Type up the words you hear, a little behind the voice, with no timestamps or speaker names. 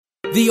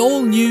The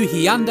all-new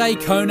Hyundai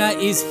Kona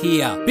is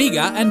here, bigger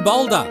and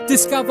bolder.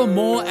 Discover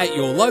more at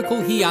your local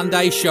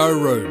Hyundai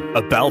showroom.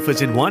 A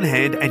Balfour's in one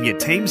hand and your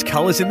team's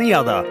colours in the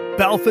other.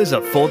 Balfour's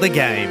are for the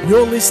game.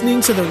 You're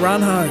listening to The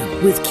Run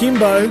Home with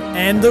Kimbo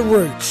and the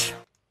Rooch.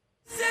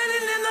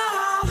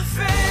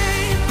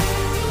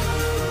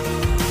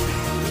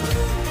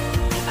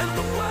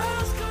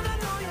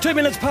 2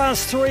 minutes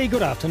past 3.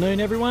 Good afternoon,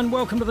 everyone.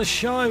 Welcome to the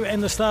show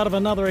and the start of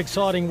another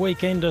exciting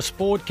weekend of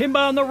sport.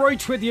 Kimbo and the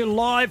Rooch with you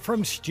live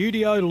from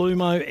Studio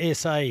Lumo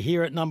SA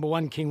here at number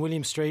 1 King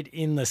William Street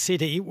in the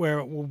city, where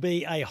it will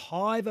be a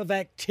hive of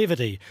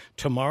activity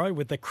tomorrow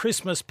with the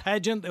Christmas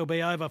pageant. There'll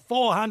be over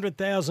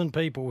 400,000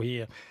 people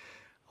here.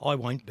 I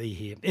won't be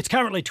here. It's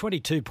currently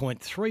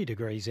 22.3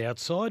 degrees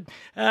outside.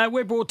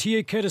 We're brought to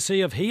you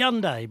courtesy of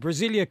Hyundai,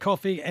 Brasilia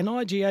Coffee and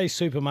IGA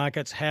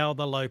Supermarkets, how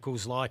the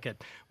locals like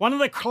it. One of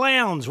the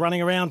clowns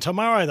running around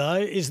tomorrow, though,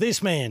 is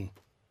this man.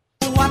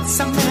 What's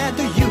the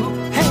matter you?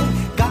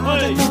 Hey, got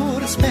no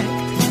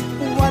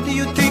respect. What do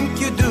you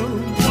think you do?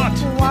 What?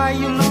 Why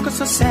you look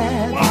so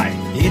sad? Why?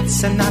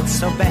 It's not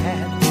so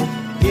bad.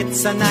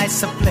 It's a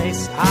nicer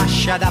place.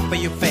 Shut up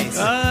your face.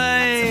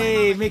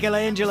 Hey,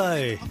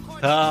 Michelangelo.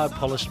 I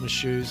polished my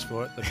shoes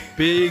for it. The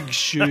big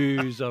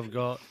shoes I've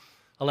got.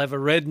 I'll have a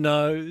red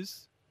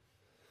nose.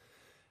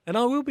 And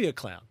I will be a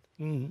clown.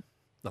 Mm.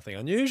 Nothing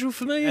unusual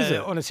for me, is it?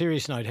 On a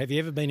serious note, have you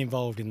ever been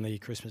involved in the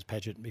Christmas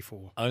pageant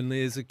before?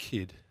 Only as a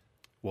kid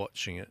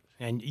watching it.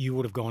 And you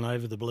would have gone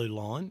over the blue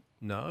line?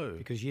 No.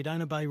 Because you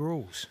don't obey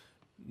rules.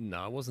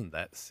 No, it wasn't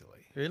that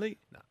silly. Really?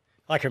 No.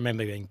 I can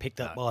remember being picked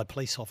up by a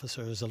police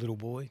officer as a little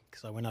boy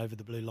because I went over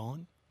the blue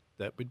line.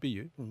 That would be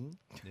you. Mm-hmm.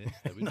 Yes,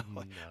 that would, No,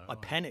 no. I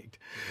panicked.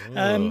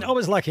 Oh. I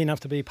was lucky enough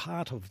to be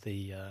part of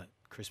the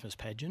Christmas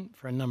pageant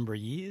for a number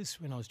of years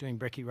when I was doing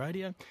Brekkie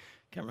Radio.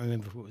 Can't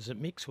remember if it was at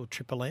Mix or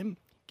Triple M.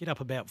 Get up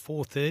about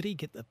 4:30,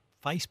 get the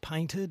face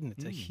painted, and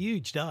it's a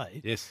huge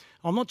day. Yes.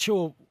 I'm not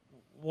sure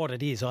what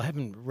it is. I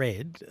haven't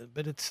read,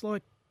 but it's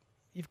like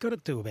you've got to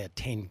do about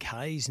 10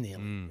 Ks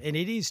nearly. And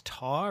it is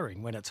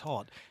tiring when it's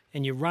hot.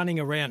 And you're running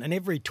around, and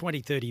every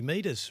 20, 30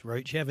 metres,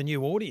 Rooch, you have a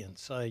new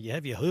audience. So you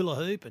have your hula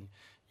hoop and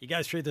you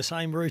go through the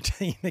same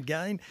routine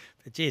again.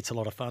 But, yeah, it's a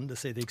lot of fun to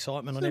see the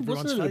excitement on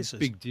everyone's wasn't faces. it a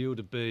big deal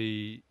to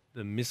be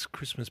the Miss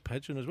Christmas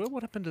pageant as well?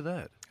 What happened to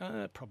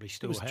that? Probably It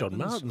still was happens. John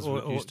Martin's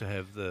used to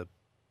have the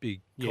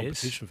big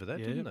competition for that,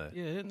 didn't they?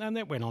 Yeah, and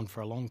that went on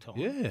for a long time.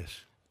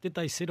 Yes. Did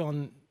they sit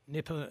on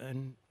Nipper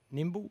and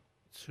Nimble?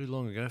 Too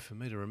long ago for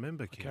me to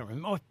remember, I Kim. can't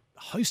remember. I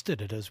hosted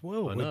it as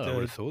well I with know, I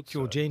would have thought so.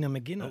 Georgina I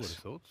would McGuinness.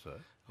 have thought so.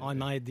 I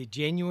made the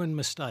genuine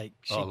mistake.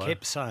 She Oh, no.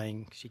 kept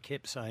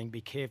saying, be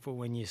careful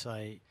when you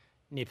say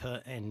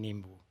Nipper and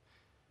Nimble.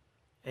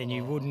 And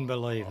you wouldn't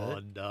believe it.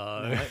 Oh,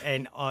 no.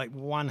 And I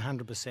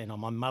 100% on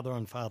my mother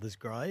and father's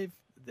grave,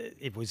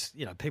 it was,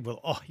 people,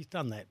 he's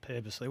done that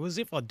purposely. It was as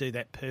if I'd do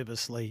that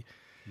purposely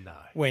No.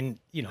 when,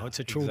 it's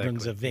a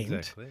children's event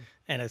Exactly.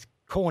 and a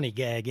corny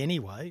gag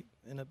anyway,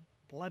 and it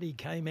bloody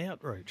came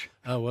out, Rooch.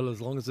 Oh, well,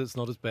 as long as it's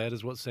not as bad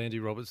as what Sandy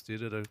Roberts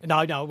did at a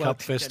No,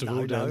 Cup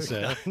festival down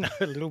south. No,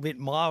 a little bit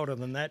milder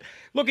than that.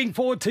 Looking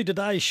forward to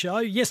today's show.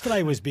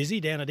 Yesterday was busy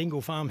down at Ingle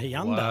Farm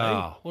Hyundai.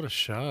 Wow, what a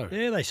show.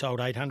 Yeah, they sold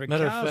 800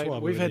 Matter cars of fact,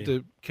 while we've we were had there.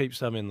 to keep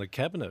some in the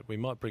cabinet. We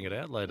might bring it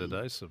out later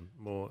today, some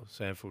more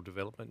Sandfield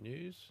developing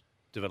news.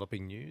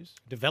 Developing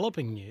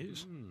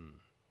news.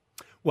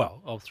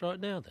 Well, I'll throw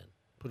it now then.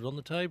 Put it on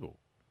the table.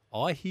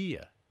 I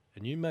hear,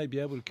 and you may be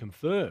able to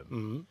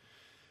confirm.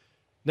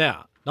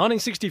 Now,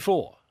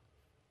 1964,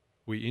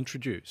 we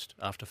introduced,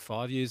 after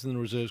 5 years in the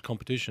reserves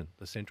competition,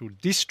 the Central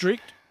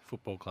District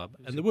Football Club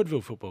and the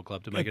Woodville Football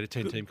Club to make it a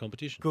 10-team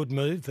competition. Good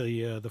move,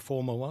 the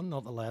former one,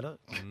 not the latter.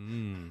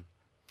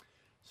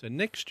 So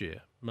next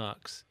year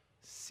marks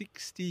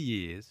 60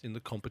 years in the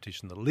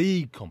competition, the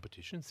league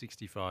competition,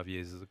 65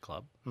 years as a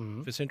club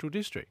for Central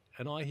District.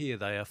 And I hear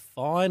they are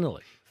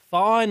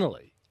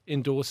finally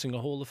endorsing a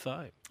Hall of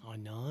Fame. I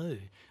know,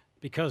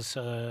 because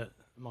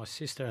my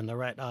sister and the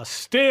rat are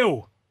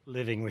still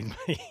living with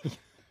me.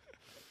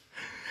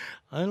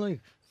 Only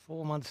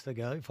 4 months to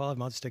go, 5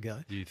 months to go.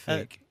 You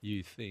think?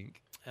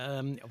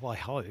 I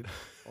hope.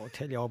 I'll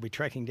tell you, I'll be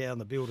tracking down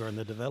the builder and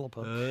the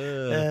developer.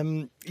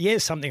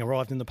 Something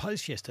arrived in the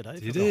post yesterday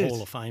for the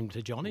Hall of Fame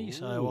to Johnny,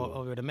 so I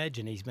would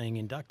imagine he's being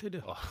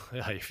inducted. Oh,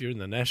 hey, if you're in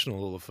the National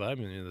Hall of Fame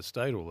and in the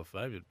State Hall of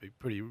Fame, it'd be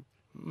pretty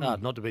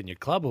hard not to be in your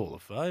Club Hall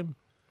of Fame.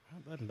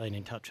 They haven't been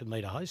in touch with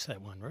me to host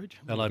that one, Rog.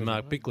 Hello,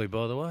 Mark Bickley,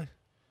 by the way.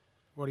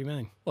 What do you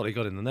mean? Well, he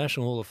got in the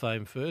National Hall of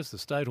Fame first, the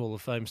State Hall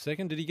of Fame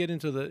second. Has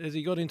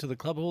he got into the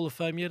Club Hall of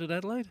Fame yet at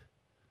Adelaide?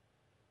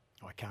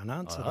 I can't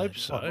answer I that. hope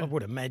so. I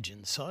would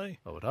imagine so.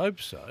 I would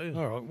hope so.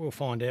 All right, we'll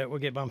find out. We'll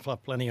get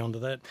Bumfluff plenty onto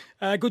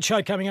that. Good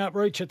show coming up,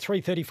 Rooch, at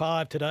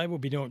 3:35 today. We'll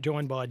be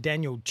joined by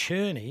Daniel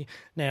Cherney.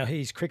 Now,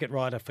 he's cricket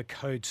writer for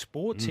Code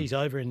Sports. He's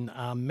over in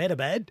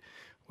Metabad,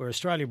 where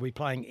Australia will be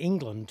playing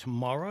England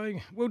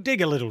tomorrow. We'll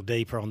dig a little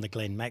deeper on the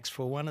Glenn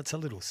Maxwell one. It's a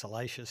little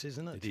salacious,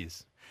 isn't it? It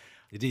is.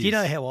 Do you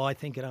know how I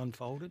think it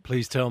unfolded?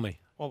 Please tell me.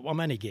 Well, I'm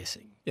only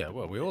guessing. Yeah,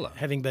 well, we all are.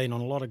 Having been on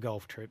a lot of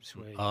golf trips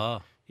where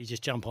Ah. you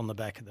just jump on the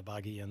back of the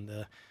buggy and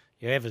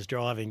whoever's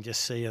driving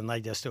just see and they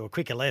just do a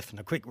quicker left and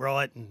a quick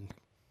right and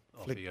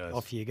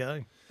off you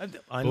go.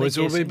 Boys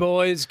will be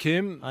boys,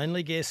 Kim.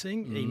 Only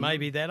guessing. He may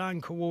be that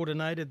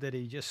uncoordinated that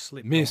he just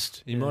slipped Missed.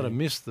 off. He might have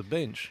missed the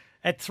bench.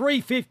 At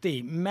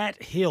 3:50,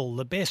 Matt Hill,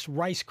 the best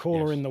race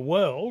caller in the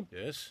world,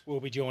 will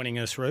be joining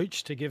us,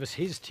 Rooch, to give us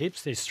his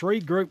tips. There's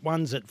 3 Group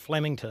 1s at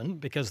Flemington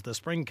because the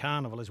Spring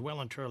Carnival is well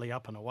and truly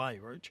up and away,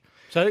 Rooch.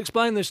 So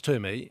explain this to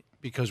me,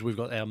 because we've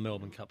got our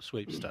Melbourne Cup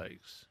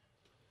sweepstakes.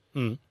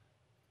 Do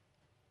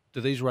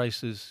these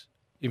races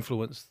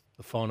influence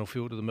the final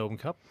field of the Melbourne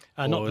Cup?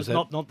 Not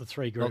the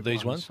 3 Group 1s. Not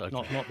these ones?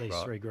 Okay. Not these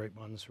 3 Group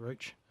 1s,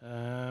 Rooch.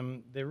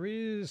 There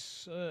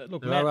is...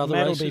 look, there are other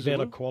Matt will races be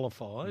better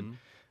qualified.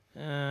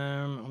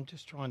 I'm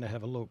just trying to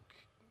have a look.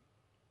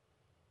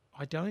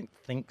 I don't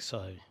think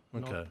so.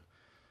 Okay.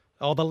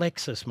 The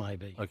Lexus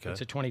maybe. Okay.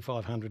 It's a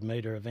 2,500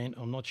 metre event.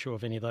 I'm not sure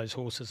if any of those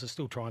horses are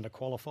still trying to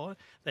qualify.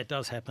 That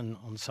does happen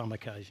on some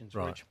occasions,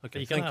 Right. Rich. Okay,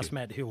 You can thank ask you.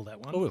 Matt Hill that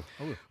one. I will.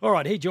 All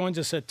right, he joins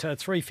us at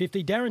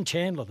 3:50. Darren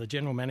Chandler, the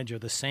General Manager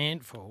of the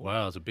Sandford.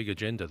 Wow, there's a big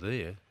agenda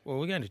there, Well,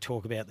 we're going to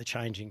talk about the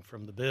changing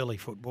from the Burley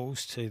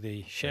footballs to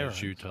the Sharon.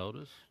 as you told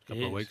us a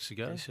couple of weeks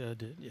ago. Yes, I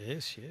did.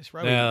 Yes.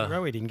 Now-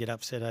 Rowie didn't get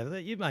upset over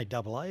that. You made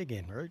double A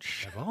again,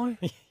 Rooch. Have I?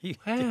 You-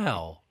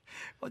 How?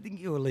 I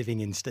think you were living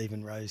in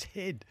Stephen Rowe's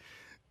head.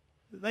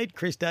 They had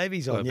Chris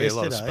Davies on Well, there'd be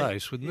a yesterday. lot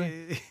of space, wouldn't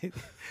there?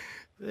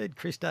 They had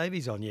Chris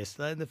Davies on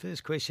yesterday, and the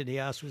first question he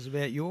asked was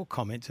about your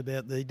comments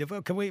about the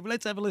development.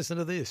 Let's have a listen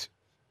to this.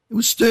 It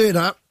was stirred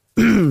up,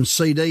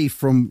 CD,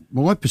 from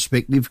my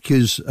perspective,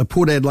 because a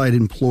Port Adelaide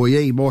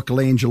employee,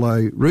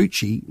 Michelangelo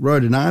Rucci,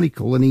 wrote an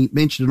article and he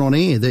mentioned it on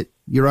air that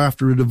you're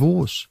after a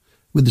divorce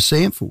with the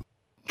Sample.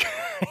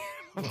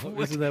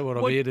 Isn't that what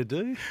I'm here to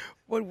do?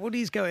 What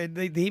he's going?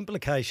 The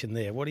implication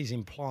there, what he's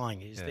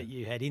implying is that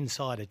you had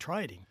insider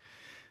trading.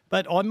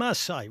 But I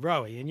must say,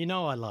 Rowie, and you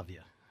know I love you.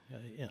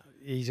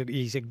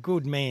 He's a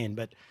good man,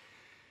 but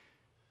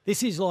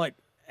this is like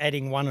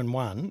adding 1 and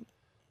 1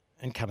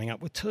 and coming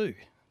up with 2.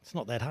 It's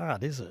not that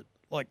hard, is it?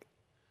 Like,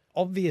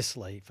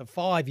 obviously, for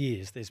 5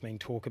 years, there's been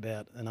talk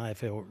about an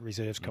AFL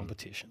reserves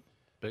competition.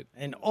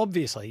 And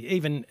obviously,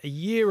 even a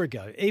year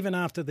ago, even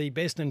after the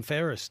best and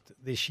fairest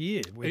this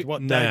year, with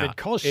what David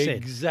Koch said.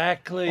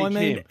 Exactly, I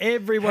mean, Kim.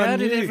 everyone How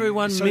did knew.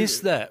 everyone So- miss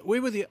that? We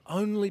were the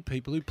only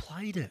people who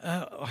played it.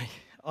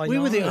 We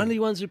were the only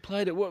ones who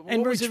played it. What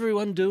was Rich,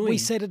 everyone doing? We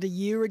said it a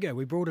year ago.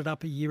 We brought it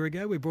up a year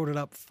ago. We brought it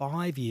up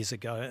 5 years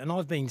ago. And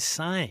I've been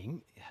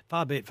saying,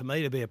 far be it for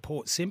me to be a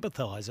Port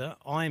sympathiser,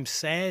 I am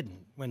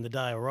saddened when the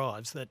day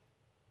arrives that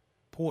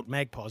Port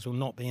Magpies will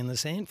not be in the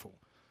Sandful.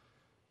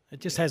 It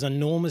just has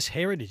enormous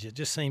heritage. It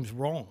just seems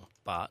wrong.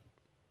 But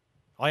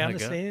I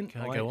understand.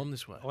 Can't go on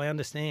this way. I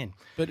understand.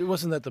 But it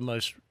wasn't that the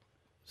most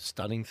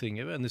stunning thing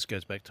ever? And this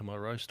goes back to my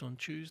roast on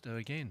Tuesday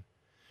again.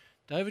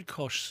 David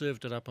Koch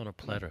served it up on a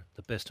platter,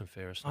 the best and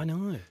fairest. I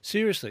know.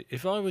 Seriously,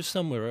 if I was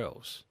somewhere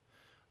else,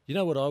 you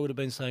know what I would have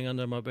been saying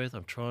under my breath?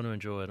 I'm trying to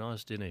enjoy a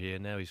nice dinner here.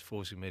 Now he's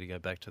forcing me to go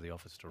back to the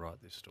office to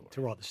write this story.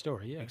 To write the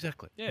story, yeah.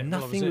 Exactly. Yeah,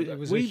 Nothing. well, it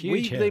was a we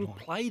huge then headline.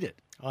 played it.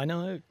 I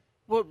know.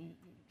 What?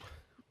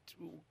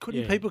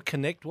 Couldn't people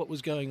connect what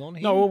was going on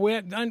here? No,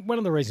 well, one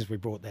of the reasons we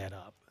brought that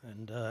up,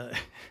 and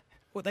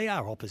well, they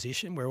are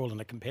opposition. We're all in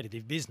a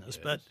competitive business,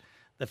 but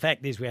the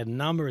fact is we had a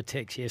number of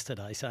texts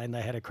yesterday saying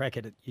they had a crack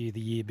at you the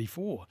year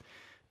before.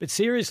 But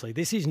seriously,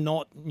 this is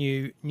not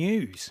new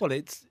news. Well,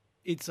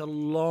 it's a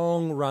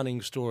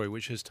long-running story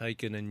which has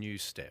taken a new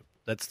step.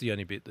 That's the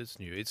only bit that's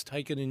new. It's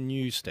taken a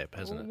new step,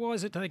 hasn't it? Why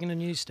is it taking a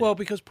new step? Well,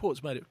 because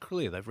Port's made it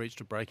clear they've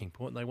reached a breaking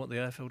point and they want the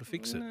AFL to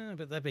fix it. No,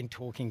 but they've been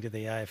talking to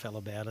the AFL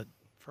about it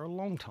for a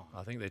long time.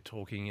 I think they're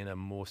talking in a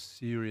more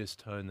serious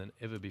tone than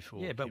ever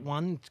before. Yeah, but Kim.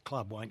 one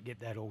club won't get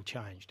that all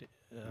changed.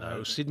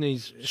 No,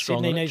 Sydney's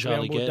strong. Sydney on it. needs to be on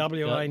Charlie board.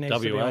 Gett- WA needs to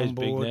be WA is on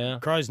big board. now.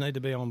 Crows need to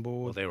be on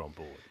board. Well, they're on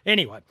board.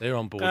 Anyway. They're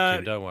on board,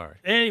 Kim, don't worry.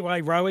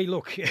 Anyway, Rowie,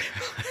 look,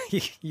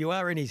 you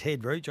are in his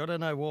head, Rooch. I don't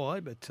know why,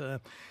 but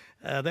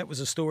that was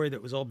a story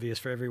that was obvious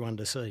for everyone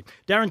to see.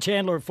 Darren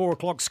Chandler at 4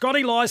 o'clock.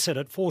 Scotty Lycett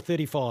at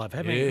 4:35.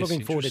 Yes,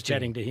 Looking forward to interesting.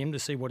 chatting to him to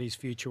see what his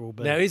future will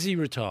be. Now, is he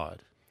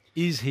retired?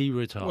 Is he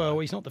retired? Well,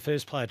 he's not the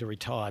first player to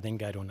retire, then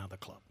go to another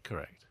club.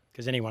 Correct.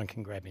 Because anyone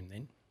can grab him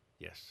then.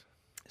 Yes.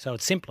 So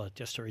it's simpler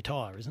just to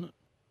retire, isn't it?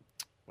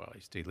 Well,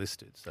 he's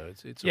delisted, so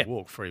it's Yeah.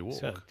 a free walk.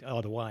 So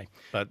either way.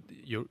 But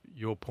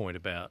your point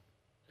about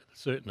at a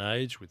certain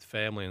age with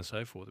family and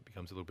so forth, it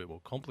becomes a little bit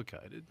more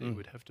complicated. It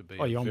would have to be.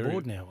 Oh, you're on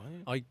board now,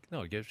 are you?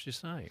 I get what you're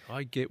saying.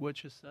 I get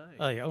what you're saying.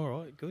 Oh, yeah, all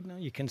right, good. No,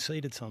 you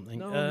conceded something.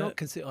 No, I'm not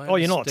conceding. Oh,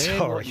 you're not. Sorry.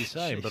 Sorry. What you're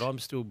saying, but Jeez. I'm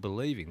still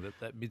believing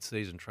that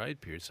mid-season trade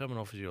period, someone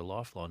offers you a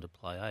lifeline to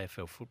play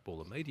AFL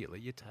football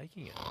immediately, you're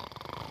taking it.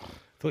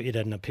 Thought you'd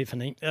had an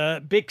epiphany.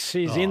 Bix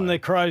is in the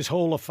Crows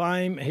Hall of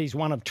Fame. He's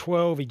one of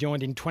 12. He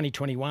joined in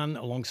 2021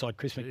 alongside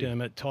Chris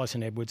McDermott,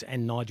 Tyson Edwards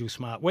and Nigel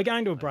Smart. We're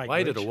going to a break.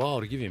 Waited Rich. a while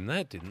to give him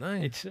that, didn't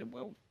they? It's,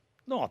 well,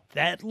 not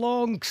that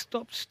long.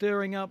 Stop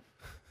stirring up,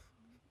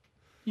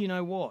 you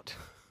know what.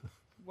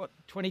 What,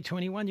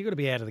 2021? You've got to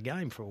be out of the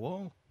game for a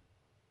while.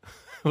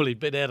 Well, he'd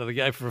been out of the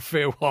game for a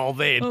fair while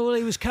then. Well,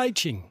 he was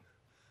coaching.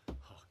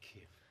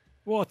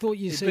 Well, I thought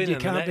you said you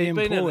can't be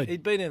employed.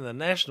 He'd been in the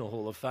National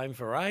Hall of Fame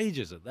for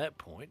ages at that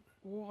point.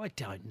 Well, I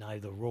don't know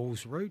the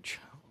rules, Rooch.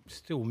 I'm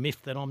still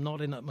miffed that I'm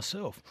not in it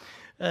myself.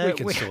 We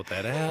can sort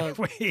that out.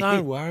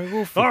 Don't worry,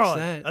 we'll fix all right,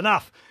 that.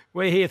 Enough.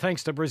 We're here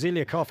thanks to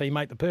Brasilia Coffee.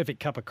 Make the perfect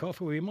cup of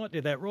coffee. We might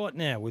do that right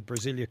now with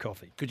Brasilia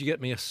Coffee. Could you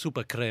get me a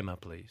super crema,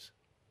 please?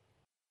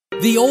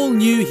 The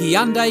all-new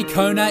Hyundai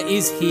Kona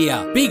is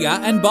here, bigger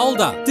and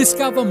bolder.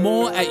 Discover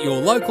more at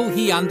your local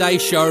Hyundai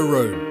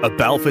showroom. A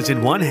Balfour's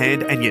in one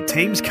hand and your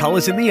team's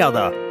colours in the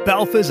other.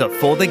 Balfour's are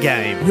for the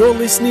game. You're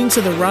listening to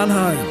The Run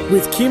Home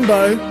with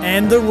Kimbo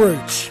and the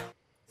Rooch.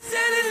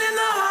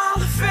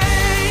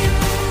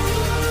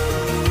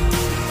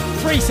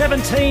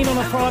 3:17 on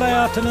a Friday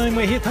afternoon.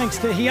 We're here thanks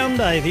to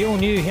Hyundai, the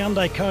all-new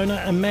Hyundai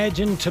Kona.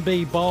 Imagine to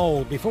be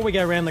bold. Before we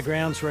go around the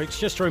grounds, Rooch,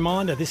 just a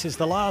reminder, this is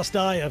the last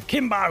day of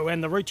Kimbo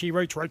and the Roach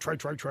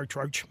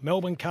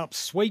Melbourne Cup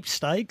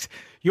sweepstakes.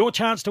 Your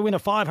chance to win a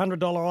 $500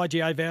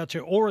 IGA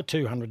voucher or a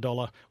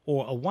 $200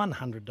 or a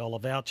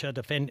 $100 voucher,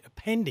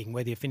 depending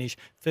whether you finish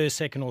first,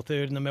 second or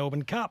third in the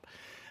Melbourne Cup.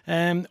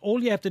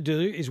 All you have to do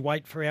is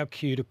wait for our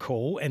cue to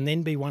call and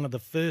then be one of the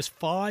first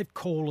 5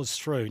 callers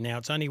through. Now,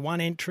 it's only one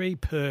entry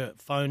per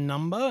phone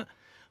number.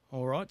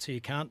 All right, so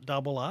you can't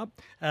double up.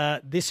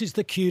 This is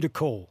the cue to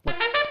call.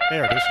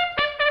 There it is.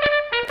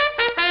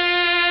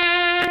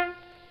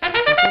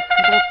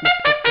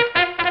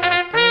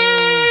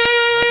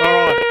 All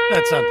right.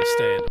 That's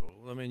understandable.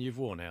 I mean, you've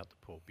worn out the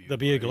poor bugler. The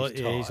bugler, He's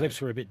yeah, his tired.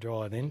 lips were a bit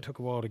dry then. Took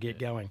a while to get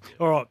going.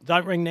 All right,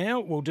 don't ring now.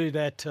 We'll do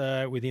that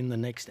within the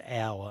next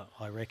hour,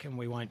 I reckon.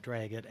 We won't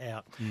drag it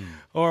out.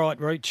 All right,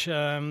 Rooch,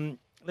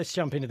 let's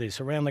jump into this.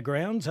 Around the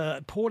grounds,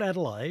 Port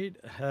Adelaide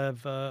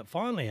have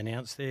finally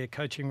announced their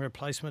coaching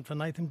replacement for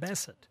Nathan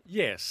Bassett.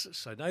 Yes,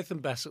 so Nathan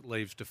Bassett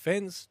leaves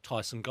defence.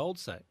 Tyson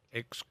Goldsack,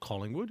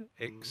 ex-Collingwood,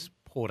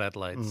 ex-Port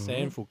Adelaide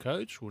Sandford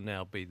coach, will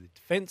now be the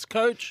defence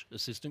coach,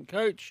 assistant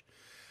coach.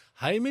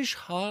 Hamish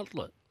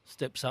Hartlett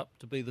steps up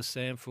to be the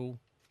Sandford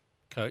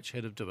coach,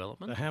 head of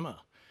development. The Hammer.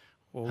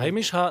 Well,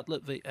 Hamish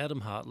Hartlett v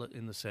Adam Hartlett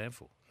in the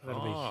Sandford.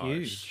 that'll be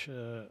huge.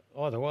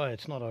 Either way,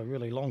 it's not a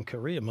really long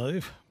career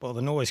move by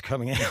the noise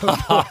coming out.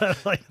 Well,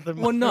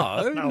 I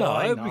no,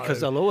 know. because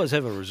they'll always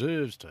have a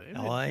reserves team.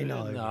 I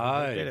know.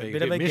 No,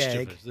 bit of a gag.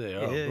 mischievous there.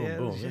 Oh, Yeah,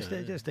 boom,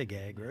 boom, just a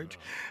gag, Rooch.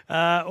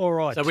 All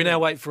right. So we now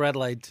wait for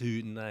Adelaide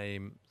to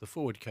name the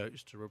forward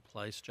coach to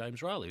replace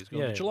James Riley, who's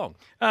gone to Geelong.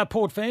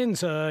 Port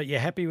fans, you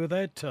happy with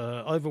that?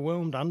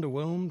 Overwhelmed,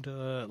 underwhelmed?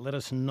 Let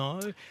us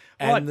know.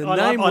 And the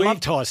I name love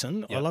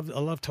Tyson. Yep. I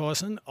love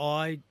Tyson.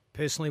 I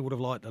personally would have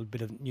liked a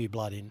bit of new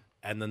blood in.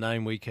 And the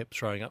name we kept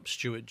throwing up,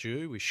 Stuart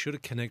Dew, we should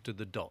have connected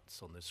the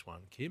dots on this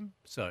one, Kim.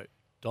 So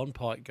Don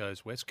Pike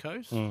goes West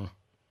Coast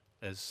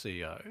as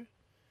CEO.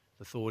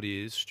 The thought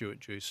is Stuart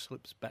Dew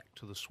slips back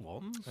to the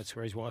Swans. That's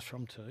where his wife's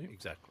from too.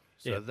 Exactly.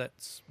 So Yeah.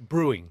 that's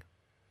brewing.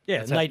 Yeah,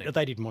 That's and happening.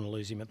 they didn't want to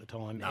lose him at the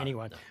time.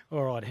 Anyway,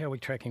 all right, how are we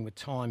tracking with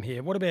time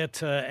here? What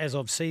about as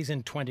of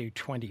season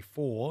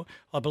 2024?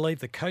 I believe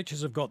the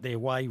coaches have got their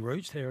way,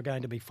 Rooch. There are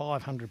going to be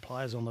 500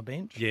 players on the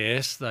bench.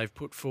 Yes, they've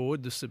put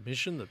forward the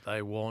submission that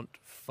they want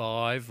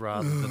 5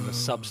 rather than the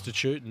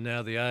substitute, and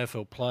now the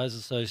AFL Players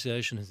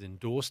Association has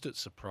endorsed it.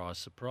 Surprise,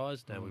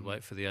 surprise. Now we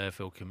wait for the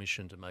AFL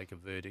Commission to make a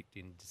verdict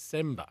in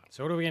December.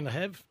 So what are we going to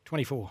have?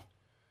 24.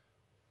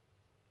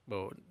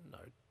 Well, no,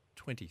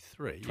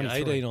 23.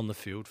 23. 18 on the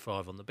field,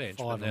 5 on the bench.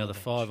 5 But on now the the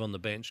 5 on the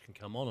bench can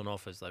come on and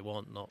off as they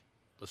want, not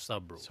the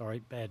sub rule. Sorry,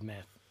 bad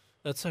math.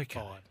 That's okay.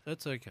 5.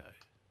 That's okay.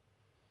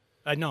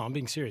 No, I'm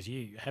being serious. Are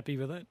you happy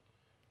with that?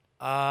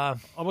 Uh,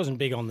 I wasn't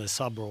big on the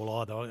sub rule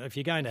either. If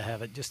you're going to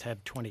have it, just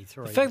have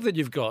 23. the fact that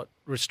you've got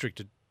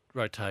restricted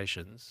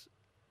rotations,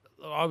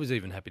 I was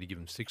even happy to give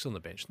them 6 on the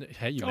bench.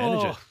 How you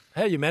manage it?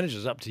 How you manage it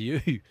is up to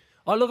you.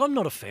 Oh, look, I'm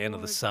not a fan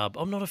of the sub.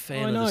 I'm not a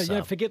fan I know, of the sub.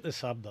 yeah, forget the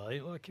sub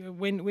though. Like,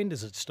 when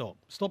does it stop?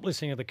 Stop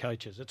listening to the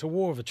coaches. It's a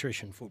war of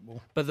attrition,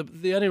 football.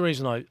 But the only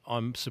reason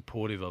I'm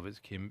supportive of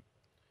it, Kim,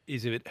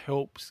 is if it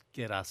helps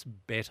get us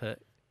better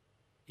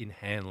in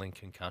handling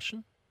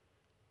concussion,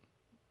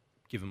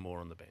 give them more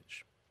on the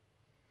bench.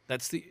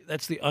 That's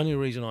the only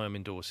reason I am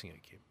endorsing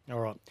it, Kim. All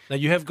right. Now,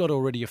 you have got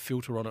already a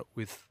filter on it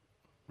with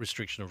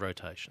restriction of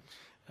rotations.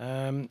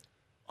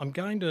 I'm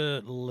going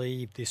to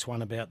leave this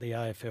one about the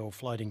AFL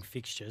floating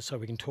fixtures so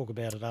we can talk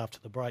about it after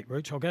the break,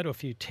 Rooch. I'll go to a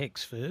few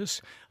texts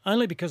first,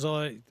 only because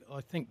I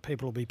think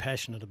people will be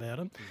passionate about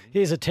them.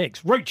 Here's a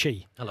text.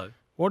 Roochy, Hello.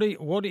 what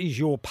is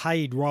your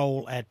paid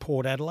role at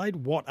Port Adelaide?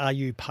 What are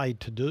you paid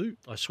to do?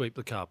 I sweep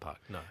the car park.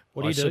 No.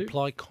 What do you I do?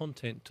 supply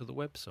content to the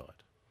website.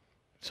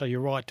 So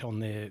you're right on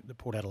the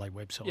Port Adelaide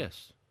website.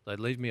 Yes. They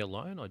leave me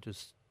alone. I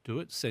just do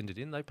it, send it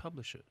in, they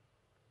publish it.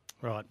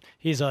 Right.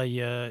 Here's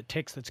a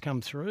text that's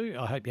come through.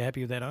 I hope you're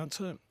happy with that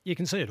answer. You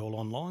can see it all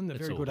online. They're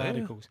It's very all good there.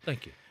 articles.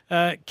 Thank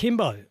you.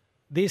 Kimbo,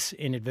 this,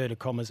 in inverted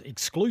commas,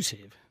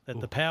 exclusive,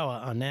 that the Power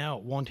are now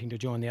wanting to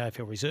join the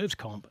AFL Reserves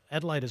comp.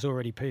 Adelaide has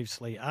already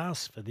previously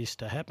asked for this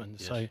to happen.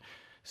 Yes.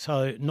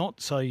 So not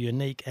so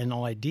unique an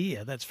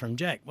idea. That's from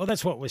Jack. Well,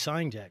 that's what we're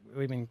saying, Jack.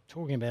 We've been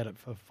talking about it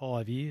for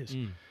 5 years.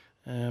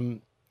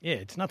 Yeah,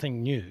 it's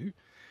nothing new.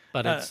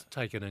 But it's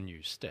taken a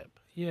new step.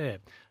 Yeah.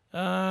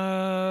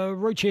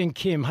 Ruchi and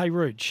Kim. Hey,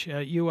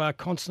 Ruch, you are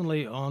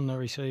constantly on the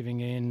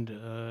receiving end.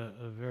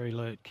 A very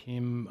alert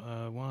Kim.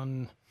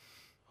 One,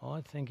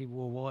 I think he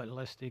wore white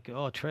elastic.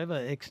 Oh,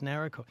 Trevor,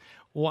 ex-Narracon.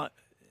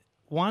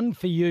 One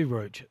for you,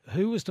 Ruch.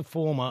 Who was the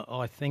former,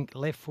 I think,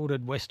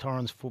 left-footed West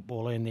Torrens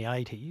footballer in the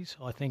 80s,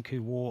 I think,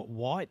 who wore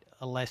white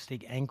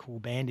elastic ankle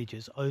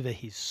bandages over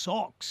his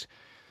socks?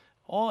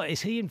 Oh,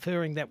 is he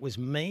inferring that was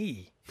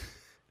me?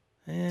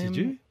 Did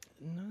you?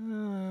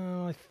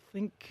 No, I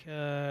think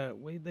there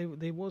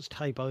was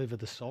tape over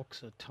the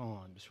socks at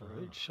times,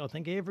 Ruch. I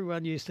think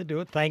everyone used to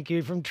do it. Thank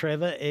you from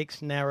Trevor,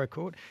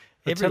 ex-Narracon.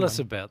 Tell us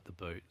about the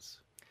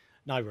boots.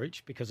 No,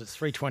 Ruch, because it's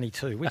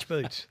 322. Which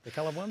boots? The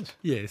coloured ones?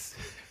 Yes.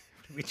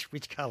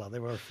 Which colour?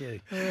 There were a few.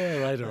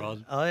 Yeah, later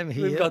on. I am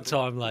here. We've got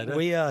time later.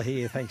 We are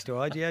here thanks to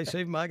IGA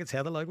Supermarkets,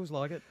 how the locals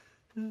like it.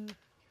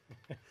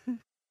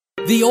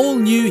 The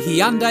all-new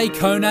Hyundai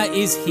Kona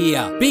is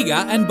here, bigger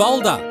and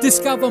bolder.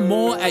 Discover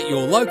more at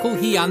your local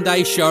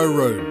Hyundai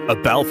showroom. A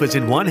Balfour's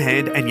in one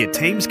hand and your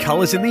team's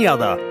colours in the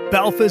other.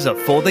 Balfour's are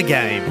for the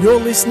game.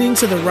 You're listening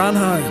to the Run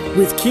Home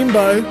with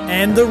Kimbo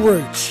and the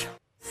Rooch.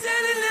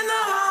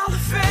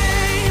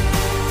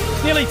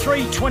 Nearly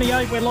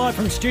 3:28, we're live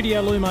from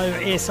Studio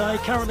Lumo SA,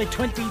 currently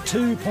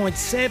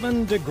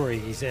 22.7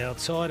 degrees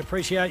outside.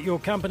 Appreciate your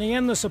company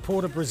and the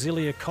support of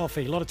Brasilia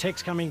Coffee. A lot of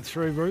text coming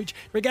through, Rooch.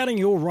 Regarding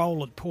your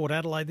role at Port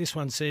Adelaide, this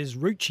one says,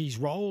 Ruchi's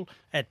role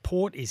at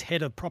Port is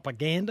head of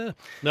propaganda.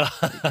 No.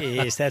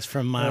 Yes, that's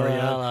from Mario.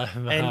 Oh,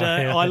 hello,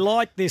 Mario. And I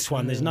like this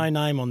one. There's no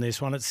name on this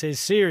one. It says,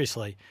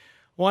 seriously,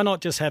 why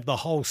not just have the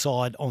whole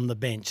side on the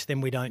bench?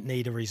 Then we don't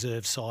need a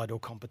reserve side or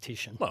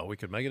competition. Well, we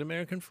could make it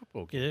American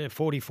football. Yeah,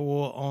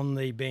 44 on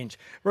the bench.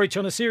 Reach,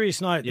 on a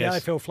serious note,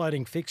 Yes. the AFL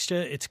floating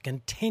fixture, it's a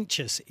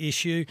contentious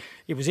issue.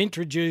 It was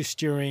introduced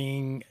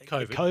during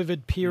the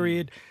COVID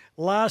period.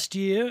 Last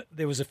year,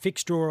 there was a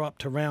fixed draw up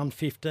to round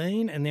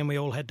 15, and then we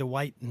all had to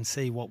wait and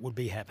see what would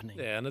be happening.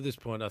 Yeah, and at this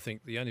point, I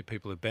think the only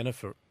people who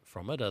benefit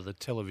from it are the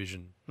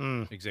television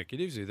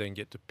executives who then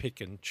get to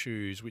pick and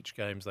choose which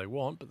games they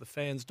want, but the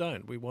fans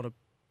don't. We want to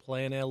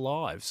plan our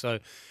lives. So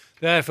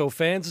the AFL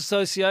Fans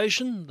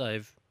Association,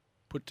 they've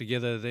put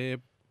together their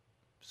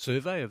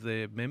survey of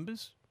their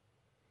members.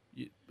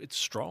 It's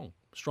strong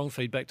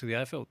feedback to the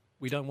AFL.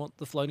 We don't want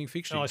the floating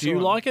fixture. Do you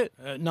like it?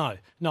 No,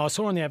 I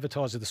saw on the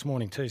advertiser this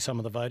morning too some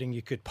of the voting.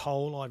 You could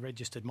poll. I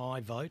registered my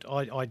vote.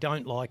 I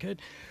don't like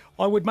it.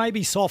 I would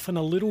maybe soften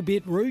a little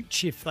bit,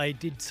 Rooch, if they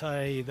did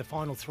say the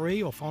final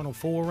 3 or final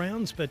 4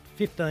 rounds, but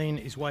 15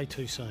 is way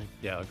too soon.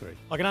 Yeah, I agree.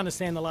 I can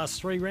understand the last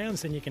 3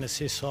 rounds, then you can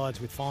assist sides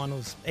with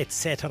finals,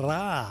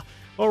 etc.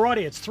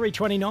 Alrighty, it's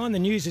 3:29. The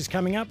news is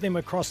coming up. Then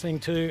we're crossing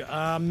to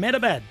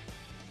Ahmedabad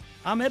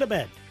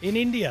in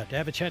India to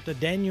have a chat to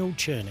Daniel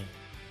Cherney.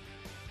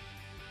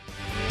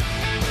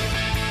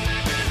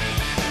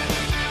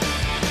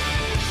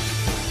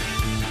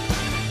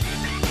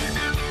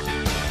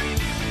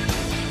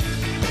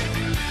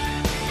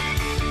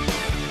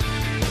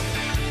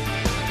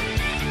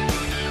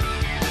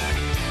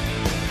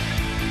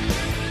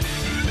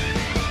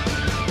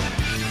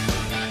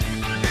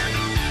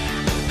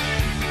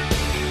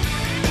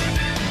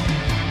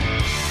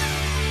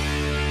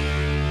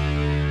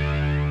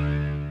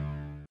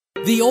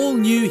 The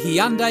all-new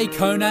Hyundai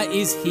Kona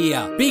is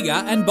here, bigger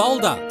and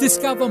bolder.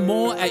 Discover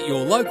more at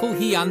your local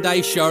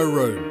Hyundai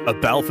showroom. A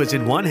Balfour's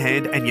in one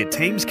hand and your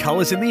team's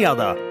colours in the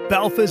other.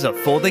 Balfour's are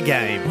for the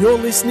game. You're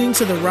listening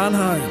to the Run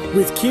Home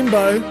with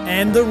Kimbo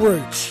and the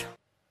Rooch.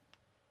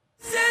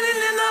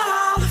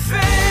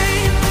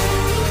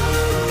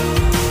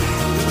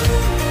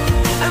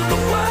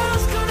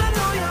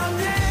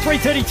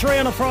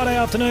 3:33 on a Friday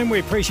afternoon. We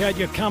appreciate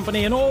your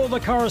company and all the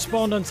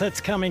correspondence that's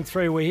coming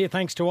through. We're here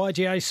thanks to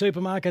IGA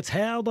Supermarkets,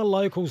 how the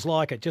locals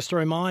like it. Just a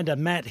reminder,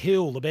 Matt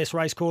Hill, the best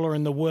race caller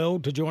in the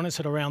world, to join us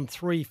at around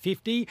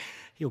 3:50.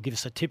 He'll give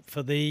us a tip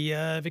for the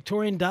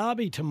Victorian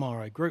Derby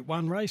tomorrow. Group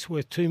 1 race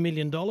worth $2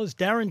 million.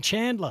 Darren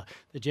Chandler,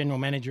 the general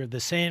manager of the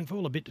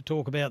Sandful, a bit to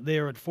talk about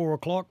there at 4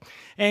 o'clock.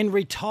 And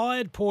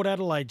retired Port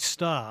Adelaide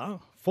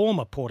star,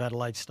 former Port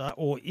Adelaide star,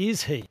 or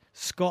is he?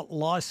 Scott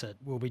Lysett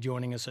will be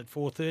joining us at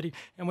 4:30.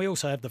 And we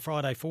also have the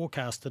Friday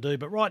forecast to do.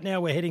 But right now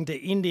we're heading to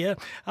India,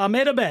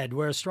 Ahmedabad,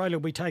 where Australia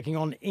will be taking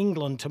on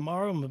England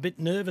tomorrow. I'm a bit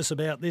nervous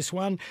about this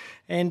one.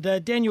 And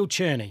Daniel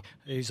Cherney,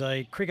 who's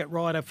a cricket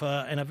writer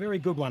and a very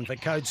good one for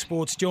Code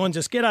Sports, joins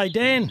us. G'day,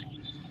 Dan.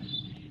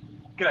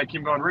 G'day,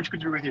 Kimbo and Rich.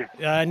 Good to be with you.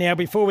 Now,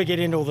 before we get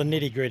into all the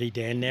nitty-gritty,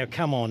 Dan, now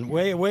come on.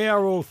 We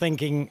are all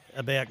thinking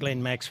about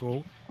Glenn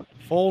Maxwell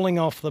falling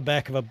off the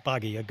back of a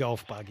buggy, a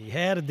golf buggy.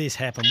 How did this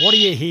happen? What are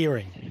you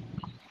hearing?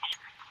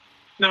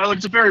 No, look,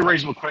 it's a very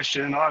reasonable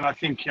question, and I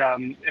think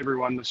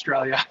everyone in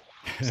Australia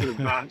sort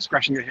of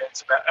scratching their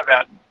heads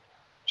about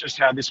just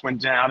how this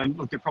went down. And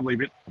look, they're probably a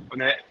bit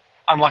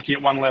unlucky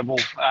at one level,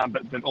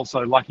 but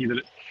also lucky that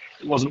it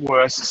wasn't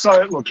worse.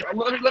 So, look,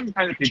 let me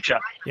paint a picture.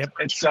 Yep.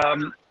 It's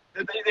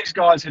these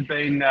guys had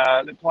been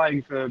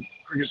playing for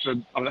cricket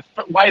for the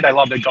way they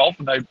love their golf,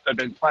 and they've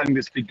been planning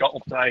this big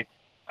golf day.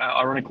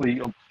 Ironically,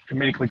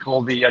 comedically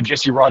called the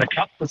Jesse Ryder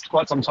Cup for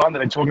quite some time. They've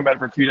been talking about it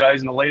for a few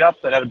days in the lead up.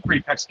 They had a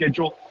pretty packed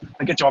schedule.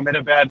 They get to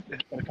Ahmedabad, they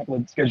had a couple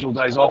of scheduled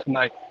days off, and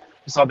they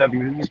decided that'd be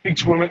this big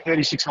tournament,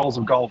 36 holes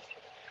of golf.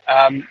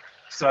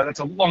 So that's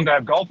a long day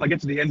of golf. They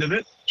get to the end of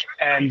it,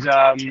 and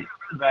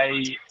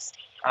they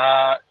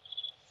are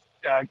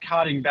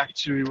carting back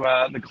to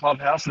the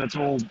clubhouse, and it's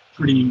all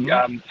pretty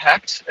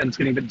packed, and it's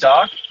getting a bit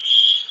dark.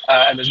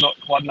 And there's not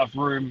quite enough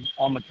room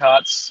on the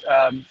carts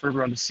for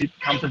everyone to sit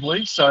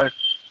comfortably. So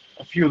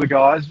a few of the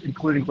guys,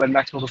 including Glenn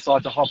Maxwell,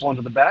 decide to hop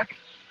onto the back.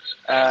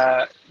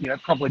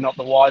 Probably not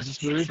the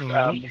wisest move,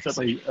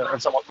 certainly a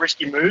somewhat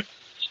risky move.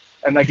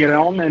 And they get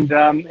on,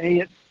 and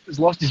he has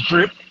lost his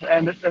grip,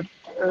 and it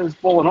has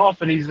fallen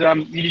off, and he's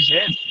hit his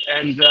head,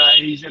 and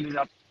he's ended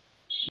up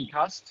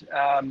concussed.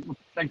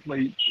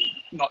 Thankfully,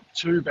 not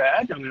too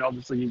bad. I mean,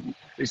 obviously,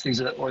 these things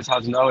are always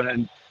hard to know,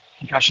 and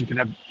concussion can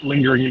have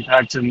lingering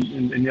impact, and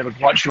you're never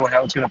quite sure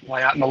how it's going to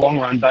play out in the long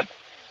run. But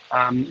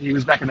he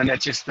was back in the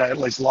net yesterday, at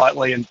least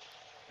lightly, and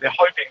they're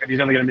hoping that he's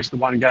only going to miss the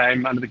one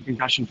game under the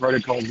concussion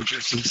protocols, which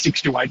is sort of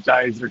 6 to 8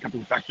 days. There are a couple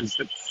of factors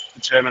that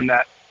determine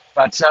that.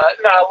 But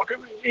no, look,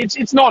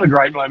 it's not a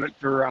great moment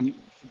for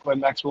Glenn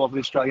Maxwell of the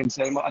Australian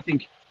team. I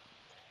think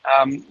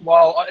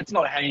while it's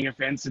not a hanging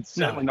offence, it's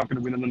certainly not going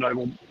to win in the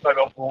Nobel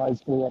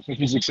Prize for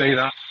physics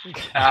either.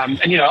 I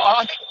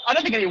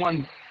don't think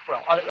anyone.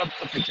 Well, I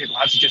think people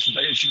have suggested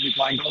that he should be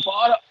playing golf.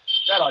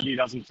 That idea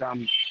doesn't.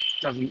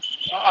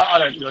 I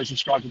don't really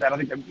subscribe to that. I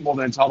think they're more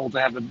than entitled to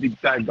have a big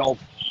day of golf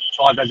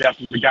 5 days out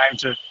from the game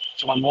to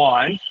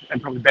unwind,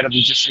 and probably better than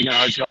just sitting in a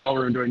hotel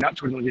room and doing that,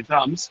 twiddling your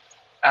thumbs.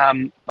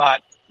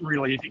 But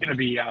really, if you're going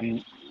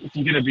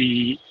to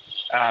be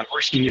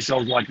risking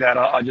yourselves like that,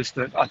 I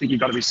think you've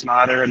got to be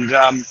smarter. And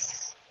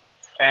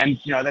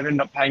they've ended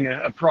up paying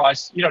a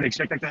price. You don't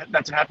expect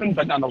that to happen,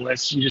 but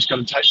nonetheless, you just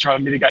got to try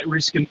and mitigate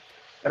risk, and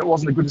it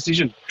wasn't a good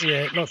decision.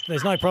 Yeah, look,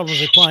 there's no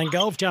problems with playing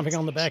golf, jumping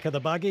on the back of the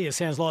buggy. It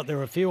sounds like there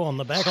were a few on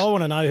the back. I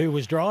want to know who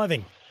was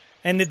driving.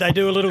 And did they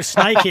do a little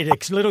snaky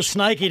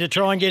to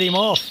try and get him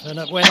off? And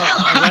it went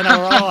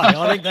awry.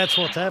 I think that's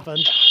what's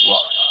happened.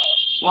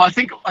 Well, I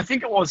think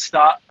it was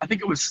staff. I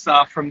think it was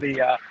staff from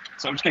the.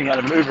 So I'm just getting out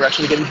of an Uber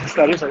actually, getting to the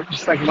stadium. So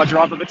just thanking my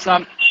driver. But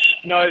I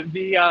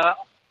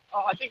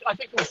think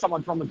it was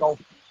someone from the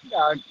golf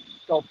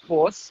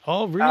course.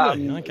 Oh,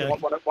 really? Okay.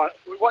 One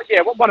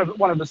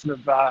of the sort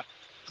of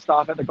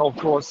staff at the golf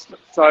course.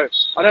 So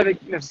I don't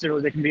think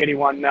necessarily there can be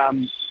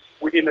anyone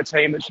within the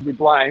team that should be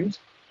blamed.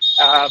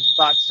 And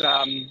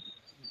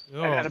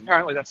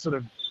apparently that's sort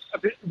of a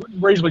bit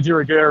reasonably de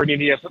rigueur in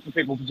India for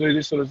people to do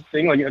this sort of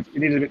thing. Like, it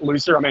is a bit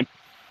looser. I mean,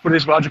 put it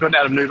this way, I just got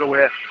out of an Uber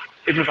where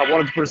even if I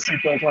wanted to put a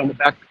seatbelt on the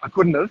back, I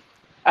couldn't have.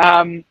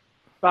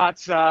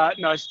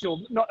 No,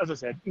 still not, as I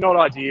said, not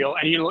ideal.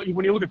 And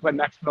when you look at Glenn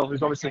Maxwell,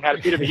 who's obviously had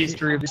a bit of a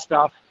history of this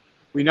stuff,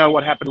 we know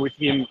what happened with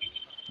him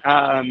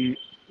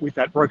with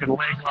that broken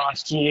leg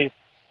last year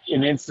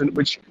in an incident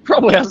which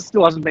probably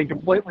still hasn't been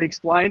completely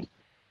explained.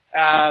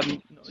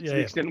 To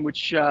the extent in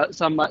which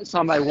some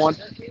may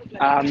want.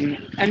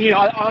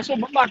 I saw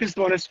Marcus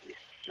Dornis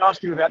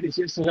asked him about this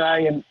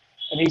yesterday, and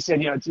he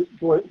said,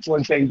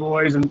 Glenn saying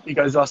boys, and he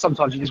goes,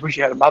 sometimes you just wish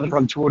you had a mother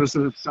on tour to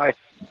sort of say,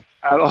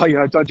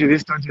 don't do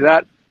this, don't do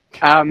that.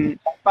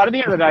 But at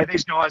the end of the day,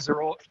 these guys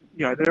are all,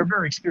 they're a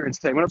very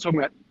experienced team. We're not talking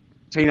about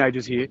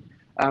teenagers here.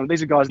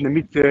 These are guys in their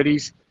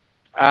mid-30s.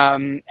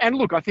 And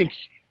look, I think,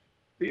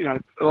 a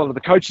lot of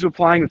the coaches are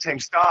playing, the team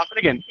staff, and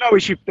again, no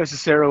issue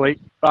necessarily,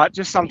 but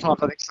just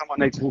sometimes I think someone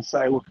needs to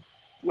say, look,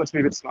 let's be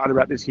a bit smarter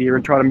about this here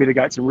and try to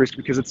mitigate some risk,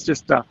 because it's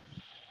just,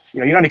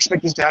 you don't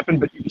expect this to happen,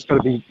 but you just got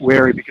to be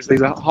wary, because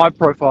these are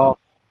high-profile,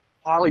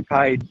 highly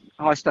paid,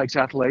 high-stakes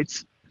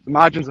athletes. The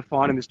margins are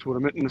fine in this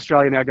tournament, and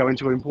Australia now go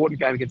into an important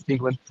game against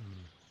England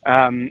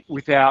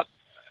without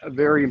a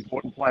very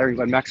important player in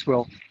Glenn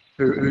Maxwell,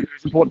 whose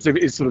importance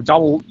is sort of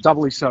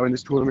doubly so in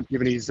this tournament,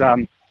 given he's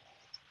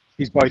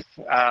both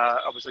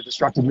obviously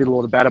destructive middle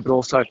order batter, but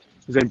also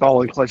has been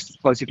bowling close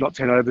if not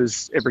 10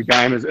 overs every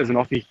game as an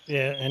offie.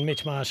 Yeah, and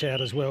Mitch Marsh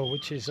out as well,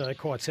 which is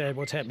quite sad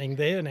what's happening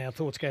there. And our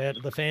thoughts go out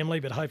to the family,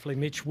 but hopefully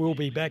Mitch will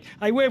be back.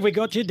 Hey, where have we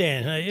got you,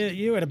 Dan?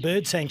 You at a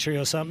bird sanctuary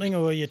or something,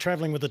 or are you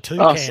travelling with a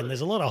toucan?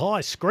 There's a lot of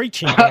high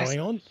screeching going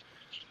on.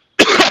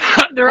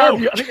 There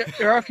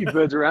are a few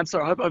birds around,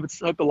 so I hope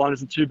the line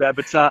isn't too bad.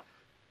 But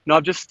no,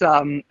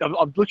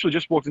 I've literally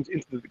just walked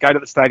into the gate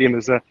of the stadium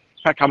as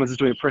Pat Cummins is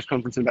doing a press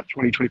conference in about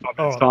 20-25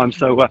 minutes time,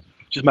 so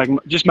just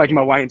making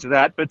my way into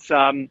that. But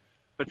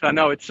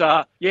no, it's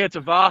a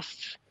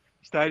vast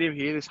stadium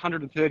here. There's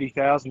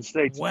 130,000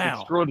 seats. Wow, it's an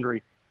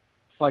extraordinary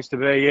place to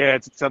be. Yeah,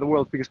 it's the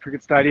world's biggest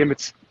cricket stadium.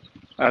 It's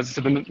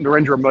the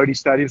Narendra Modi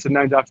Stadium. It's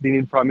named after the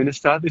Indian Prime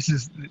Minister.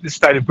 This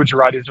stadium,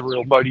 Gujarat, is a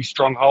real Modi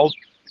stronghold.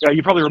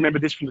 You probably remember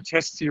this from the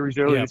Test series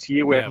earlier this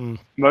year, where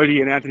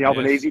Modi and Anthony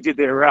Albanese did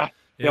their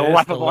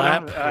lap of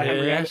honour.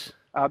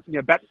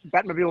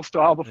 Batmobile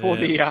style before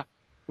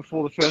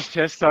before the first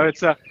test. So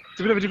it's a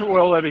bit of a different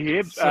world over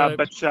here, So-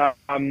 but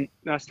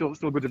no, still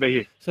good to be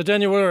here. So,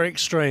 Daniel, we're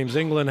extremes.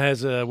 England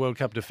has a World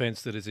Cup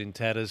defence that is in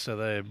tatters, so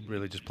they're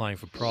really just playing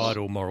for pride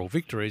or moral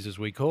victories, as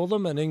we call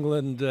them, and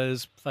England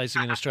is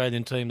facing an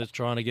Australian team that's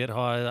trying to get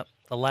higher up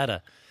the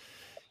ladder.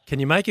 Can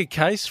you make a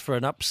case for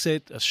an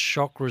upset, a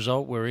shock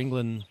result where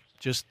England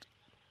just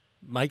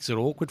makes it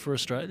awkward for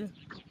Australia?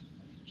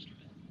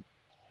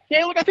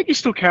 Yeah, look, I think you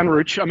still can,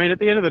 Rich. I mean, at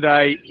the end of the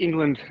day,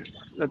 England,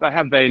 they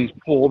have been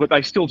poor, but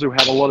they still do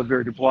have a lot of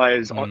very good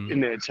players in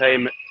their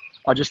team.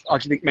 I just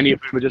think many of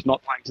them are just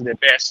not playing to their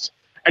best.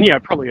 And,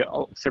 probably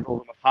several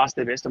of them are past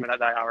their best. I mean,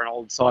 they are an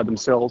old side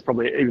themselves,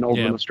 probably even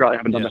older than Australia. I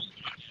haven't done the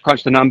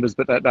crunch the numbers,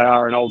 but they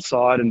are an old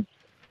side and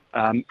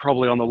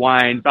probably on the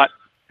wane. But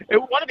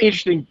one of the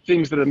interesting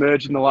things that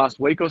emerged in the last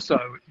week or so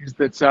is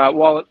that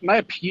while it may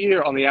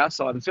appear on the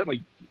outside, and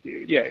certainly,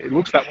 it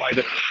looks that way,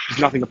 that there's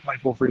nothing to play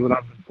for England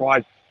other than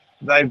pride,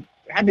 they've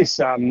had this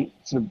sort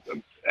of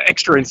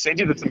extra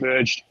incentive that's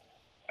emerged.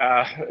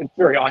 It's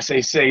very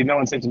ICC. No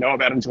one seemed to know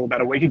about it until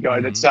about a week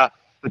ago. That's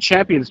the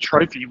Champions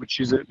Trophy, which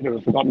is a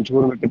forgotten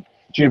tournament, but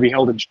due to be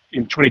held in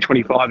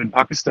 2025 in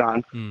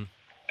Pakistan.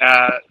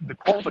 The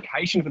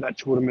qualification for that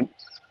tournament,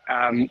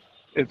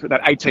 for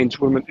that 18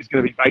 tournament, is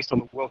going to be based on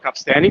the World Cup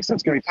standings. So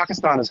it's going to be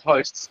Pakistan as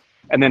hosts,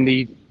 and then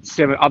the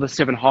other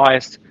seven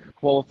highest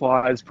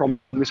qualifiers from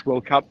this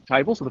World Cup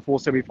table. So the 4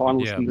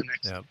 semi-finalists and the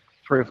next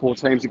 3 or 4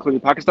 teams, including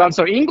Pakistan.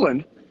 So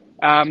England,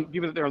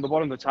 given that they're on the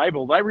bottom of the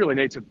table, they really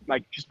need to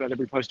make just about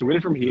every post to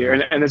win from here.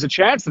 And there's a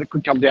chance that it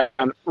could come down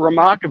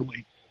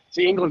remarkably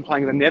to England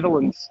playing the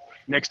Netherlands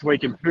next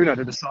week in Pune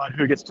to decide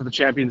who gets to the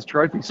Champions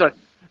Trophy. So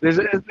there's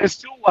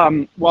still,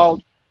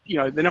 while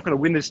they're not going to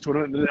win this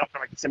tournament, they're not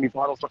going to make the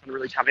semi-finals, not going to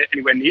really come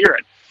anywhere near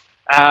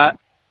it,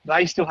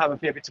 they still have a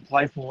fair bit to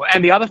play for.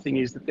 And the other thing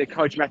is that their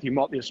coach, Matthew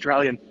Mott, the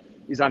Australian,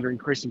 is under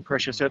increasing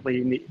pressure,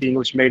 certainly in the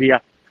English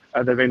media.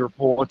 There have been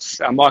reports,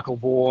 Michael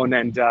Vaughan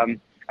and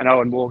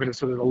Owen Morgan have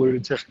sort of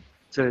alluded to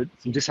some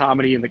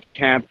disharmony in the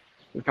camp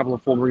with a couple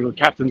of former England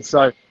captains.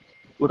 So,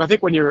 look, I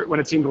think when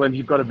it's England,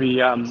 you've got to be,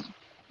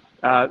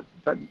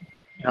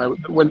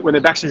 when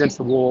their backs against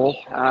the wall,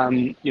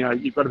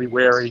 you've got to be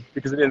wary,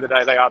 because at the end of the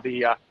day, they are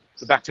the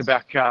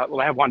back-to-back.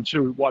 They have won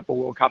 2 white ball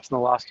World Cups in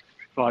the last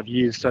 5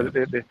 years, so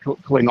that they're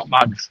clearly not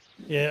mugs.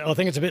 Yeah, I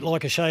think it's a bit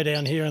like a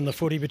showdown here in the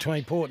footy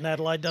between Port and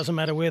Adelaide. Doesn't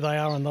matter where they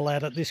are on the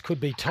ladder. This could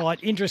be tight.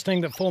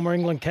 Interesting that former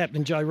England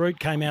captain Joe Root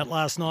came out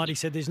last night. He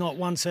said there's not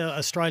one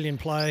Australian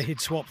player he'd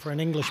swap for an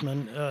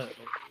Englishman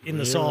in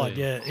the side.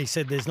 Yeah, he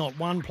said there's not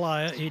one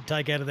player he'd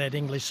take out of that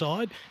English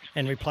side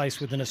and replace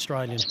with an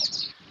Australian.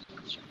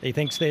 He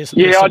thinks there's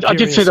I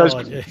did see those.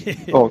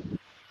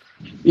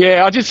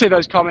 Yeah. I did see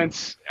those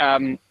comments,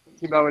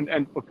 Timbo,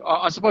 and look,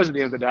 I suppose at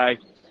the end of the day,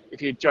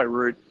 if you're Joe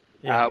Root,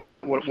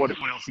 what else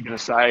are you going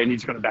to say? And you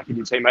just got to back in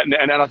your teammate.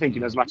 And I think,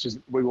 as much as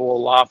we will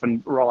all laugh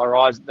and roll our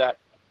eyes at that,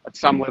 at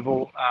some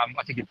level,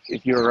 I think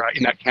if you're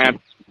in that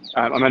camp,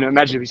 I mean,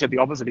 imagine if he said the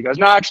opposite. He goes,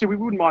 no, actually, we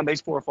wouldn't mind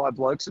these 4 or 5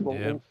 blokes,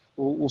 and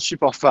we'll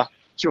ship off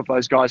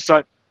those guys. So,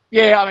 I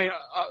mean,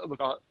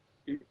 look,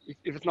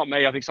 if it's not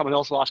me, I think someone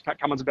else will ask Pat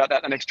Cummins about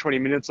that in the next 20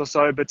 minutes or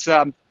so. But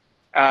and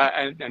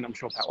I'm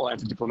sure Pat will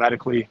answer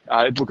diplomatically.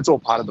 Look, it's all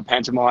part of the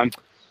pantomime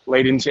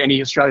lead into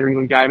any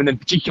Australia-England game, and then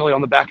particularly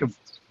on the back of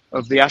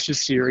the Ashes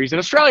series. And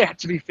Australia,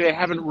 to be fair,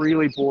 haven't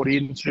really bought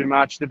in too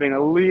much. They've been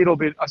a little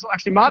bit...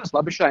 Actually, Marcus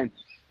Labuschagne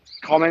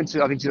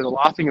commented, I think, did a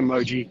laughing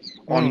emoji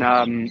on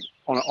an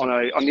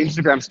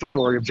Instagram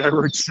story of Joe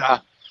Root's...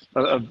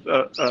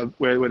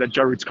 where that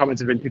Joe Root's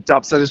comments have been picked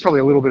up. So there's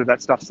probably a little bit of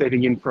that stuff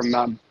seeping in from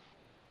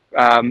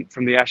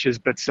the Ashes.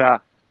 But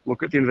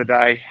look, at the end of the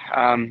day,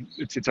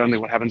 it's only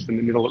what happens in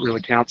the middle that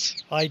really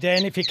counts. Hey,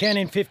 Dan, if you can,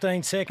 in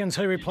 15 seconds,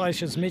 who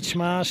replaces Mitch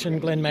Marsh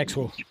and Glenn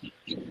Maxwell?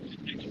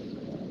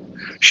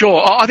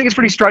 Sure. I think it's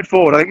pretty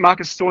straightforward. I think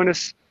Marcus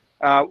Stoinis,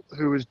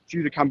 who was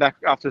due to come back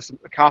after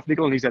a calf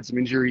nickel, and he's had some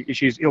injury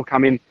issues, he'll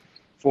come in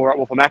for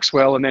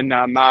Maxwell, and then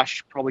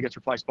Marsh probably gets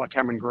replaced by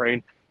Cameron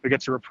Green, who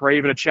gets a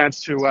reprieve and a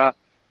chance to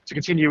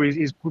continue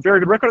his very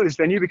good record at this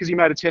venue, because he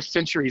made a Test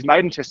century, his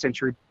maiden Test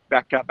century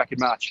back in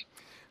March.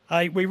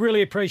 Hey, we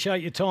really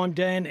appreciate your time,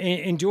 Dan.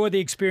 Enjoy the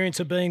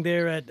experience of being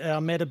there at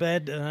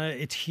Metabad.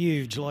 It's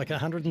huge, like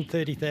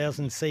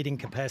 130,000 seating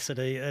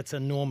capacity. That's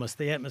enormous.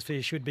 The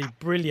atmosphere should be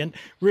brilliant.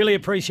 Really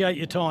appreciate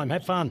your time.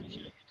 Have fun.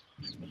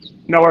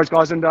 No worries,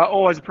 guys, and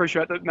always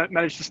appreciate that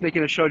managed to sneak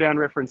in a showdown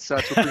reference to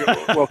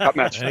a World Cup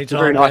match. Anytime,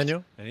 very nice.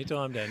 Daniel.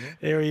 Anytime, Daniel.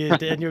 There he is,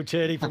 Daniel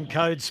Churdy from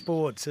Code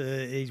Sports.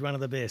 He's one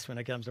of the best when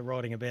it comes to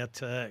writing about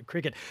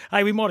cricket.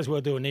 Hey, we might as well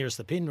do a nearest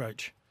the pin,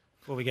 Roach,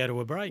 before we go to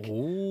a break.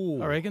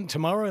 Ooh. I reckon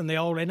tomorrow in the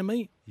old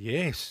enemy.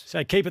 Yes.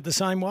 So keep it the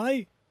same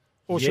way?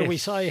 Or shall we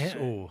say...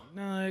 Ooh.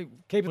 No,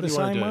 keep it What the do you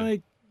wanna same do?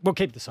 way? We'll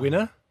keep it the same Winner?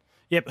 way.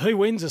 Yep. Who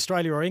wins,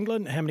 Australia or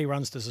England? How many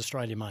runs does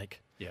Australia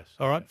make? Yes.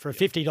 All right, for a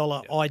 $50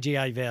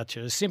 IGA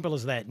voucher. As simple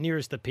as that,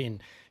 nearest the pin.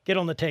 Get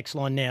on the text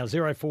line now,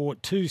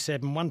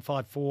 0427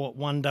 154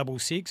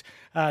 166.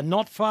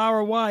 Not far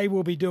away,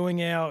 we'll be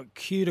doing our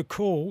cue to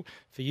call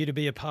for you to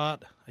be a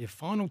part, your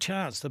final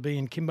chance to be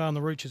in Kimbo and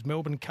the Rooch's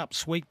Melbourne Cup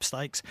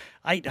sweepstakes.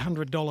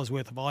 $800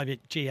 worth of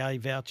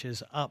IGA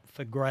vouchers up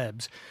for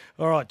grabs.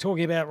 All right,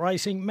 talking about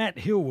racing, Matt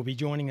Hill will be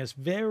joining us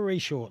very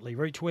shortly.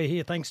 Rooch, we're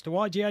here thanks to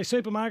IGA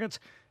Supermarkets.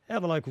 How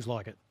the locals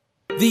like it.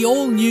 The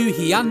all-new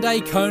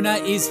Hyundai Kona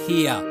is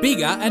here,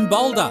 bigger and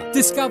bolder.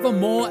 Discover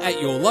more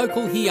at your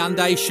local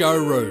Hyundai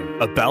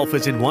showroom. A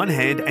Balfour's in one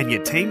hand and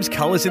your team's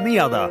colours in the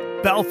other.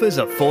 Balfour's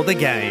are for the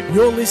game.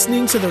 You're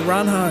listening to The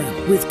Run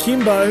Home with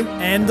Kimbo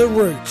and the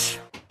Rooch.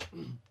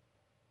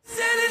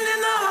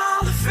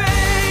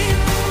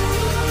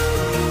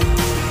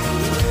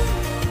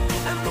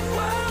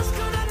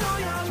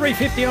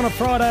 3:50 on a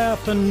Friday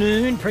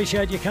afternoon.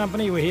 Appreciate your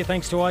company. We're here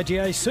thanks to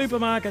IGA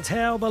Supermarkets.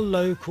 How the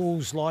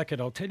locals like it.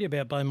 I'll tell you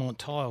about Beaumont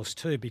Tiles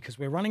too, because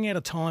we're running out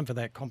of time for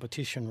that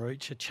competition,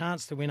 Rooch. A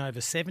chance to win over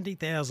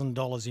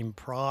 $70,000 in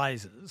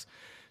prizes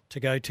to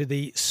go to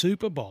the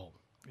Super Bowl.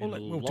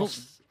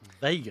 Las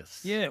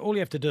Vegas. Yeah, all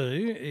you have to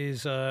do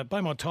is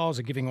Beaumont Tiles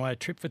are giving away a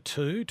trip for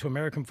two to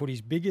American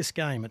footy's biggest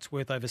game. It's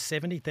worth over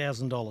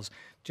 $70,000.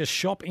 Just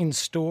shop in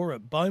store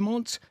at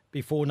Beaumont's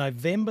before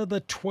November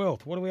the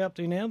 12th. What are we up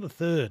to now? The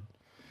 3rd.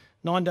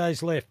 9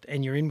 days left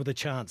and you're in with a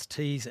chance.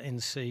 T's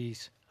and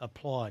C's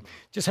apply.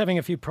 Just having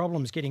a few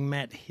problems getting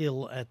Matt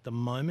Hill at the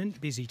moment.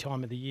 Busy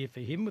time of the year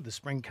for him with the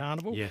Spring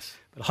Carnival. Yes.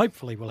 But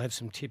hopefully we'll have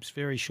some tips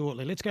very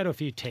shortly. Let's go to a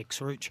few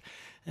texts, Rooch.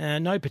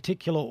 No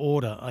particular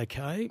order,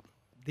 okay?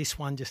 This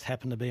one just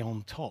happened to be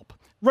on top.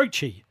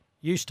 Roochy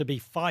used to be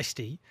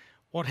feisty.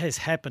 What has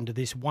happened to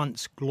this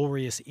once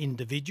glorious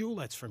individual?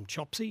 That's from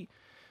Chopsy.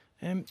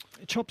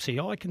 Chopsy,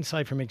 I can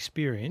say from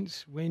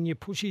experience, when you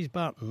push his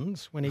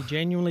buttons, when he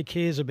genuinely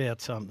cares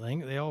about something,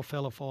 the old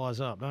fella fires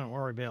up. Don't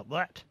worry about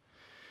that.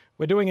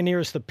 We're doing a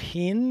nearest the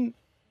pin,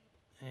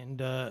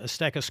 and a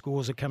stack of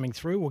scores are coming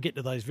through. We'll get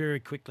to those very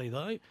quickly,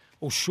 though,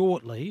 or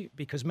shortly,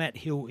 because Matt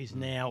Hill is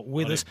now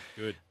with us.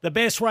 Good. The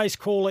best race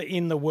caller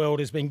in the world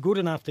has been good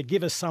enough to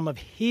give us some of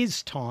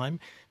his time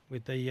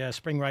with the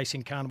Spring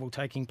Racing Carnival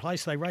taking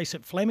place. They race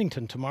at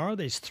Flemington tomorrow.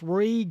 There's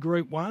 3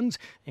 Group 1s,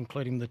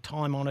 including the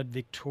time-honoured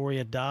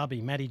Victoria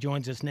Derby. Matty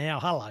joins us now.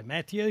 Hello,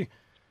 Matthew.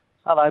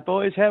 Hello,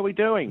 boys. How are we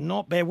doing?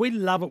 Not bad. We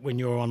love it when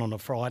you're on a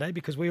Friday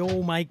because we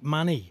all make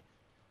money.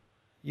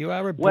 You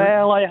are a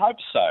well, I hope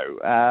so.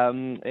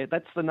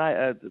 That's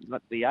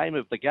the aim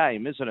of the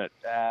game, isn't it?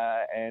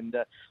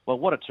 Well,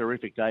 what a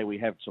terrific day we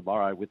have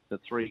tomorrow with the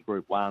 3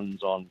 Group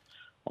 1s on.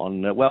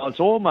 Well, it's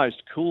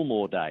almost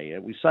Coolmore Day.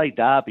 We say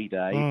Derby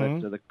Day,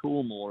 but the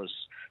Coolmore has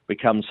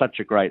become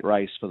such a great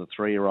race for the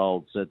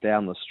 3-year-olds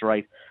down the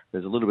straight.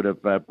 There's a little bit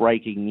of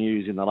breaking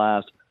news in the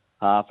last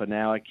half an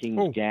hour.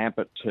 King's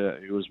Gambit,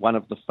 who was one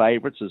of the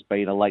favourites, has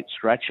been a late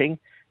scratching,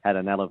 had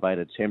an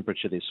elevated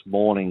temperature this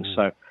morning,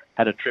 so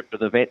had a trip to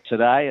the vet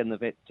today, and the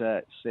vet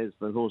says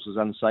the horse is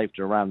unsafe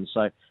to run.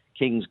 So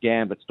King's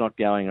Gambit's not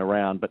going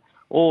around. But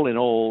all in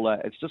all,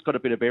 it's just got a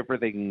bit of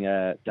everything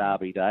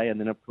Derby Day. And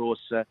then, of course,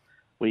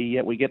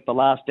 we get the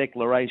last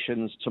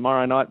declarations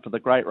tomorrow night for the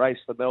great race,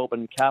 the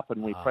Melbourne Cup,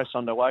 and we press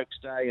on to Oaks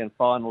Day and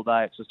final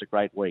day. It's just a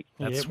great week.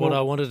 That's what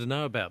I wanted to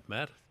know about,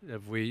 Matt.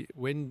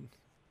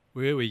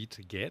 Were we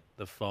to get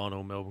the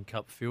final Melbourne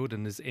Cup field,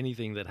 and does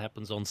anything that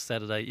happens on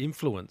Saturday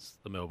influence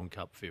the Melbourne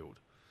Cup field?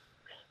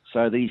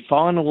 So the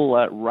final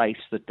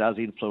race that does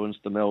influence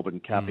the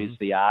Melbourne Cup is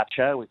the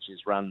Archer, which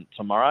is run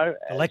tomorrow.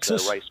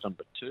 Alexis? Race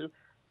number 2.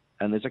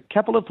 And there's a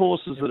couple of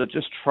horses that are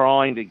just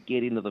trying to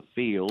get into the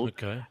field.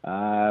 Okay.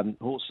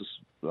 Horses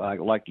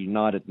like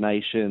United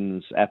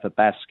Nations,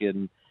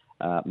 Athabascan,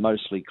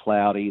 Mostly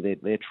Cloudy,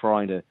 they're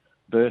trying to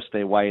burst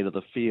their way into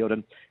the field.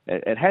 And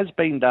it has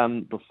been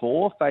done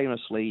before,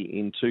 famously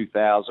in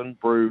 2000.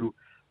 Brew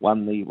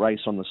won the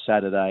race on the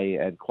Saturday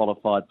and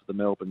qualified for the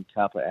Melbourne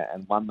Cup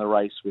and won the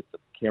race with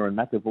Karen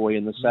McAvoy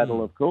in the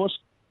saddle, of course,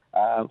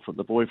 from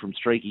the boy from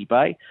Streaky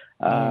Bay.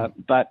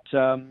 But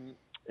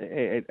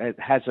it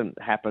hasn't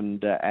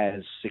happened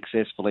as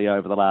successfully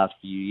over the last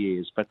few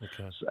years. But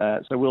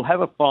so we'll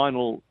have a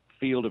final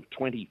field of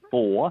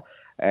 24,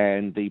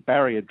 and the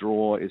barrier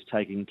draw is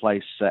taking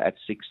place at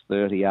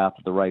 6:30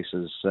 after the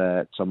races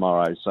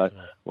tomorrow. So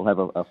we'll have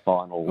a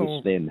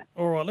final then.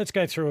 All right, let's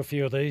go through a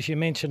few of these. You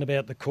mentioned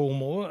about the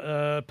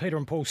Coolmore. Peter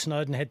and Paul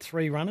Snowden had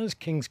 3 runners.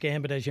 King's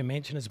Gambit, as you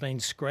mentioned, has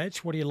been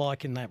scratched. What do you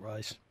like in that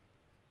race?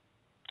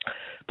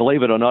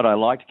 Believe it or not, I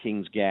liked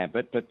King's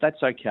Gambit, but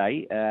that's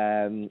okay.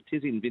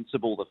 Tis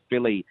Invincible, the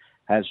filly,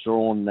 has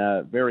drawn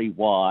very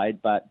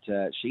wide, but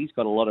she's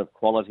got a lot of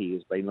quality,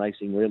 has been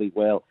racing really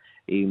well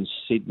in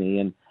Sydney,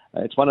 and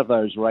it's one of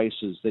those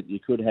races that you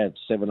could have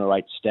 7 or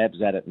 8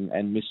 stabs at it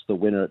and miss the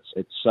winner.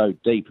 It's so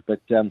deep, but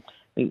I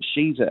think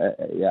she's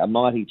a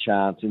mighty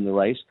chance in the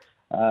race.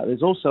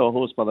 There's also a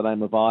horse by the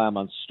name of I Am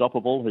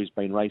Unstoppable, who's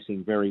been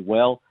racing very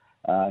well.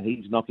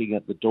 He's knocking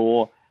at the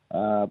door.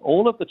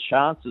 all of the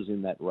chances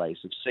in that race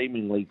have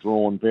seemingly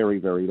drawn very,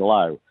 very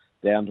low,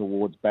 down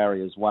towards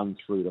barriers 1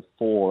 through to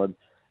 4.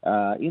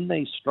 And in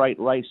these straight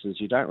races,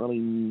 you don't really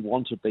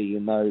want to be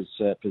in those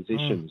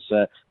positions.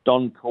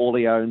 Don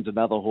Corleone's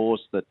another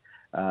horse that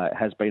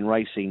has been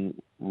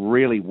racing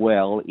really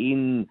well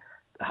in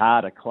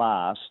harder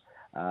class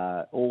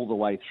all the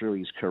way through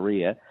his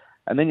career.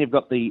 And then you've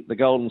got the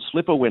Golden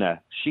Slipper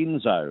winner,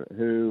 Shinzo,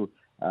 who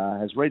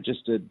has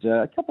registered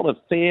a couple of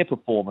fair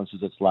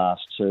performances its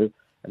last 2,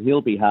 and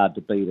he'll be hard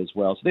to beat as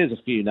well. So there's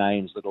a few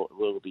names that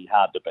will be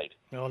hard to beat.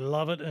 I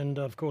love it, and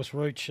of course,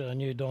 Rooch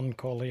knew Don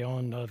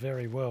Corleone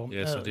very well.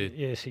 Yes, I did.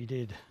 Yes, he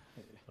did.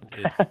 I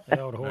did.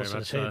 The old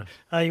horse's Very head. much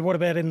Hey, what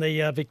about in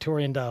the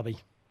Victorian Derby?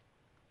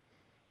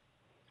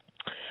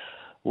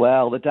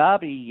 Well, the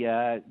Derby,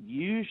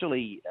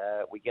 usually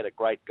we get a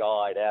great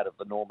guide out of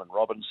the Norman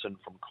Robinson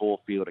from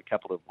Caulfield a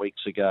couple of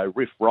weeks ago.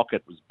 Riff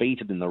Rocket was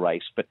beaten in the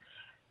race, but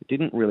it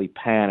didn't really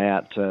pan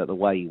out the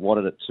way he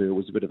wanted it to. It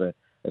was a bit of a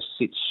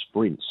sit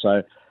sprint.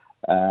 So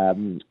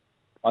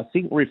I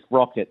think Riff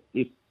Rocket,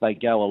 if they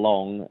go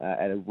along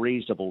at a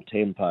reasonable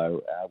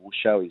tempo, will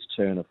show his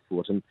turn of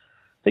foot. And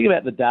the thing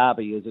about the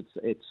Derby is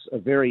it's a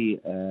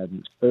very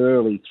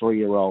early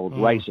 3-year-old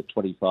race at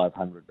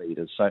 2,500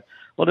 metres. So a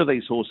lot of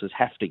these horses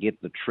have to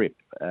get the trip.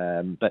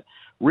 But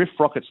Riff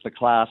Rocket's the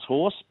class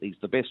horse. He's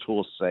the best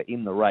horse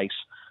in the race.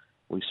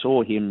 We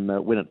saw him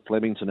win at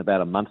Flemington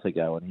about a month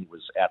ago, and he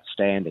was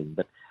outstanding.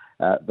 But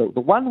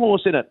the one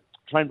horse in it,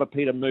 trained by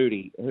Peter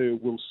Moody, who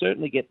will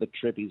certainly get the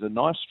trip. He's a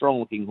nice,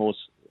 strong-looking horse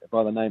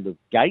by the name of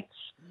Gates.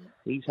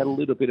 He's had a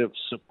little bit of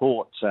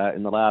support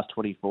in the last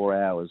 24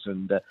 hours,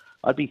 and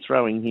I'd be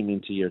throwing him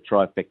into your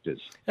trifectas.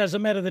 Does it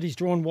matter that he's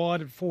drawn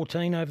wide at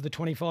 14 over the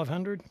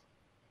 2,500?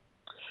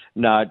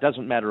 No, it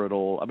doesn't matter at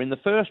all. I mean, the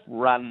first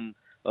run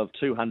of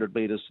 200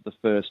 metres to the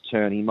first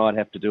turn, he might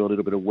have to do a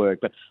little bit of work.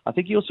 But I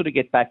think he'll sort of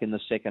get back in the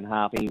second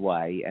half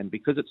anyway. And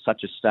because it's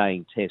such a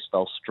staying test,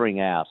 they'll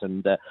string out.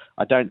 And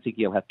I don't think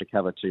he'll have to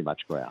cover too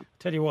much ground.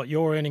 Tell you what,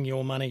 you're earning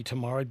your money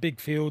tomorrow. Big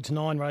fields,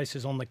 9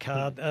 races on the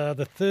card.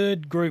 The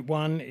third Group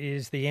 1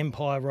 is the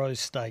Empire Rose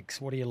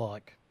Stakes. What do you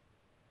like?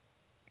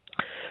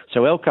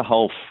 So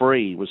Alcohol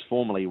Free was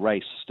formerly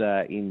raced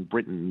in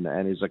Britain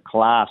and is a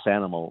class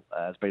animal.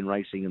 Has been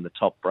racing in the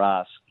top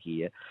brass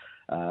here.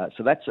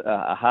 So that's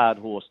a hard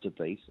horse to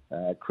beat.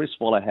 Chris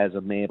Waller has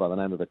a mare by the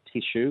name of a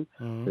Tissue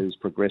who's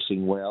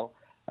progressing well.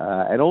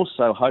 And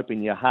also Hope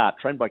in Your Heart,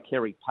 trained by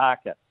Kerry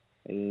Parker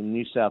in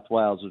New South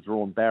Wales, has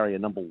drawn barrier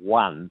number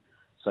 1.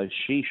 So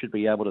she should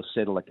be able to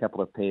settle a couple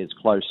of pairs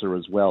closer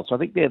as well. So I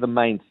think they're the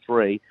main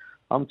 3.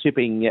 I'm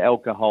tipping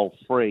Alcohol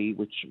Free,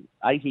 which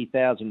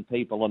 80,000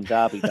 people on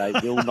Derby Day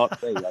will not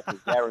be, I can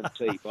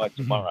guarantee, by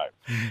tomorrow.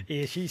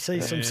 Yes, you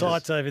see some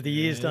sights over the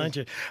years, don't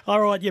you?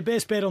 All right, your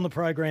best bet on the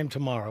program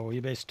tomorrow, or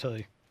your best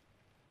 2?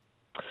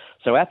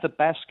 So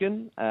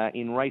Athabaskan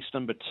in race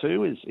number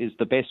 2 is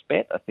the best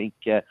bet. I think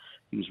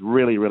he was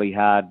really, really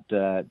hard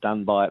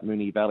done by at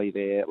Moonee Valley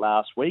there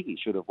last week. He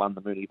should have won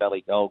the Moonee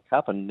Valley Gold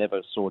Cup and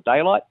never saw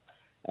daylight.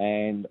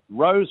 And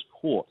Rose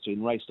Quartz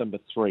in race number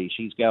 3,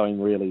 she's going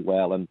really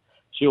well, and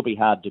she'll be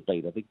hard to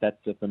beat. I think that,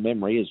 from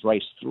memory, is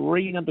race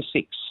 3, number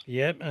 6.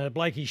 Yep,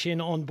 Blakey Shin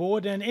on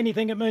board. And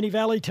anything at Moonee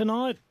Valley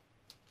tonight?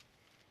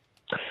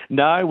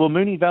 No, well,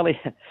 Moonee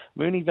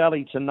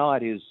Valley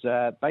tonight is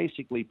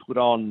basically put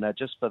on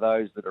just for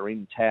those that are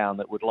in town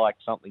that would like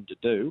something to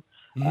do.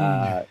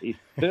 If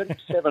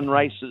 37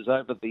 races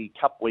over the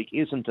Cup week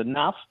isn't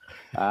enough,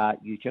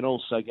 you can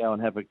also go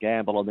and have a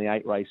gamble on the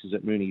 8 races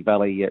at Moonee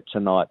Valley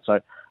tonight. So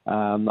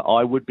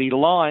I would be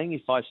lying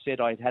if I said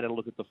I'd had a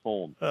look at the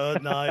form.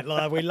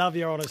 No, we love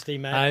your honesty,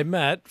 Matt. Hey,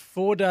 Matt,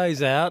 4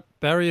 days out,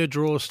 barrier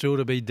draw still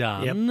to be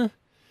done. Yep.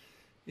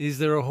 Is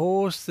there a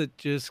horse that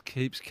just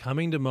keeps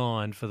coming to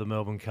mind for the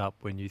Melbourne Cup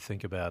when you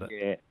think about it?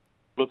 Yeah,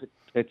 look,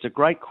 it's a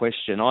great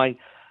question. I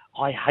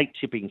hate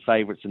tipping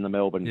favourites in the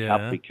Melbourne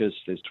Cup because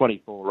there's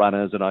 24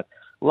 runners, and I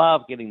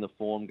love getting the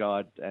form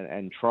guide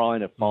and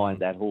trying to find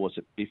that horse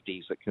at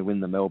 50s that can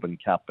win the Melbourne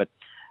Cup. But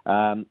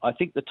I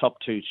think the top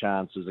 2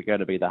 chances are going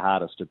to be the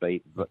hardest to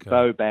beat,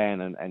 Vauban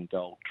and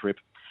Gold Trip.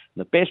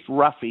 And the best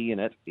roughie in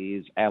it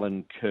is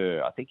Alan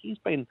Kerr. I think he's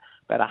been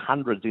about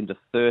 100s into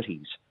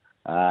 30s.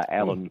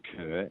 Alan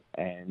Kerr,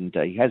 and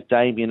he has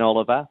Damien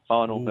Oliver,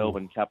 final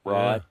Melbourne Cup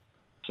ride.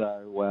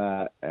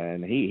 So,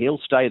 and he'll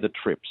stay the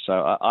trip.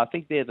 So I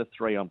think they're the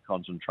 3 I'm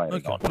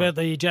concentrating on. What about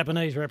the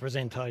Japanese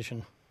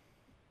representation?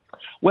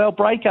 Well,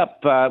 Breakup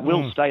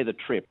will stay the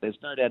trip. There's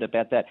no doubt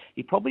about that.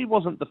 He probably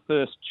wasn't the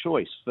first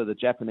choice for the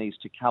Japanese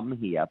to come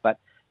here, but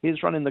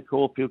his run in the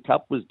Caulfield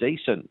Cup was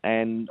decent,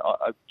 and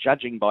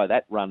judging by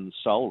that run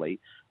solely,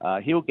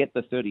 he'll get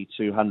the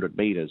 3,200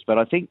 metres. But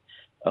I think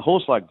a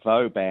horse like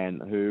Vauban,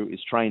 who is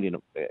trained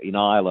in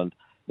Ireland,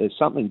 there's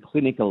something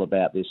clinical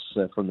about this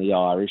from the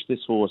Irish.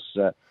 This horse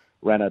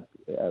won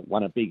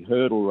a big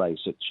hurdle race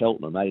at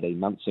Cheltenham 18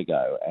 months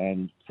ago,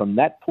 and from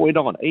that point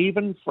on,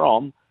 even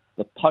from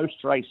the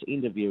post-race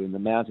interview in the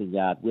mounting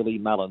yard, Willie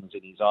Mullins,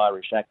 in his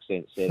Irish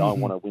accent, said, I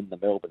want to win the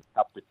Melbourne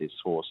Cup with this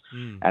horse.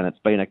 And it's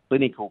been a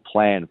clinical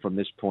plan from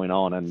this point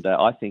on, and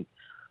I think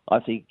I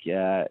think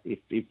if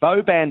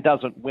Boban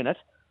doesn't win it,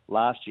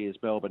 last year's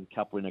Melbourne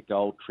Cup winner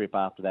Gold Trip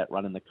after that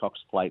run in the Cox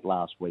Plate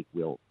last week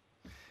will.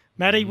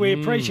 Matty, we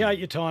appreciate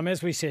your time.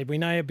 As we said, we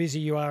know how busy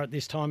you are at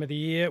this time of the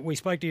year. We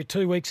spoke to you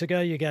 2 weeks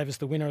ago. You gave us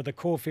the winner of the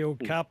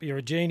Caulfield Cup. You're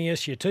a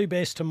genius. Your two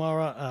best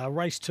tomorrow,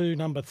 race 2,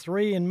 number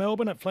 3 in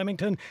Melbourne at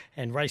Flemington,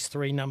 and race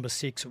 3, number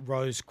 6,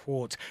 Rose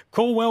Quartz.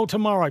 Call well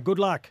tomorrow. Good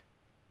luck.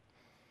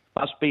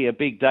 Must be a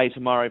big day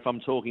tomorrow if I'm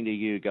talking to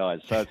you guys.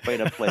 So it's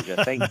been a pleasure.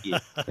 Thank you.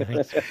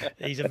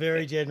 He's a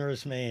very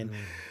generous man.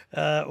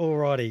 All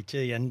righty.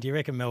 Gee, and do you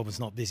reckon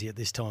Melbourne's not busy at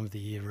this time of the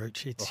year,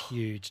 Rooch? It's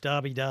huge.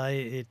 Derby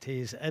Day, it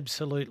is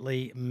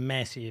absolutely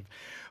massive.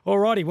 All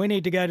righty, we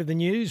need to go to the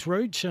news,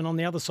 Rooch, and on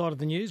the other side of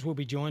the news, we'll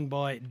be joined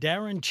by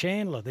Darren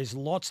Chandler. There's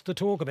lots to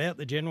talk about,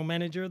 the general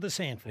manager of the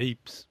Sandford.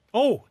 Heaps.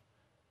 Oh,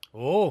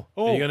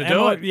 are you going to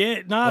do it?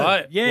 Yeah, no,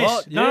 Right. yes,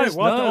 What? no. Yes,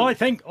 What? no.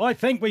 I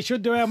think we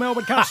should do our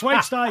Melbourne Cup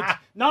sweepstakes.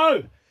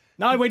 No,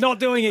 we're not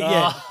doing it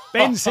yet.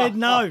 Ben said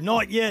no,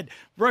 not yet.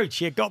 Rooch,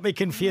 you got me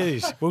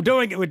confused. We're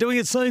doing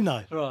it soon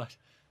though. Right.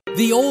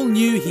 The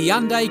all-new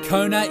Hyundai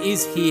Kona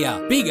is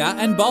here, bigger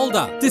and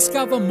bolder.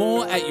 Discover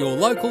more at your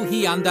local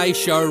Hyundai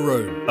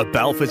showroom. A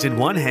Balfour's in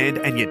one hand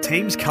and your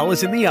team's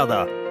colours in the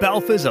other.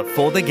 Balfour's are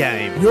for the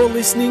game. You're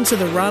listening to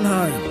The Run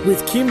Home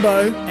with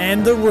Kimbo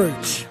and the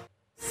Rooch.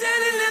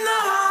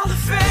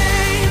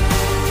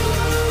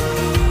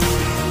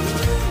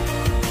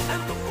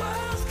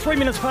 3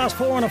 minutes past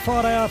 4 on a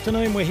Friday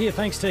afternoon. We're here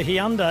thanks to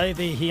Hyundai,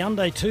 the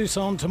Hyundai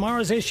Tucson.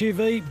 Tomorrow's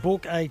SUV,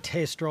 book a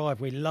test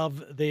drive. We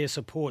love their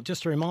support.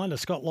 Just a reminder,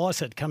 Scott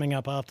Lysett coming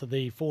up after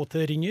the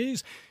 4:30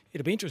 news.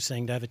 It'll be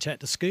interesting to have a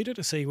chat to Scooter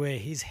to see where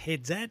his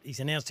head's at.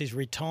 He's announced his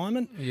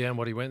retirement. Yeah, and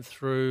what he went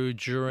through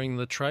during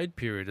the trade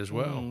period as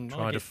well,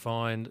 trying to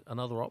find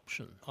another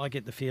option. I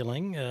get the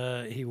feeling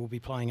he will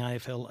be playing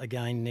AFL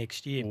again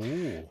next year.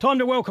 Ooh. Time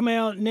to welcome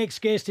our next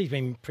guest. He's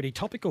been pretty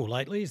topical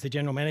lately. He's the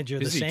general manager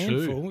of the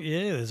Sandford.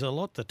 Yeah, there's a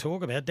lot to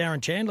talk about.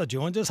 Darren Chandler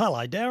joins us.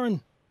 Hello,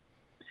 Darren.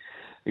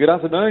 Good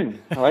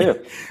afternoon. How are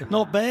you?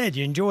 Not bad.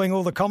 You enjoying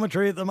all the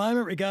commentary at the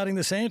moment regarding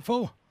the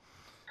Sandford?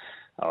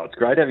 Oh, it's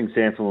great having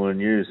Sandford on the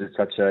news. It's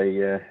such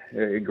a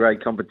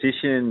great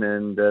competition,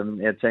 and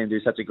our team do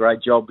such a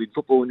great job with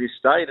football in this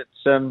state. It's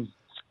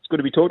good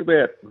to be talked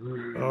about.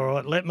 All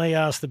right, let me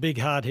ask the big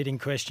hard-hitting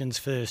questions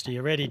first. Are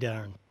you ready,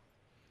 Darren?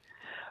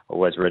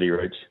 Always ready,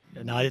 Rooch.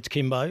 No, it's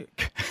Kimbo.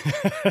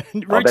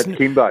 That's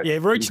Kimbo. Yeah,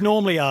 Rooch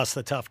normally asks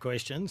the tough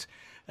questions.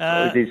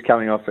 He's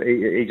coming off.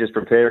 He's just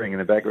preparing in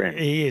the background.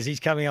 He is. He's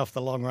coming off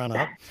the long run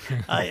up.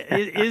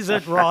 Is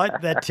it right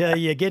that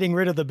you're getting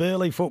rid of the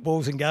Burleigh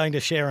footballs and going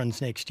to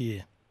Sharon's next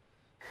year?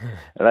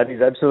 That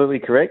is absolutely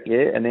correct.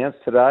 Yeah, announced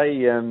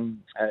today.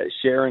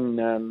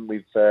 Sharon,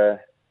 we've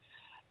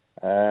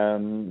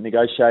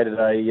negotiated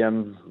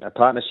a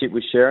partnership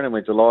with Sharon, and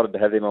we're delighted to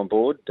have them on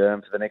board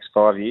for the next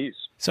 5 years.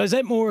 So is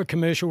that more a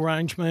commercial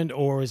arrangement,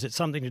 or is it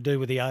something to do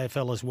with the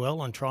AFL as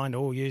well and trying to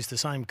all use the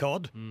same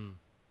cod?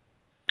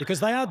 Because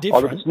they are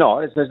different. Oh, it's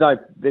not.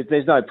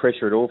 There's no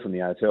pressure at all from the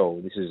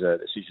AFL. This is a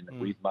decision that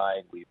we've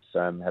made. We've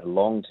had a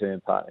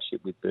long-term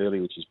partnership with Burleigh,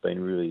 which has been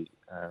really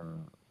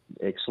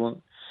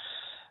excellent.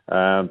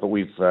 But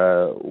we're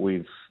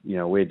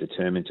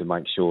determined to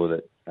make sure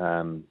that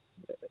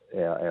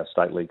our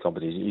state league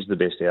competition is the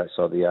best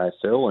outside the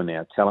AFL, and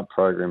our talent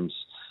programs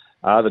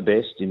are the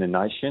best in the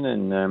nation.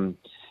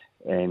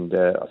 And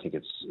I think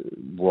it's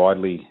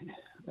widely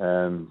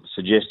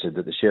suggested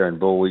that the Sharon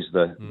ball is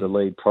the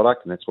lead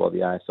product, and that's why the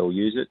AFL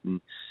use it.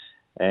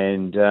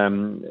 And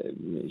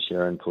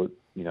Sharon put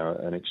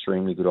an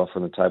extremely good offer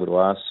on the table to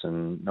us,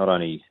 and not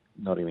only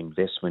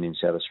investment in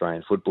South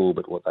Australian football,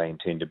 but what they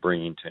intend to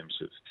bring in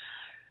terms of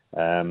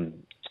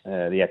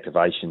the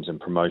activations and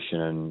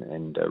promotion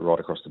and right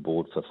across the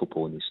board for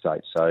football in this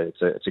state. So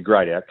it's a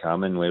great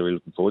outcome, and we're really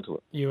looking forward to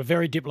it. You were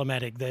very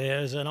diplomatic there.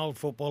 As an old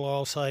footballer,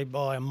 I'll say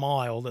by a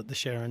mile that the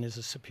Sharon is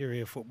a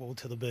superior football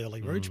to the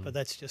Burleigh Rooch, but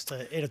that's just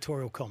an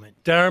editorial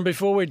comment. Darren,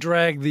 before we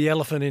drag the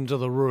elephant into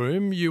the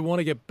room, you want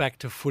to get back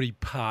to Footy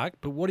Park,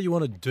 but what do you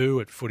want to do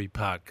at Footy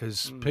Park?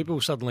 Because people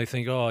suddenly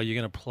think, oh, you're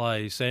going to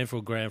play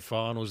Sandford Grand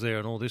Finals there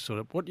and all this sort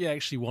of... What do you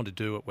actually want to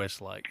do at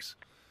West Lakes?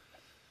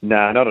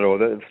 No, not at all.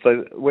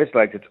 So West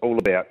Lakes, it's all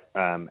about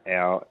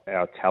our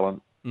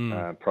talent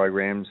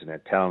programs and our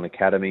talent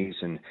academies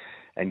and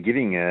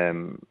giving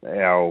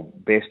our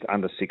best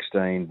under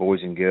 16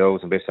 boys and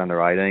girls and best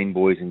under 18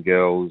 boys and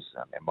girls,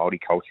 our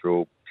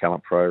multicultural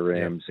talent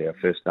programs, our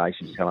First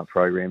Nations talent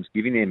programs,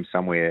 giving them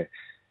somewhere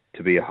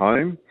to be a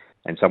home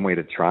and somewhere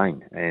to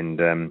train.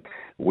 And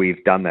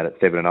we've done that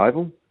at Thebarton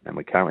Oval, and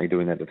we're currently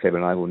doing that at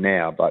Thebarton Oval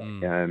now. But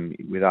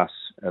with us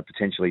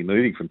potentially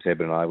moving from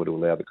Thebarton Oval to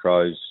allow the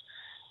Crows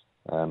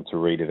to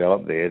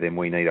redevelop there, then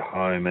we need a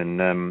home,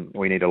 and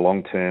we need a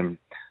long-term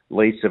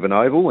lease of an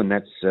oval, and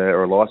that's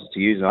or a licence to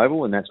use an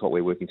oval, and that's what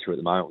we're working through at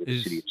the moment with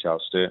the City of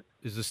Charles Sturt.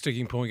 Is the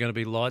sticking point going to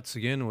be lights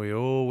again? We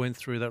all went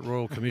through that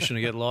Royal Commission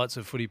to get lights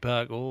at Footy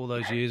Park all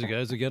those years ago.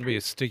 Is there going to be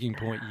a sticking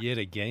point yet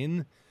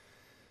again?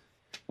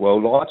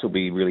 Well, lights will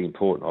be really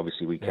important.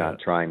 Obviously, we can't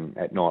train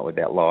at night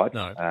without lights,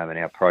 No. And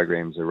our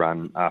programs are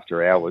run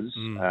after hours.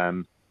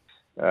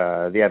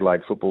 the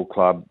Adelaide Football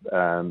Club,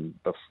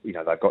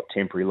 they've got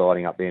temporary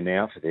lighting up there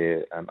now for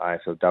their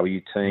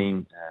AFLW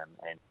team,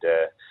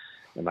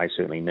 and they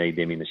certainly need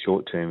them in the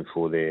short term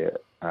for their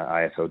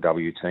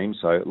AFLW team.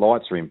 So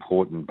lights are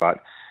important, but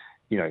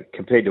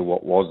compared to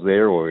what was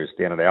there or is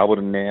down at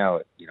Alberton now,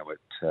 at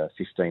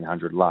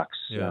 1,500 lux,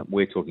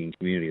 we're talking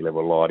community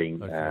level lighting,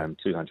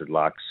 200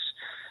 lux.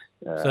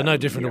 So no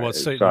different to what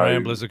Seton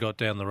Ramblers have got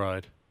down the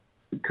road.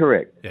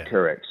 Correct.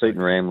 Seton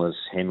Ramblers,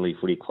 Henley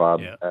Footy Club.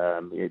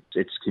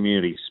 It's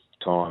community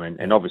time,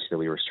 and obviously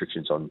there'll be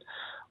restrictions on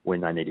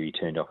when they need to be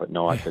turned off at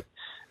night. But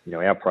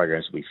our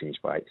programs will be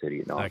finished by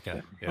 8:30 at night.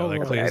 Okay.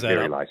 That clears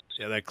that up.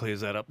 Yeah, that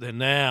clears that up. Then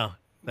now.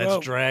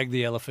 Let's drag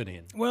the elephant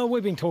in. Well,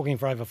 we've been talking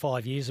for over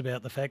 5 years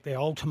about the fact that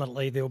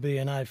ultimately there'll be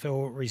an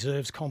AFL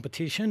reserves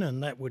competition,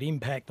 and that would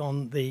impact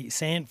on the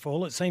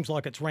SANFL. It seems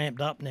like it's ramped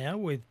up now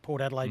with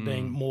Port Adelaide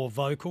being more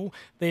vocal.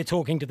 They're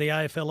talking to the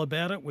AFL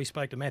about it. We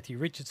spoke to Matthew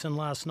Richardson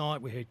last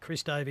night. We heard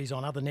Chris Davies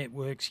on other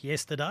networks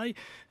yesterday.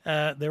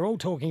 They're all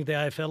talking to the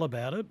AFL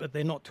about it, but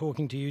they're not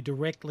talking to you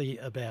directly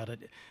about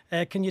it.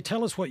 Can you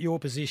tell us what your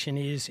position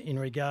is in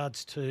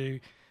regards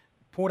to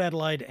Port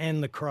Adelaide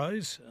and the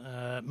Crows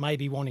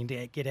maybe wanting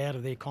to get out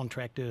of their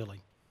contract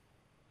early?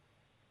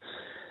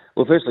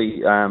 Well,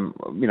 firstly,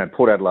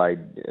 Port Adelaide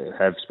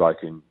have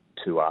spoken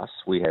to us.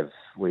 We have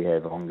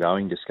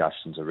ongoing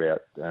discussions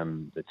about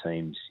the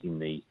teams in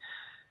the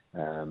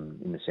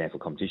SANFL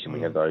competition. We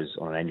have those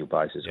on an annual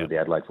basis with the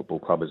Adelaide Football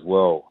Club as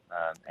well,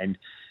 and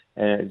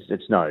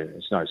it's no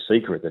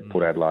secret that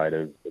Port Adelaide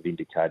have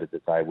indicated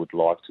that they would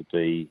like to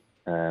be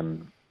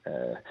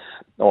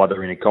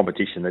either in a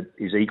competition that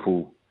is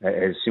equal,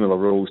 has similar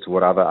rules to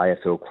what other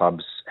AFL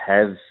clubs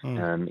have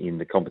in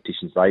the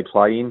competitions they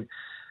play in,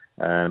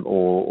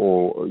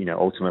 or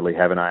ultimately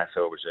have an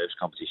AFL reserves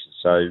competition.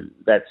 So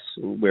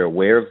we're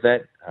aware of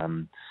that.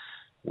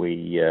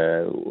 We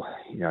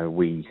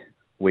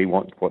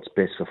want what's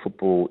best for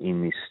football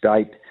in this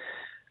state.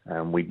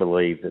 We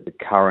believe that the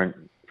current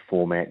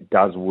format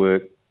does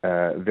work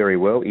very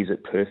well. Is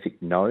it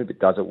perfect? No. But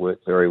does it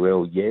work very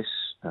well? Yes.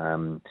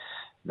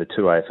 The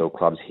two AFL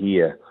clubs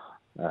here,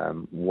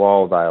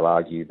 while they'll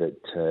argue that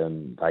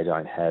they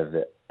don't have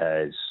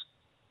as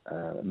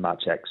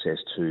much access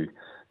to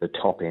the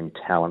top-end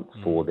talent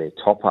for their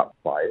top-up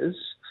players,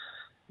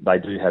 they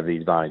do have the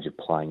advantage of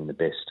playing the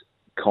best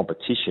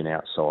competition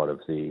outside of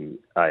the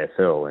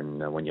AFL.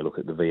 And when you look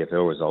at the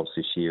VFL results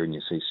this year and you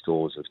see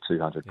scores of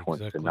 200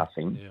 points for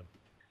nothing,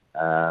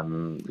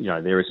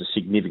 there is a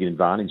significant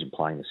advantage in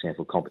playing the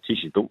SANFL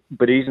competition.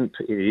 But it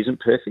isn't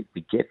perfect.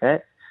 We get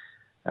that.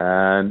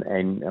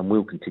 And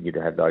we'll continue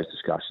to have those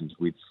discussions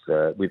with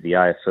the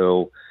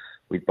AFL,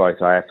 with both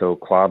AFL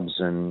clubs,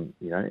 and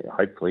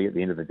hopefully at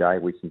the end of the day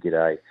we can get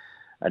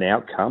an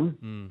outcome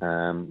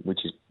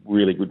which is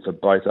really good for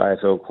both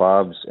AFL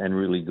clubs and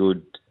really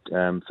good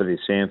for the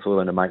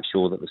SANFL, and to make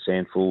sure that the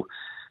SANFL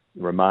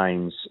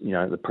remains,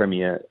 the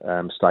premier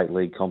state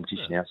league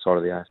competition outside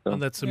of the AFL.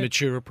 And that's a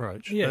mature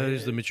approach. That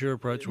is the mature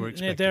approach we're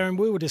expecting. Now, Darren,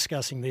 we were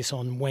discussing this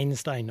on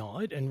Wednesday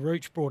night, and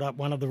Rooch brought up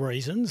one of the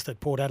reasons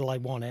that Port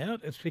Adelaide want out.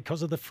 It's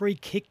because of the free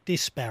kick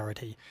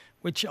disparity,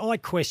 which I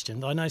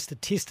questioned. I know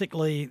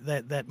statistically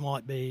that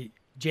might be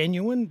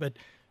genuine, but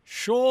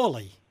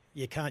surely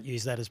you can't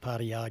use that as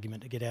part of the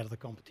argument to get out of the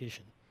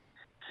competition.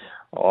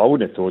 I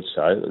wouldn't have thought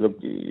so.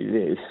 Look,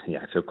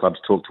 AFL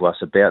clubs talk to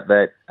us about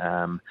that.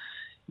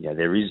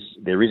 There is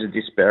a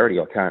disparity.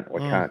 I can't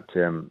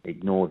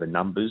ignore the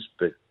numbers,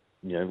 but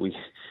we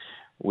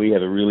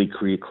have a really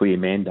clear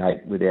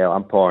mandate with our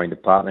umpiring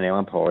department. Our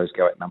umpires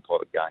go out and umpire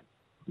the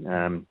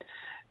game,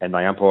 and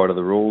they umpire to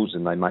the rules,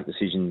 and they make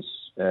decisions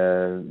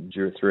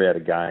throughout a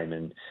game.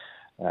 And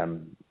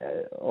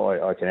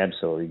I can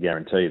absolutely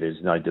guarantee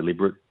there's no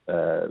deliberate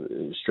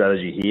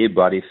strategy here.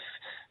 But if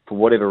for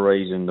whatever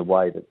reason the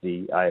way that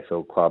the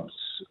AFL clubs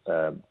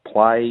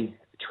play,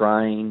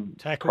 train,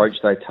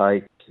 approach they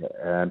take,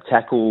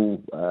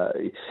 tackle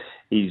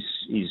is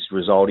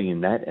resulting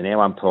in that, and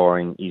our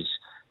umpiring is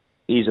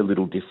a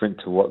little different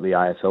to what the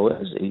AFL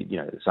is.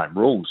 The same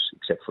rules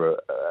except for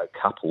a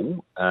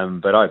couple,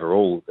 but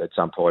overall it's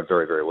umpired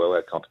very, very well,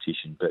 our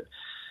competition. But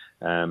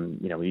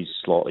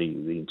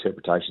the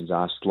interpretations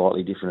are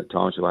slightly different at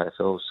times with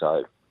AFL.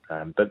 So,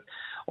 but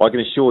I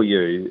can assure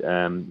you,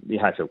 the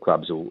AFL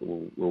clubs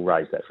will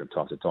raise that from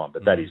time to time,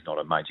 but that is not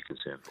a major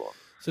concern for them.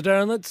 So,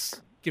 Darren,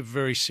 let's get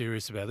very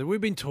serious about it.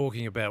 We've been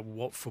talking about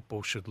what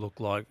football should look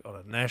like on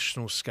a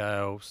national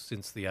scale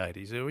since the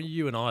 80s.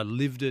 You and I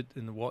lived it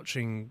in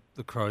watching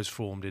the Crows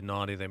formed in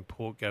 90, then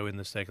Port go in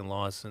the second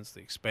licence,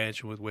 the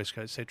expansion with West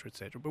Coast, etc.,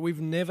 etc. But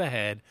we've never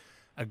had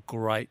a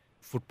great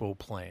football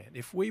plan.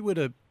 If we were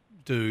to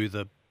do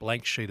the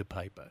blank sheet of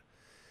paper,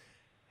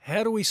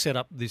 how do we set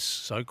up this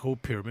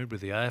so-called pyramid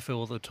with the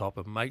AFL at the top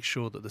and make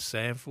sure that the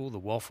SANFL, the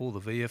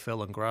WAFL, the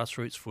VFL and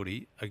grassroots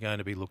footy are going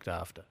to be looked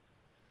after?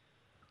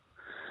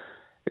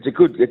 It's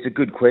a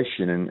good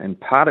question, and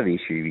part of the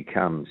issue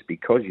becomes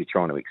because you're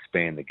trying to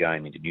expand the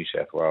game into New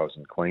South Wales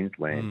and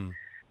Queensland.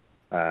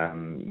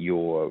 and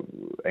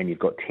you've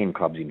got 10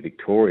 clubs in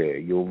Victoria,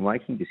 you're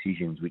making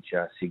decisions which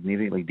are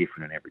significantly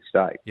different in every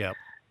state. Yep.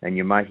 And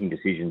you're making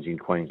decisions in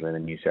Queensland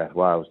and New South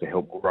Wales to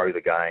help grow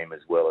the game as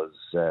well as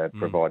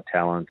provide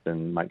talent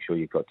and make sure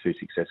you've got 2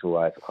 successful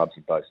AFL clubs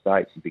in both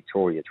states. In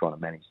Victoria, you're trying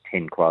to manage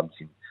 10 clubs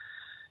in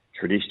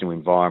traditional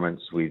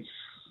environments with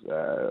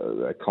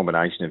a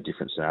combination of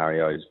different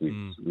scenarios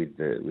with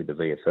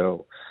the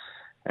VFL.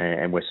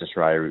 And Western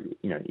Australia,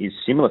 is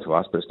similar to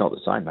us, but it's not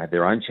the same. They have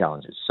their own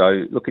challenges.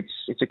 So, look,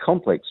 it's a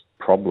complex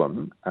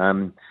problem.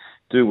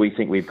 Do we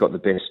think we've got the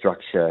best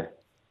structure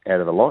out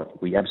of the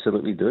lot? We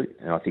absolutely do.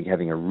 And I think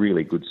having a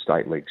really good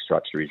state league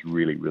structure is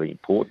really, really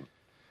important.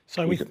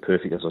 So is it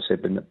perfect, as I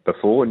said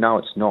before? No,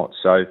 it's not.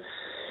 So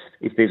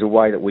if there's a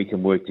way that we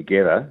can work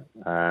together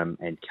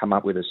and come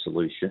up with a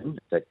solution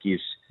that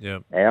gives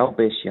our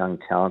best young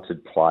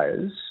talented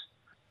players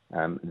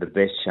the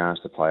best chance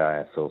to play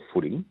AFL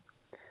footy,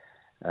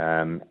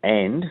 and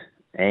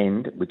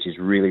which is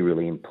really,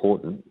 really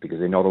important because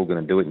they're not all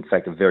going to do it. In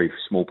fact, a very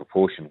small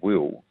proportion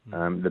will.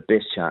 The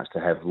best chance to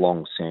have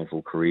long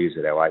SANFL careers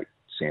at our 8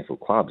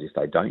 SANFL clubs if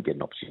they don't get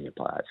an opportunity to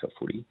play AFL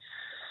footy,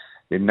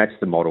 then that's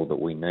the model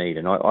that we need.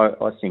 And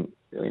I think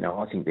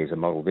there's a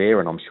model there,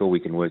 and I'm sure we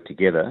can work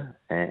together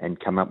and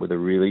come up with a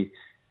really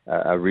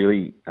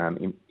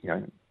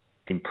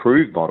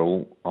improved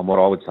model on what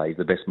I would say is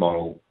the best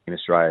model in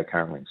Australia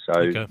currently.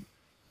 So,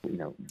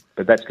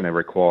 but that's going to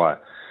require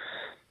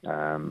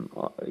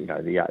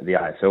the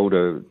AFL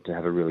to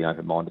have a really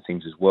open mind to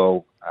things as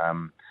well.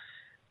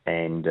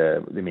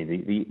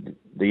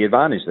 The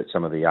advantage that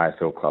some of the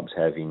AFL clubs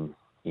have in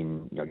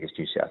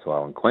New South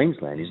Wales and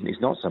Queensland is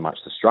not so much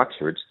the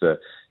structure; it's the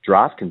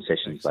draft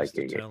concessions they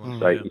get.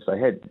 So if they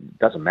had, it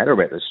doesn't matter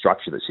about the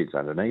structure that sits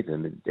underneath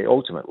them.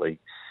 Ultimately,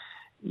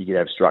 you could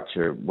have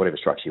structure, whatever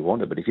structure you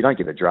wanted, but if you don't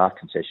get the draft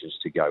concessions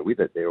to go with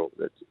it, the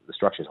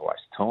structure's a waste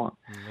of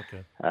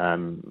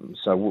time.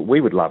 So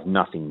we would love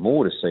nothing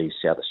more to see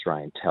South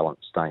Australian talent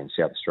stay in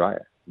South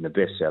Australia, and the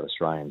best South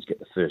Australians get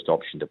the first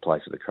option to play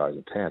for the Crows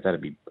and Power.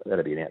 That'd be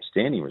an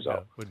outstanding result.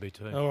 Yeah, would be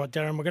too. All right,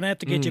 Darren, we're going to have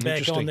to get you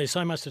back on. There's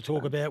so much to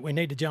talk about. We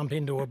need to jump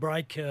into a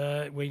break.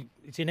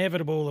 It's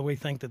inevitable that we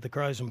think that the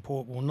Crows and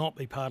Port will not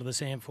be part of the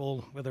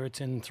SANFL, whether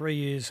it's in 3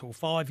 years or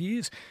 5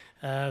 years.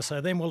 So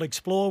then we'll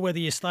explore whether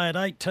you stay at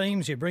 8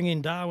 teams, you bring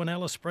in Darwin,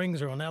 Alice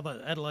Springs or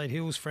another Adelaide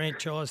Hills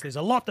franchise. There's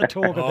a lot to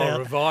talk about.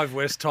 Revive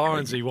West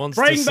Torrens, he wants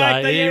Bring to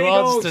back say. The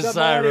Eagles,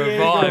 Revive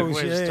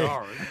Eagles, West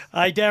Torrens.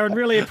 Hey, Darren,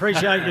 really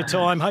appreciate your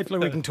time. Hopefully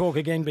we can talk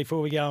again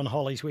before we go on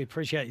Hollies. We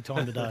appreciate your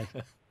time today.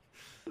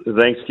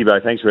 Thanks,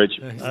 Kibbo. Thanks, Rich.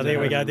 There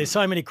we go. There's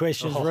so many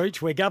questions,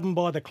 Rich. We're governed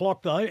by the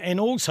clock, though, and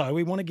also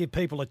we want to give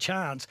people a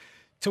chance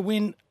to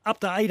win up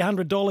to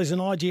 $800 in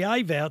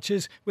IGA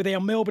vouchers with our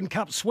Melbourne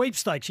Cup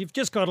sweepstakes. You've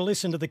just got to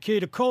listen to the cue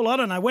to call. I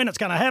don't know when it's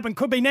going to happen.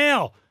 Could be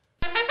now.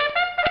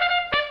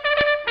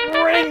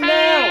 Ring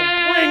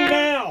now! Ring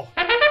now!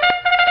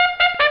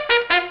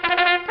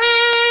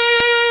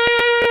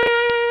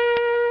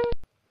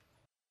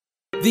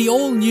 The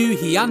all-new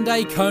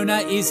Hyundai Kona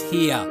is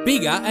here,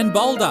 bigger and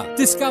bolder.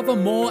 Discover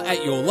more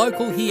at your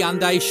local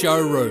Hyundai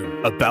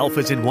showroom. A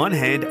Balfour's in one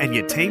hand and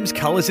your team's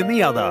colours in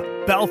the other.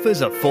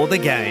 Balfour's are for the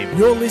game.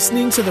 You're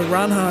listening to The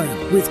Run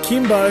Home with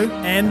Kimbo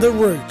and the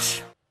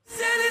Rooch.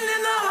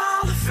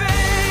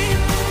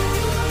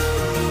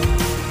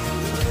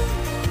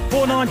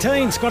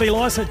 4:19, Scotty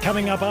Lysett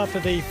coming up after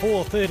the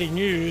 4:30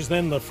 news,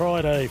 then the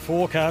Friday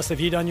forecast. Have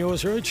you done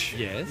yours, Rich?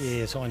 Yes.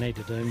 Yes, I need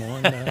to do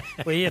mine.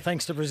 We're here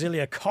thanks to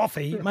Brasilia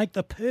Coffee. Make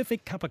the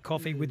perfect cup of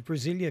coffee with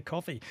Brasilia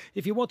Coffee.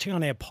 If you're watching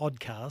on our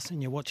podcast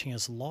and you're watching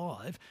us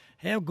live,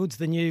 how good's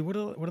the new, what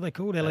are they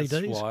called, LEDs?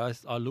 That's why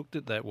I looked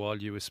at that while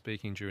you were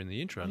speaking during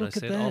the intro, and I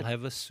said, I'll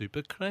have a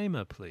super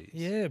crema, please.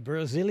 Yeah,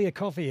 Brasilia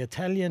Coffee,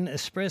 Italian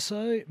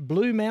espresso,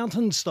 Blue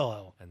Mountain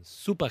style. And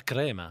super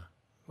crema.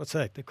 What's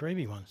that? The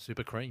creamy one?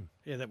 Super cream.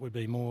 Yeah, that would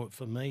be more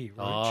for me, Rooch.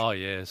 Oh,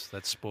 yes.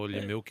 That'd spoil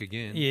your milk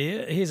again.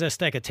 Yeah. Here's a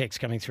stack of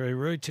text coming through,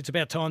 Rooch. It's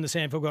about time the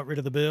SANFL got rid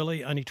of the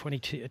Burley. Only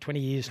 20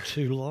 years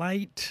too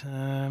late.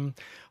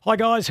 Hi,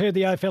 guys. Heard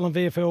the AFL and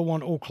VFL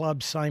want all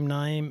clubs same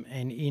name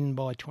and in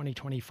by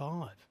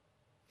 2025.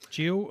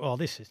 Jill? Oh,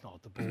 this is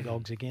not the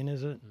Bulldogs again,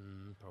 is it?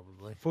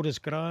 Probably. Footers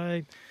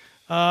grey.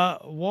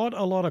 What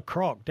a lot of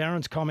crock.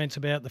 Darren's comments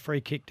about the free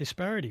kick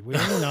disparity. We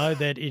all know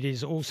that it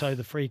is also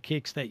the free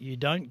kicks that you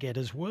don't get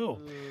as well.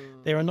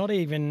 They are not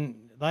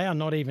even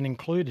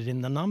included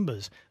in the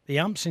numbers. The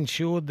umps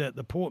ensured that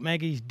the Port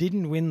Maggies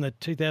didn't win the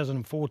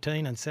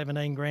 2014 and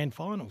 17 grand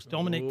finals.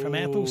 Dominic from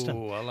Athelston.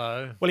 Oh,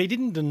 hello. Well, he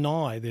didn't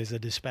deny there's a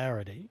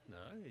disparity. No,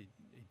 he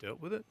dealt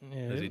with it.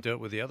 Yeah. Has he dealt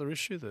with the other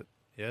issue that,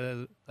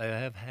 they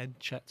have had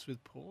chats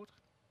with Port?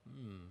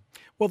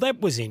 Well,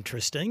 that was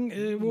interesting.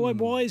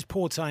 Why is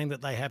Port saying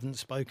that they haven't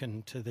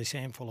spoken to the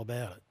SANFL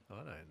about it? I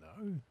don't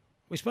know.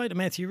 We spoke to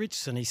Matthew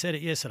Richardson. He said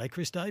it yesterday.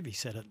 Chris Davies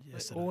said it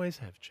yesterday. They always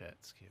have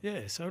chats, Kim.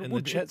 Yeah, so it and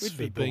would the chats it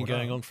would have been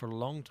going on for a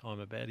long time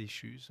about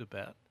issues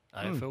about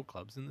AFL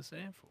clubs in the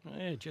SANFL.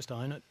 Yeah, just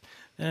own it.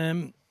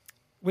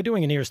 We're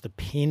doing a nearest the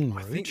pin, I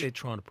Rooch. think they're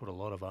trying to put a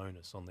lot of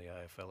onus on the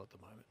AFL at the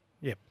moment.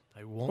 Yep.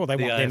 They want, Well, they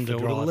the want AFL them to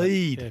drive it.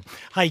 lead. Yeah.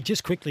 Hey,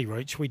 just quickly,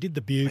 Rooch, we did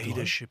the bugler.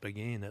 Leadership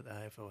again at the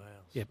AFL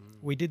House. Yep,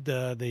 we did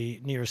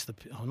the nearest,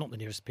 not the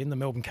nearest pin, the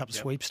Melbourne Cup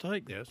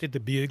sweepstake. Yes. Did the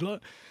bugler.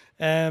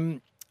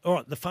 All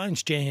right, the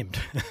phone's jammed.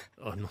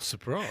 I'm not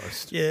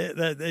surprised. Yeah,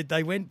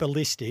 they went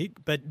ballistic,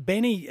 but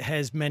Benny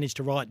has managed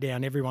to write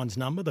down everyone's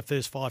number, the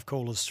first 5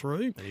 callers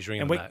through. And he's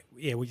ringing them back.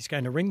 Yeah, we're just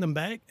going to ring them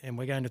back, and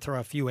we're going to throw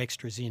a few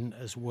extras in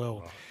as well.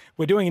 Right.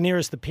 We're doing a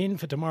nearest the pin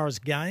for tomorrow's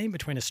game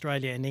between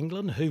Australia and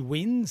England. Who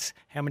wins?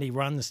 How many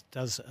runs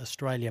does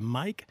Australia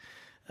make?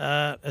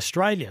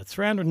 Australia,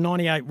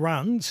 398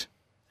 runs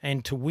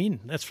and to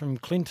win. That's from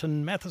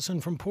Clinton Matheson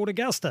from Port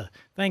Augusta.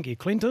 Thank you,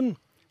 Clinton.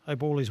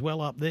 Hope all is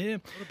well up there.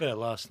 What about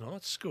last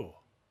night's score?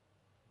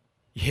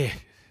 Yeah,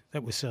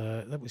 that was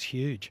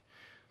huge.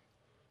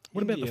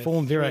 What about the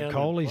form Virat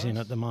Kohli's in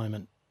at the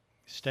moment?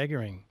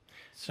 Staggering.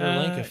 Sri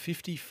Lanka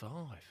 55.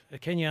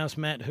 Can you ask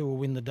Matt who will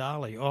win the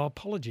Dali? Oh,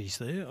 apologies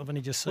there. I've only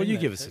just seen Well, you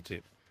that. give us a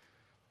tip.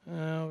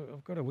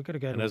 We've got to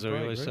go and to as a I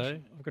break, always Rich.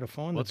 say, I've got to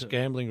find what's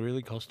gambling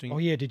really costing you? Oh,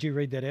 yeah, did you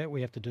read that out?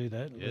 We have to do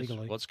that yes.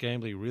 legally. What's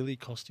gambling really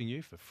costing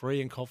you? For free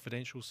and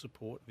confidential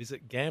support,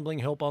 visit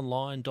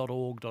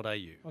gamblinghelponline.org.au.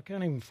 I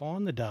can't even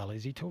find the Dali.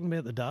 Is he talking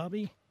about the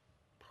Derby?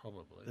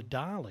 Probably. The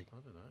Dali? I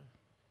don't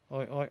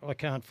know. I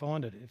can't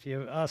find it. If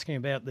you're asking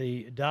about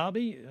the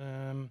Derby,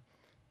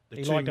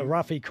 he liked a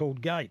roughie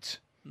called Gates.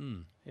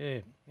 Mm. Yeah.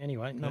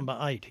 Anyway, number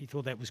 8. He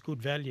thought that was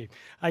good value.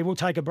 Hey, we'll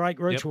take a break,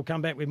 Rooch. Yep. We'll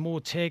come back with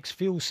more text.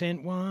 Phil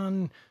sent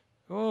one.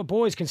 Oh,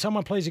 boys, can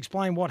someone please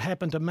explain what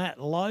happened to Matt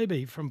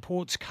Lobe from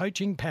Port's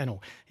coaching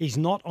panel? He's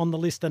not on the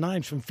list of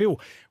names from Phil.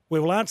 We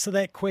will answer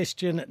that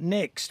question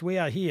next. We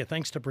are here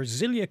thanks to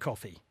Brasilia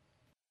Coffee.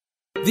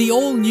 The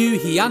all-new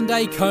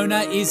Hyundai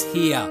Kona is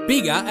here,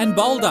 bigger and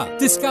bolder.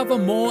 Discover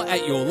more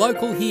at your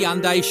local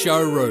Hyundai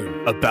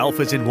showroom. A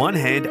Balfour's in one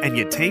hand and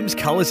your team's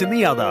colours in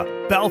the other.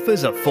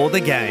 Balfour's are for the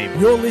game.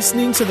 You're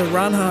listening to The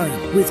Run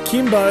Home with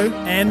Kimbo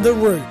and the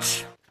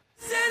Rooch.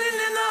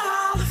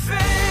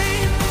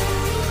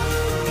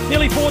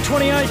 Nearly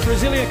 4:28,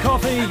 Brasilia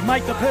Coffee.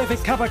 Make the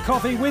perfect cup of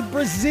coffee with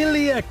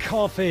Brasilia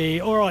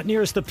Coffee. All right,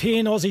 nearest the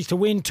pin, Aussies to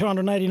win,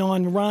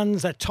 289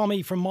 runs. That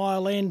Tommy from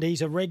Mile End,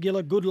 he's a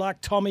regular. Good luck,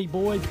 Tommy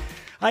boy.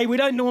 Hey, we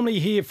don't normally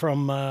hear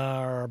from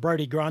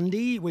Brodie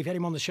Grundy. We've had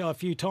him on the show a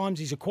few times.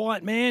 He's a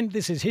quiet man.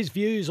 This is his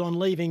views on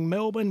leaving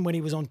Melbourne when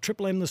he was on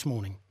Triple M this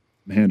morning.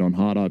 Hand on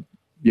heart, I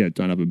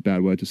don't have a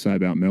bad word to say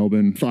about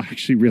Melbourne. I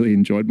actually really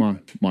enjoyed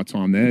my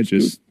time there.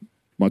 Just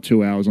my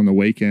 2 hours on the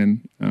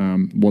weekend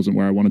wasn't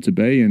where I wanted to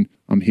be, and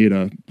I'm here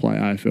to play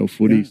AFL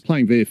footy. Yeah.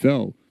 Playing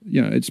VFL,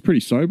 it's pretty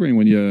sobering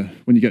when you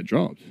get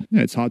dropped.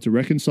 Yeah, it's hard to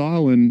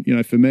reconcile, and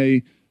for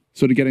me,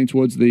 sort of getting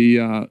towards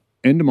the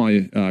end of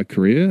my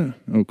career,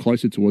 or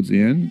closer towards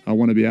the end, I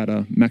want to be able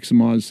to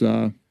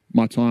maximise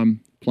my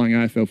time playing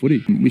AFL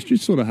footy. We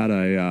just sort of had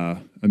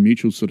a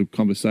mutual sort of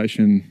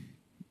conversation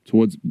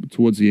towards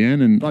the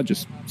end, and I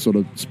just sort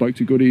of spoke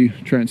to Goody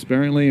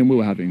transparently, and we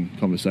were having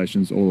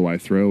conversations all the way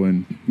through,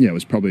 and it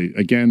was probably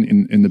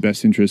again in the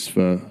best interest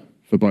for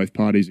both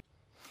parties.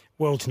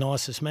 World's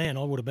nicest man.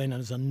 I would have been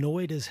as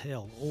annoyed as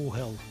hell, all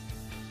hell.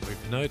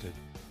 We've noted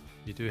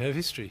you do have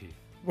history here.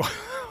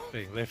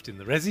 Being left in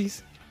the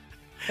Razzies.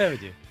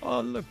 Haven't you?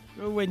 Oh, look,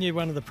 when you're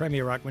one of the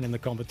premier ruckmen in the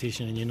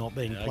competition and you're not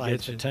being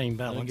played for team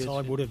balance, I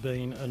would have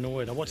been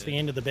annoyed. I watched the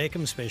end of the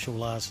Beckham special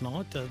last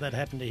night. That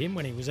happened to him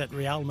when he was at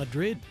Real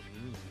Madrid.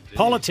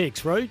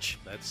 Politics, Roach.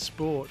 That's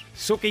sport.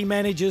 Sookie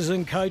managers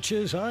and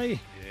coaches, eh?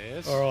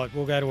 Yes. All right,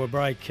 we'll go to a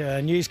break.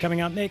 News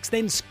coming up next.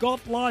 Then Scott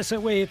Lyser,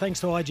 we're here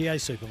thanks to IGA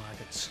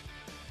Supermarkets.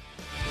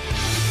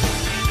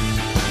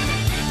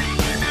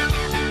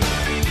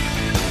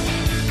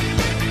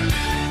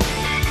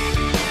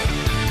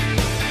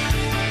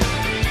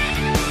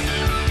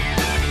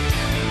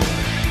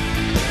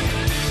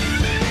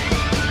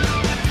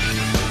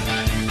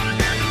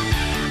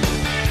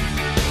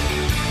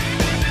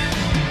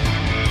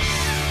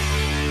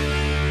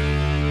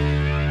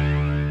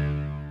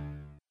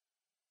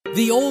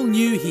 The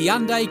all-new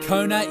Hyundai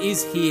Kona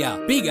is here,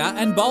 bigger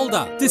and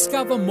bolder.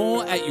 Discover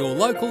more at your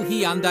local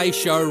Hyundai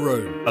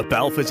showroom. A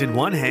Balfour's in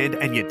one hand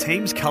and your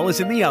team's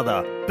colours in the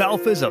other.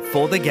 Balfour's are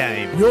for the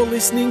game. You're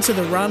listening to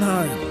The Run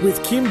Home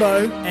with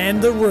Kimbo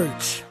and the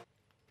Rooch.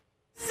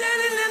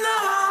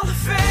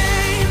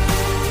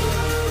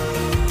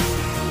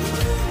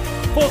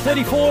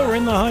 4:34, we're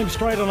in the home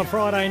straight on a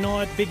Friday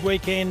night. Big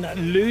weekend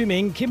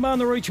looming. Kimbo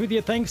and the Rooch with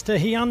you thanks to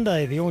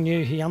Hyundai, the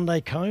all-new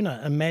Hyundai Kona.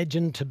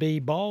 Imagine to be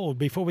bold.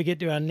 Before we get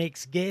to our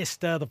next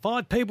guest, the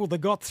 5 people that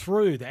got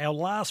through, our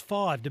last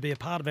 5 to be a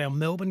part of our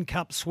Melbourne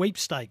Cup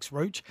sweepstakes,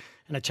 Rooch,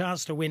 and a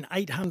chance to win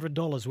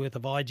 $800 worth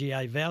of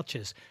IGA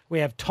vouchers. We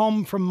have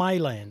Tom from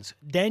Maylands,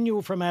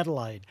 Daniel from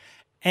Adelaide,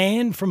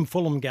 Anne from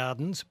Fulham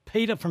Gardens,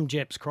 Peter from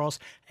Jeps Cross,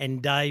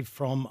 and Dave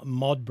from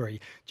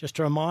Modbury. Just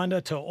a reminder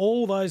to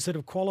all those that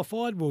have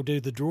qualified, we'll do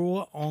the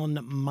draw on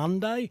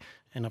Monday,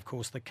 and of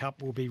course the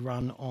Cup will be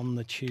run on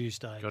the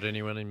Tuesday. Got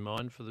anyone in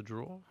mind for the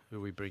draw? Who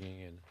are we bringing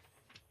in?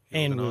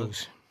 Anne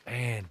Wills.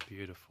 Anne,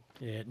 beautiful.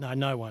 Yeah,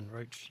 no one,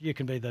 Rooch. You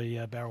can be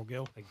the barrel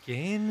girl.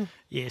 Again?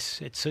 Yes,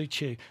 it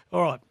suits you.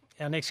 All right.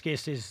 our next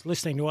guest is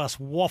listening to us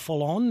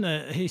waffle on.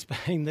 He's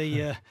been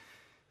the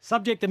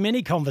subject of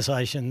many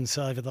conversations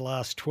over the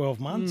last 12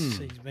 months.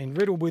 He's been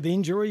riddled with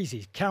injuries.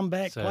 He's come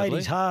back, played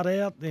his heart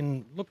out,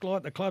 then looked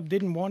like the club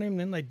didn't want him,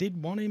 then they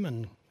did want him,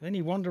 and then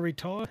he wanted to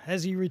retire.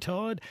 Has he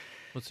retired?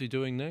 What's he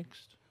doing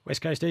next?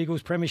 West Coast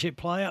Eagles premiership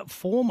player,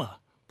 former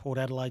Port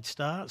Adelaide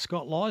star,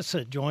 Scott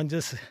Lycett joins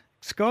us.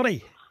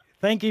 Scotty,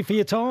 thank you for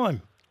your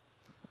time.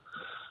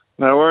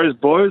 No worries,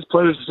 boys.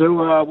 Pleasure to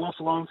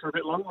waffle on for a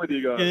bit longer with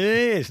you guys.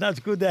 Yes, no, it's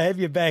good to have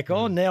you back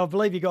on. Now, I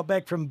believe you got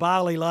back from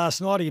Bali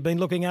last night. Have you been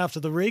looking after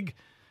the rig,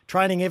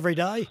 training every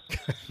day?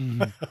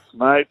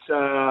 Mate,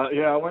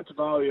 I went to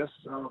Bali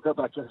yesterday. I got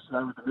back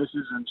yesterday with the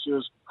missus, and she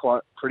was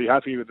pretty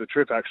happy with the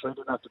trip, actually.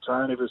 Didn't have to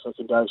train every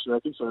second day, she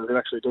reckons, so we could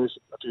actually do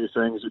a few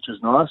things, which was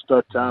nice.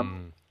 But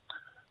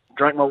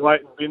drank my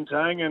weight in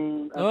bintang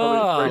and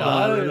I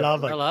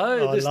love it.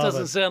 Hello. This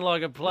doesn't sound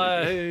like a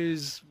player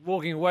who's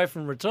walking away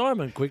from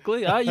retirement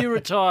quickly. Are you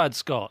retired,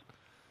 Scott?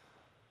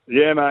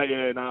 Yeah, mate.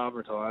 Yeah, no, I'm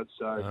retired.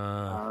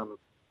 So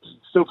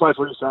still play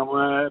footy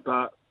somewhere,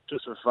 but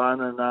just for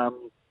fun. And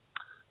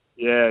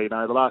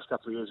the last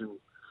couple of years been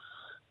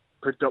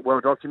pretty well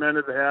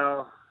documented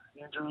how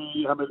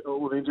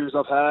all the injuries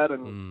I've had,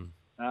 and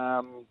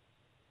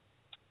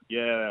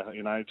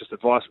just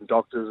advice from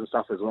doctors and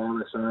stuff as well.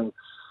 They're saying,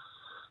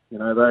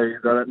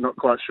 they're not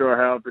quite sure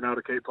how I've been able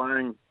to keep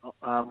playing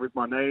with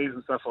my knees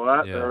and stuff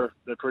like that. Yeah.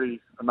 They're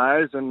pretty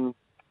amazed, and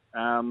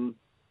I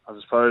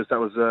suppose that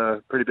was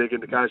a pretty big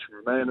indication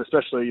for me. And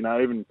especially,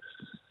 even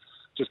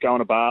just going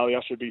to Bali,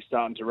 I should be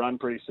starting to run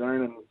pretty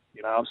soon. And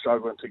I'm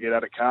struggling to get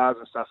out of cars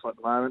and stuff at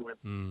the moment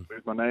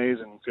with my knees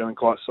and feeling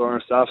quite sore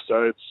and stuff.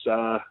 So it's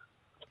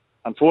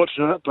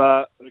unfortunate,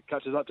 but it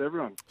catches up to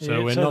everyone.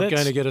 So we're not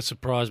going to get a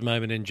surprise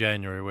moment in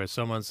January where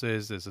someone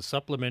says there's a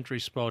supplementary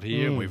spot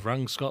here and we've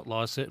rung Scott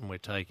Lycett and we're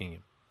taking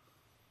him.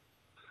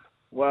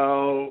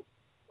 Well,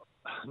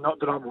 not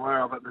that I'm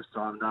aware of at this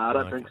time. No, I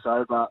don't think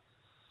so. But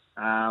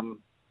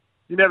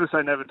you never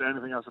say never do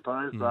anything, I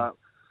suppose. But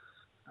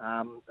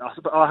I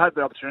had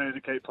the opportunity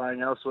to keep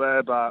playing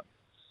elsewhere, but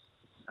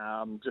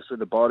just with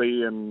the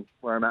body and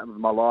where I'm at with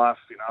my life,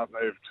 I've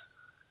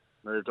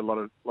moved a lot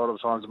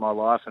of times in my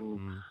life,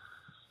 and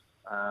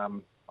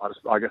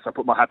I guess I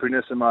put my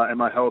happiness and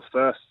my health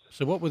first.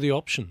 So what were the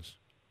options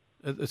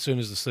as soon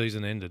as the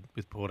season ended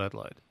with Port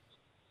Adelaide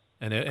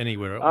and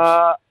anywhere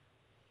else?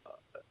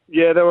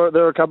 There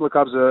were a couple of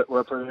clubs that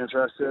were pretty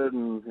interested,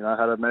 and I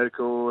had a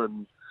medical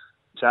and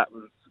chat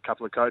with a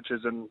couple of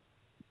coaches, and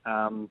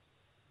I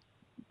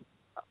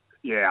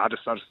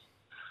just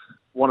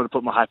wanted to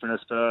put my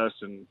happiness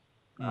first, and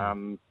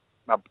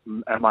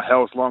my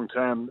health long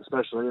term,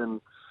 especially,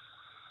 and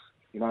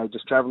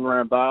just travelling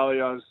around Bali,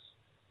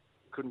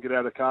 couldn't get out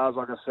of the cars,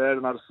 like I said,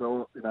 and I just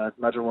thought,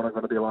 imagine what I'm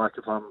going to be like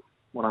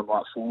when I'm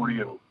like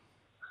 40,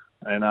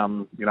 and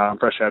I'm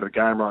fresh out of the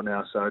game right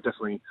now, so I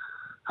definitely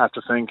have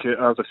to think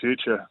of the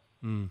future.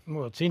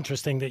 Well, it's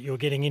interesting that you're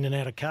getting in and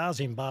out of cars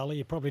in Bali.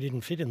 You probably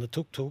didn't fit in the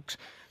tuk-tuks.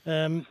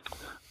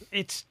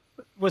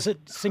 Was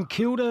it St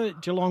Kilda,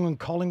 Geelong and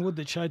Collingwood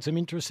that showed some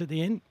interest at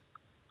the end?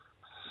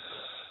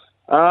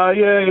 They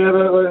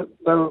showed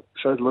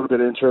a little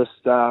bit of interest.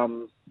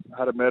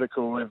 Had a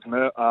medical with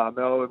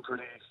Melbourne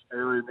pretty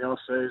early in the off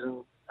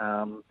season.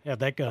 How'd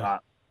that go?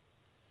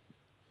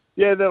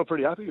 They were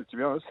pretty happy, to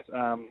be honest.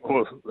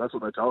 Well, that's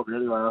what they told me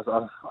anyway. I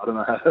don't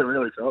know how they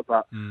really felt,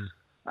 but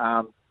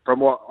from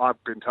what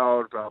I've been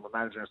told by my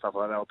manager and stuff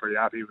like that, they were pretty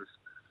happy with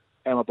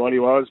how my body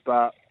was.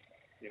 But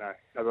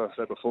as I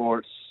said before,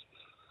 it's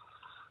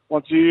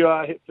once you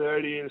hit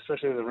 30,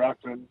 especially as a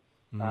ruckman,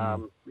 the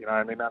amount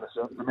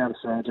of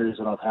surgeries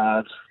that I've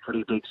had,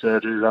 pretty big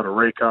surgeries. I had a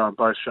recon on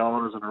both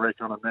shoulders and a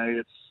recon on a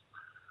knee.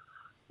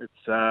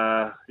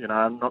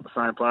 I'm not the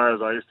same player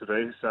as I used to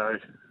be. So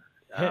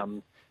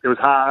it was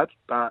hard,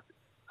 but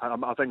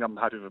I think I'm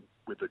happy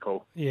with the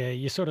call. Yeah,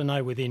 you sort of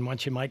know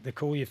once you make the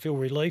call, you feel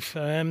relief.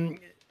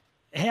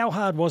 How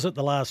hard was it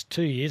the last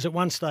 2 years? At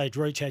one stage,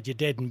 Reach had you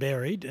dead and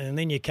buried, and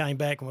then you came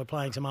back and were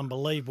playing some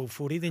unbelievable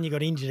footy. Then you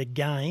got injured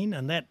again,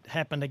 and that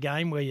happened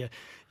again where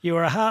you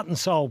were a heart and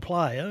soul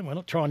player. We're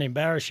not trying to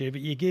embarrass you,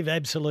 but you give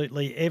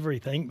absolutely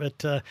everything.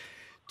 But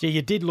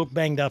you did look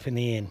banged up in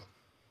the end.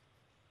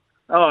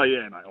 Oh,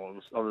 yeah, mate.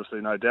 Well, obviously,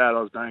 no doubt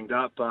I was banged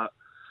up, but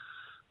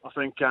I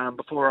think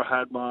before I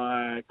had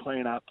my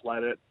clean-up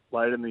late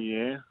in the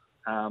year,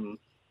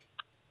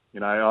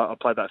 I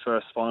played that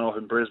first final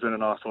in Brisbane,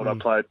 and I thought I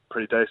played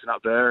pretty decent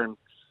up there. And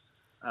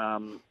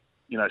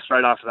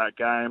straight after that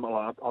game,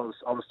 I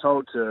was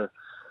told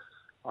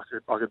I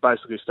could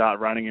basically start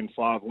running in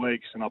 5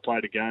 weeks, and I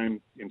played a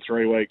game in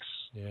 3 weeks.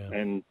 Yeah.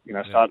 And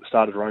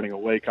started running a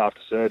week after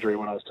surgery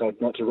when I was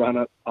told not to run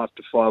it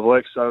after 5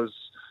 weeks. So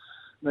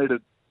I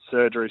needed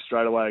surgery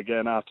straight away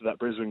again after that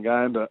Brisbane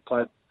game, but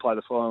played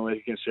the following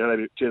week against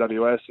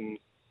GWS and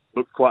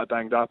looked quite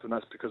banged up, and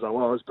that's because I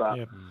was. But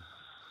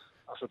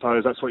I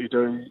suppose that's what you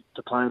do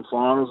to play in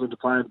finals and to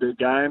play in big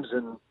games,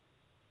 and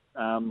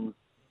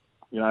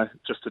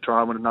just to try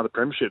and win another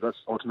premiership. That's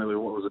ultimately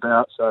what it was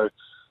about. So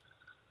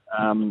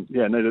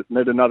needed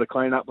another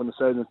clean up when the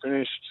season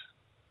finished.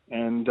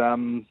 And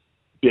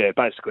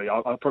basically,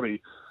 I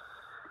probably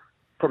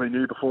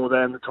knew before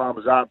then the time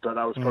was up, but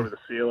that was probably the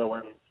feeler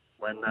when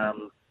I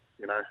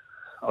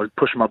was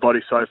pushing my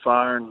body so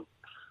far and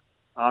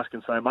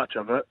asking so much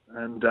of it.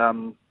 And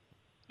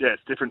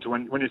it's different to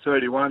when you're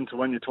 31 to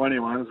when you're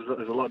 21.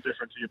 There's a lot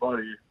different to your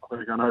body. I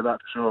think I know that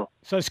for sure.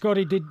 So,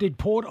 Scotty, did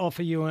Port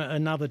offer you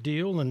another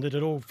deal, and did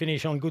it all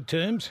finish on good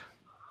terms?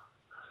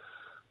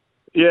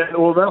 Yeah,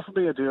 well, they offered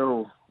me a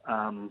deal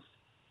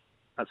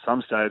at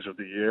some stage of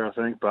the year, I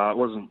think, but it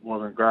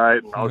wasn't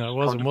great. And I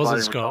was was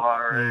it,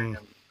 Scott? And,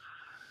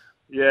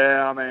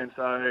 yeah, I mean,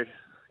 so,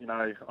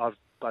 I've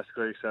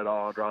basically said,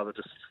 I'd rather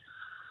just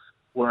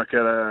work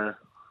at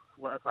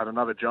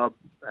another job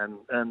and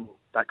earn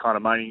that kind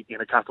of money in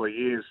a couple of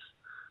years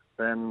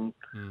than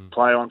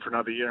play on for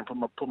another year and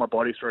put my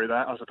body through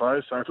that, I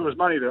suppose. So if it was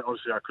money that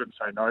obviously I couldn't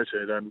say no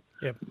to, then,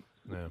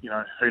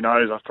 who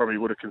knows, I probably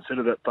would have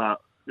considered it. But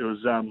it was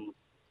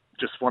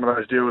just one of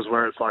those deals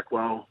where it's like,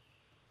 well,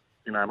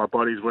 my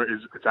body's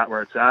it's at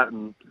where it's at,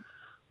 and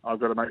I've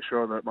got to make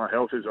sure that my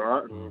health is all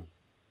right.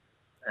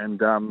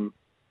 And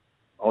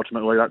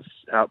ultimately that's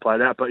how it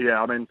played out. But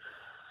yeah, I mean,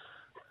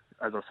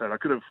 as I said, I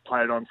could have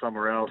played on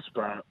somewhere else,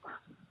 but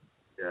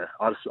yeah,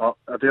 at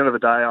the end of the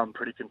day, I'm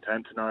pretty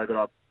content to know that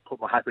I put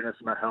my happiness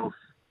and my health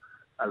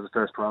as the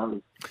first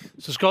priority.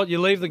 So, Scott, you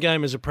leave the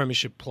game as a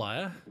premiership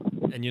player,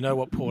 and you know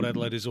what Port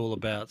Adelaide is all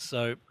about.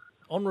 So,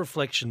 on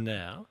reflection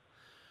now,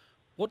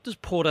 what does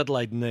Port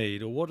Adelaide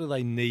need, or what do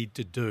they need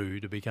to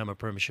do to become a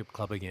premiership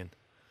club again?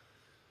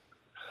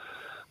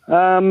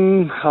 I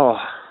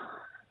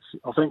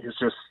think it's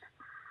just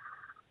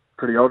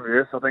pretty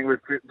obvious. I think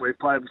we've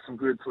played some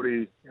good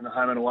footy in the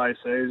home and away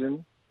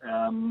season.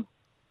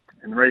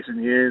 In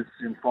recent years,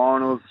 in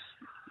finals,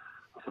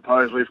 I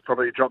suppose we've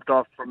probably dropped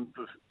off from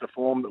the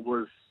form that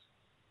was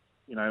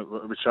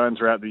shown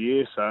throughout the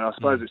year. So I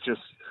suppose it's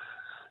just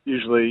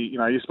usually, you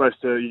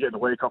get in the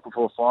week off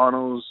before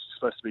finals, you're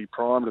supposed to be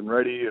primed and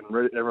ready, and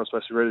everyone's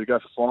supposed to be ready to go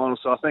for finals.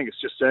 So I think it's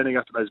just standing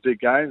up to those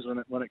big games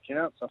when it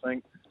counts, I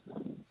think.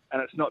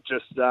 And it's not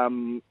just,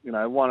 one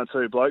or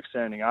two blokes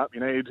standing up.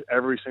 You need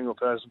every single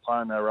person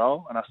playing their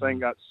role. And I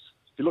think that's,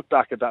 if you look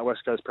back at that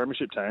West Coast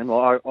Premiership team,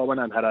 I went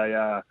and had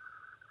a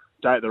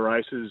day at the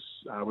races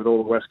with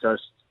all the West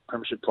Coast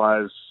Premiership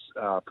players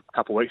a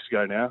couple of weeks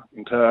ago now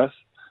in Perth.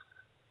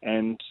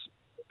 And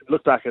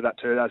look back at that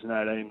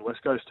 2018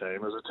 West Coast team.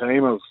 It was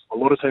a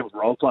lot of team of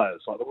role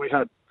players. Like, we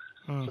had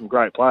some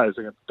great players,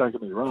 don't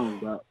get me wrong,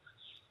 but,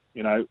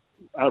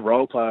 our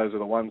role players are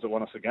the ones that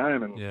won us the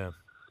game. And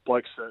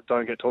blokes that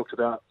don't get talked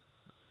about,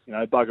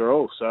 bugger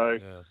all. So,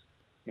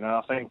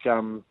 I think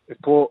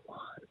if Port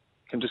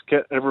can just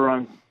get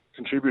everyone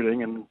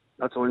contributing, and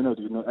that's all you need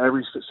to do,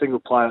 every single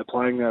player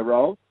playing their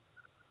role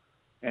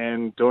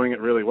and doing it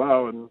really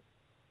well,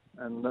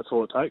 and that's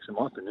all it takes, in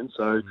my opinion.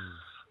 So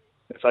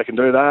if they can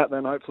do that,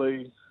 then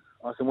hopefully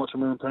I can watch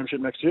them in the Premiership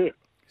next year.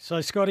 So,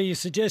 Scotty, you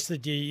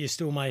suggested you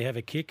still may have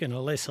a kick in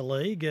a lesser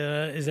league.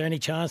 Is there any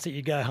chance that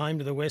you go home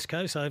to the West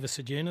Coast over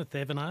Ceduna,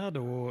 Thevenard,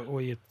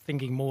 or you're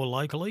thinking more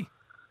locally?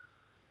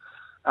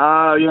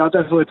 I'll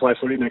definitely play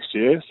footy next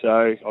year.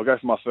 So I'll go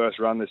for my first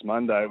run this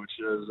Monday, which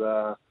is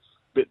a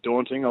bit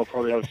daunting. I'll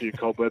probably have a few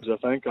cobwebs, I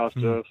think, after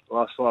the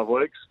last 5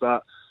 weeks.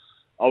 But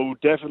I will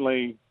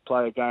definitely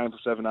play a game for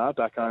Thevenard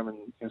back home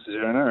in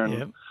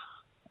Ceduna,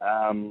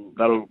 and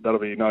that'll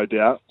be no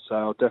doubt. So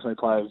I'll definitely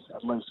play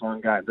at least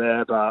one game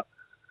there. But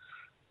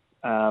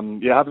I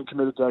haven't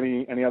committed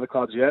to any other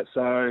clubs yet,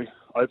 so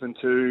open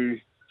to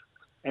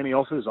any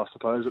offers, I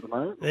suppose, at the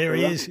moment. There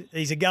he is.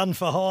 He's a gun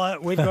for hire.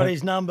 We've got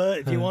his number.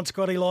 If you want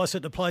Scotty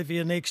Lycett to play for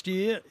you next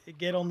year,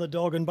 get on the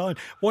dog and bone.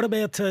 What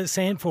about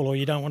Sandford, or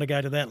you don't want to go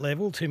to that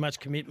level? Too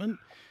much commitment?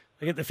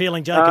 I get the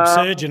feeling Jacob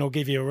Surgeon will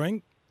give you a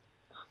ring.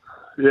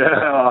 Yeah,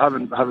 I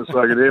haven't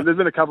spoken to him. There's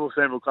been a couple of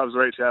Sandford clubs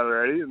reach out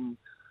already and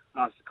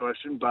asked the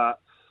question, but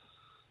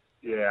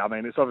yeah, I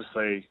mean, it's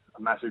obviously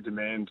a massive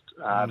demand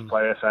to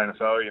play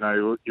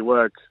SANFL. You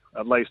work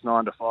at least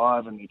 9 to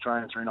 5 and you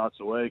train 3 nights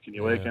a week and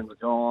your weekends are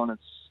gone.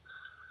 It's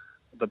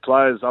the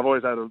players. I've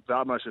always had the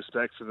utmost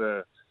respect for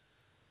the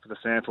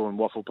Sandford and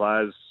Waffle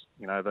players.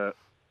 The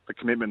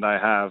commitment they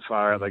have.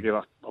 They give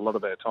up a lot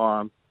of their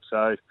time.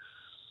 So,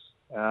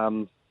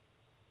 I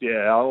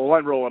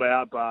won't rule it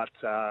out, but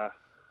I'll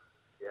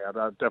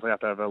definitely have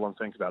to have a long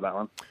think about that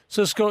one.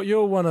 So, Scott,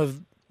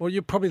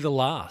 you're probably the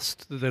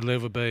last that there'll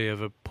ever be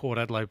of a Port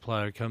Adelaide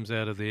player who comes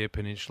out of the Eyre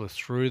Peninsula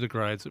through the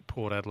grades at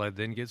Port Adelaide,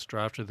 then gets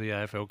drafted to the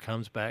AFL,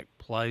 comes back,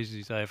 plays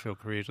his AFL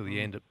career to the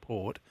end at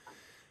Port.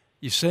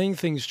 You're seeing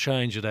things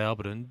change at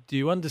Alberton. Do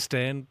you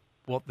understand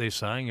what they're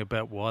saying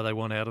about why they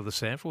want out of the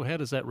SANFL? How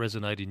does that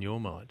resonate in your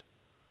mind?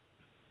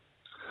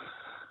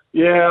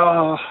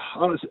 Yeah,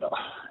 honestly,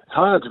 it's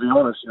hard to be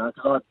honest,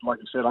 because like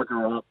you said, I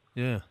grew up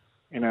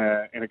in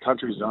a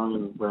country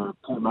zone where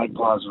Port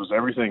Magpies was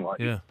everything.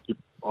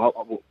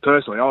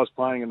 Personally, I was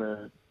playing in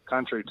the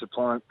country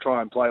to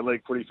try and play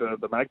league footy for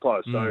the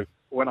Magpies. So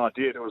when I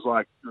did, it was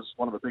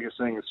one of the biggest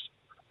things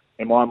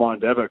in my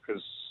mind ever,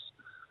 because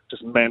it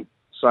just meant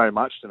so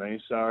much to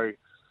me. So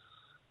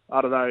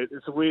I don't know.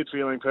 It's a weird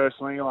feeling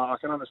personally. Like, I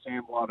can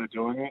understand why they're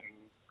doing it,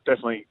 and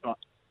definitely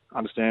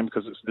understand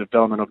because it's the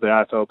development of the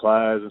AFL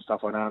players and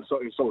stuff like that.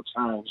 It's all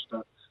changed.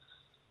 But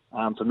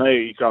for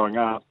me, growing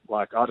up,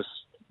 like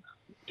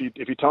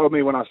if you told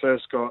me when I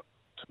first got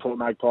to Port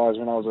Magpies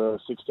when I was a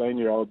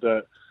 16-year-old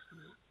that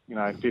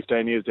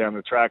 15 years down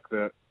the track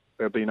that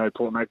there'd be no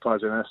Port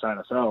Magpies in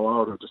SANFL, I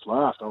would have just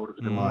laughed. I would have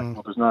been like,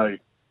 well,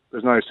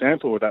 there's no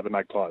sample without the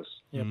Magpies.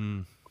 Yep.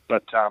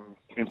 But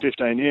in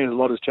 15 years, a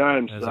lot has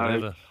changed. As so,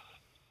 ever.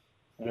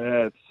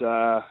 yeah,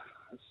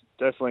 it's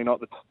definitely not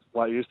the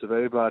way it used to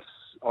be, but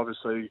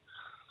obviously,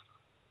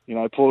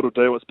 Port will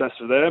do what's best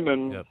for them,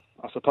 and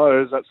I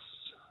suppose that's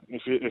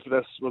if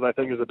that's what they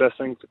think is the best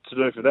thing to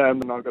do for them,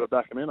 then I've got to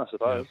back them in, I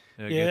suppose.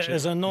 Yeah,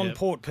 as a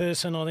non-Port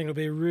person, I think it'll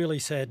be a really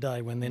sad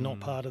day when they're not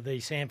part of the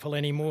SANFL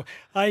anymore.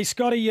 Hey,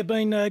 Scotty, you've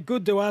been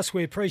good to us.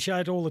 We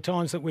appreciate all the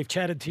times that we've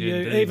chatted to you.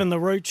 Indeed. Even the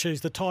Rooch, who's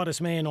the tightest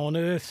man on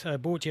earth,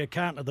 bought you a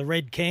carton of the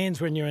red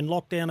cans when you were in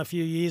lockdown a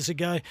few years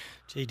ago.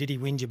 Gee, did he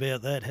whinge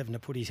about that, having to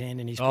put his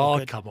hand in his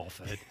pocket? Oh, come off,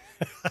 Ed.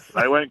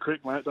 They went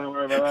quick, mate. Don't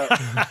worry about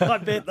that. I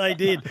bet they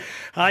did.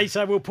 Hey,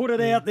 so we'll put it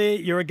out there.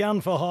 You're a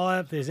gun for hire.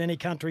 If there's any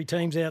country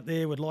teams out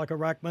there would like a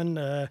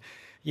ruckman,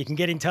 you can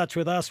get in touch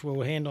with us.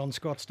 We'll hand on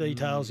Scott's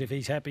details if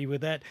he's happy with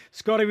that.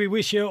 Scotty, we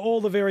wish you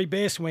all the very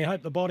best, and we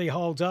hope the body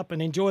holds up,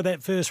 and enjoy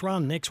that first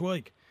run next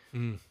week.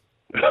 Cheers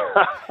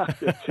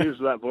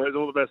for that, boys.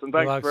 All the best, and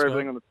thanks for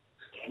everything in the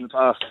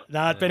past.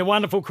 No, it's been a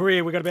wonderful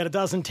career. We've got about a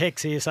dozen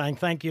texts here saying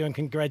thank you and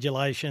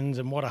congratulations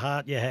and what a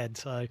heart you had.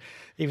 So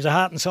he was a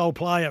heart and soul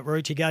player at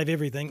Rooch. He gave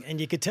everything,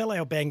 and you could tell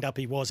how banged up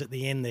he was at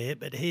the end there,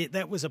 but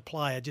that was a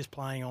player just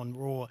playing on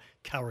raw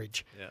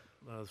courage. Yeah.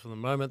 From the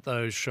moment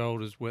those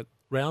shoulders went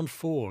round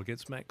 4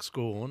 against Max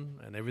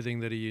Scorn and everything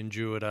that he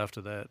endured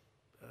after that,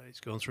 he's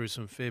gone through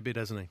some fair bit,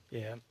 hasn't he?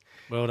 Yeah.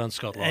 Well done,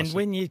 Scott Larson. And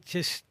when you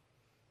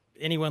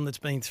anyone that's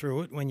been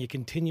through it, when you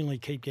continually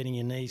keep getting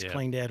your knees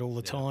cleaned out all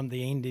the time,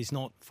 the end is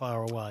not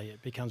far away.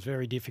 It becomes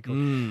very difficult.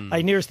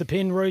 Hey, nearest the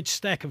pin, Rooch,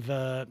 stack of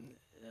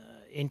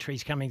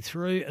entries coming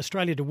through.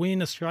 Australia to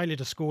win, Australia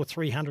to score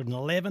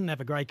 311.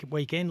 Have a great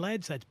weekend,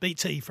 lads. That's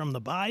Beatsy from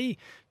the Bay.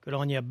 Good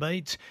on you,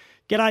 Beats.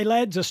 G'day,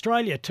 lads.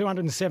 Australia,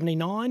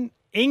 279.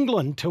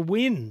 England to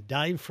win,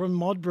 Dave from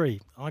Modbury.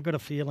 I got a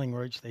feeling,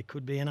 Rooch, there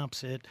could be an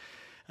upset.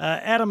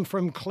 Adam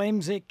from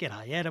Clemsick.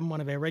 G'day, Adam,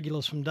 one of our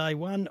regulars from day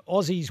one.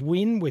 Aussies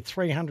win with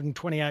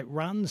 328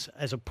 runs.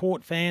 As a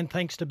Port fan,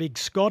 thanks to Big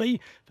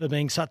Scotty for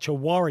being such a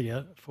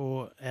warrior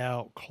for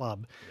our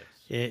club. Yes.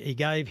 Yeah, he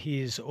gave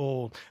his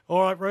all.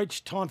 All right,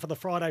 Rooch, time for the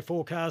Friday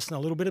forecast and a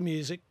little bit of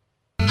music.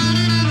 Yeah.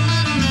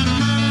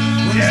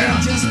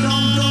 Just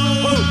don't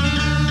go.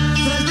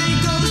 Thursday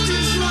goes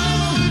too slow.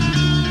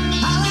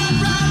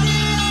 I'm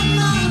riding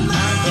on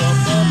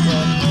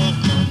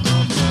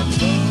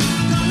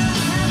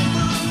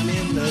my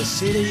in the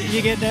city.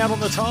 You getting out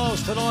on the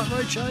tiles tonight,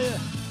 Rooch, are you?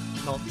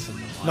 Not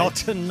tonight. Not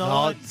tonight.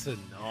 Not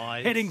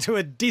tonight. Heading to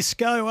a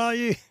disco, are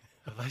you?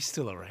 Are they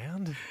still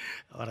around?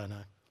 I don't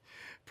know.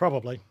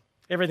 Probably.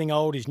 Everything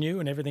old is new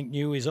and everything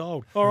new is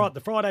old. All right, the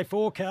Friday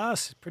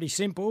forecast, pretty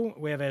simple.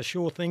 We have our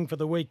sure thing for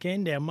the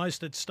weekend, our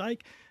most at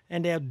stake,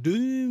 and our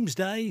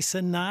doomsday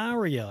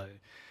scenario.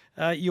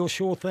 Your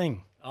sure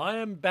thing. I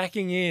am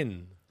backing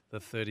in the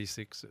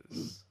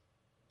 36ers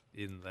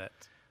in that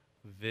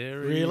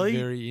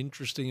very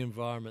interesting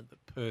environment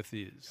that Perth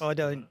is. I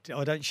don't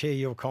share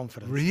your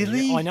confidence.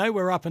 Really? I know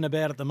we're up and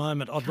about at the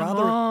moment. I'd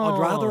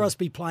rather us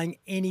be playing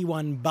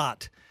anyone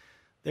but.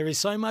 There is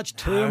so much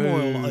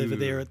turmoil over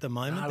there at the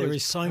moment. There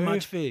is so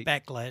much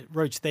backlash.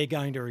 Rooch, they're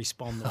going to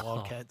respond, the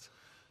Wildcats.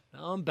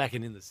 No, I'm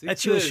backing in the Sixers.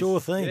 That's your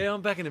sure thing. Yeah,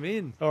 I'm backing them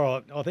in. All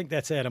right, I think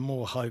that's out of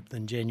more hope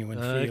than genuine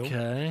feel.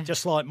 Okay.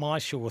 Just like my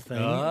sure thing.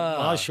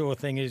 My sure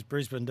thing is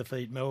Brisbane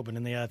defeat Melbourne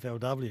in the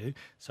AFLW,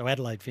 so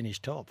Adelaide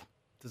finished top.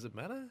 Does it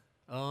matter?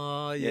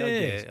 Oh,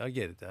 yeah, I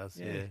get it does,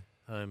 yeah.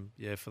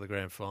 For the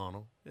grand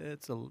final. Yeah,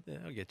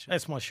 I get you.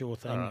 That's my sure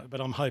thing,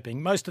 but I'm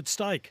hoping. Most at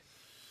stake.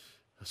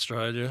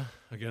 Australia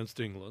against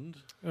England.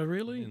 Oh,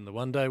 really? In the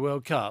One-Day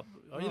World Cup.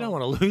 Oh, you don't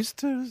want to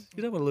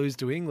lose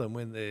to England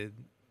when they're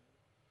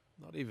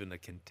not even a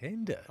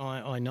contender.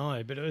 I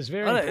know, but it was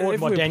very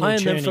important what Daniel Daniel Cherney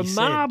said. If we're playing them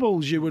for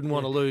marbles, you wouldn't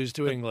want to lose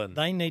to England.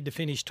 They need to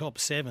finish top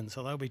 7,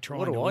 so they'll be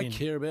trying to win. What do I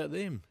care about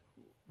them?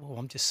 Well,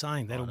 I'm just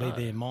saying that'll be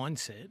their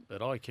mindset.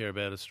 But I care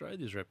about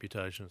Australia's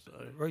reputation. So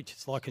Reach,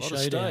 it's like a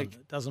showdown.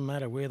 It doesn't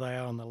matter where they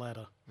are on the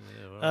ladder.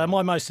 Yeah, right.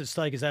 My most at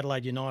stake is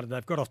Adelaide United.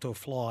 They've got off to a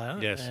flyer.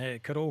 Yes.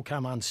 It could all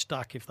come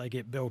unstuck if they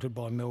get belted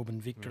by Melbourne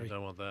Victory.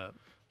 Don't want that.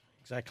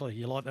 Exactly.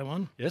 You like that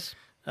one? Yes.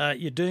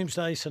 Your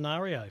doomsday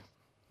scenario.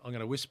 I'm going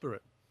to whisper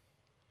it.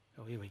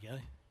 Oh, here we go.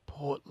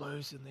 Port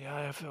losing the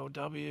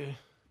AFLW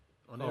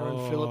on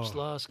Aaron Phillips'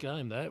 last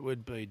game. That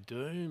would be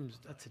doomsday.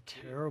 That's a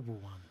terrible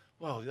one.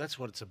 Well, that's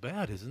what it's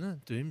about, isn't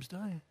it?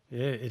 Doomsday.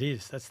 Yeah, it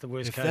is. That's the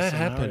worst case that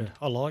scenario. happened.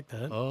 I like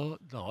that. Oh,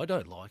 no, I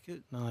don't like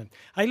it. No.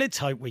 Hey, let's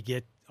hope we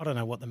get, I don't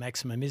know what the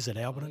maximum is at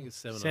Albany. I think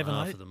it's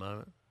 7.5 at the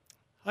moment.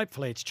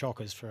 Hopefully it's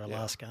chockers for our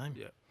last game.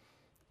 Yeah.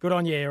 Good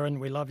on you, Aaron.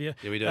 We love you.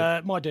 Yeah, we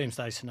do. My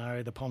doomsday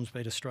scenario, the Poms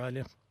beat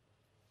Australia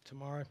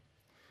tomorrow.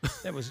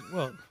 That was,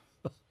 well,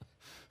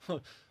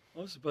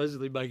 I'm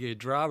supposedly making a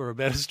drama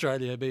about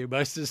Australia being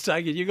most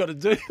mistaken. You've got to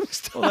do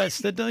Well, that's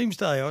the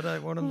doomsday. I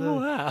don't want them to. Oh,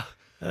 wow.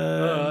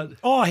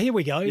 Oh, here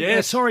we go.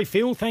 Yes. Sorry,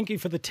 Phil. Thank you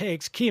for the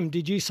text. Kim,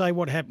 did you say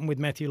what happened with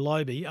Matthew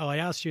Lobe? Oh, I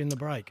asked you in the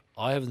break.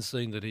 I haven't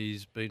seen that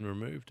he's been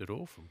removed at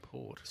all from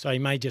Port. So he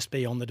may just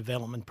be on the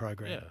development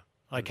program.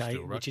 Yeah. Okay,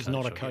 Still ruck which is coach,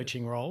 not I a guess.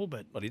 coaching role,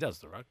 but He does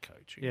the ruck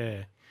coaching.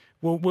 yeah.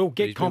 We'll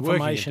get he's been working in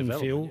confirmation, Phil,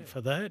 development,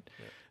 for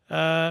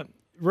that.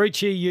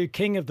 Ruchi, you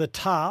king of the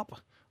tarp.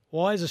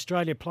 Why is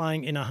Australia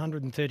playing in a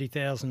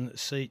 130,000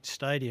 seat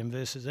stadium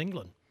versus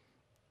England?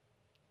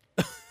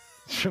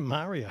 It's from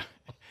Mario.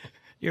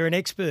 You're an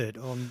expert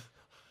on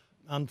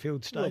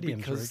unfilled stadiums,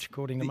 because Ruch,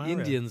 according to the Mario.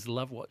 Indians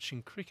love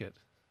watching cricket,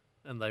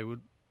 and they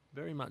would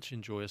very much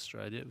enjoy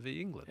Australia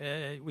v England.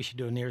 We should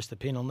do a nearest the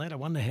pin on that. I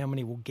wonder how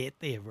many will get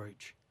there,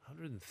 Ruch.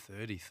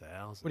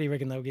 130,000. What do you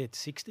reckon they'll get?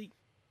 60?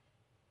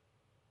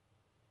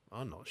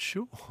 I'm not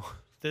sure.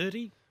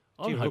 30?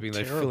 I'm hoping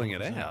they're filling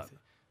it out.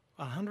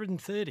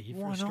 130 for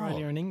Why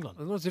Australia not? and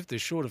England. As if they're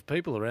short of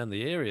people around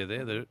the area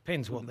there.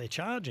 Depends what they're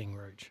charging,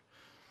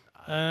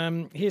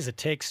 Ruch. Here's a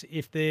text.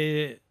 If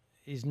there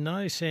is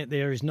no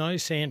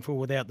Sandful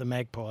without the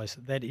Magpies,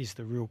 that is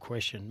the real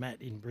question.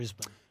 Matt in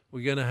Brisbane.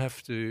 We're going to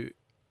have to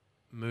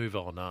move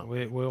on, aren't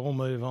we? We'll all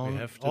move on. We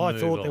have to I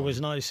move thought there on. was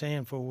no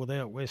Sandful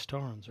without West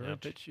Torrens, I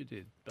Ruch. bet you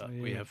did, but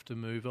Yeah. we have to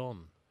move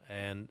on.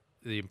 And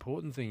the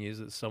important thing is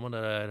that someone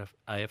at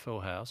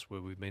AFL House,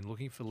 where we've been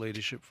looking for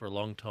leadership for a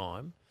long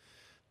time,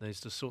 needs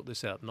to sort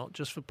this out, not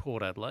just for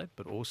Port Adelaide,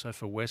 but also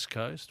for West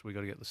Coast. We've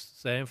got to get the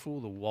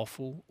Sandful, the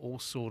waffle, all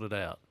sorted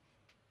out.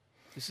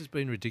 This has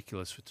been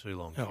ridiculous for too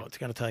long. Oh, it's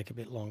going to take a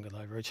bit longer,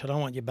 though, Ruch. I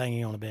don't want you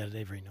banging on about it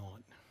every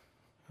night.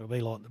 It'll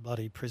be like the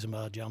bloody prison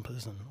bar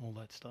jumpers and all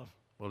that stuff.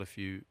 Well, if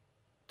you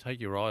take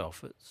your eye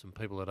off it, some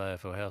people at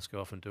AFL House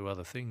go off and do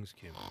other things,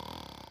 Kim.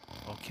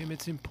 Oh, Kim,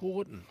 it's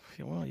important.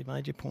 Well, you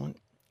made your point.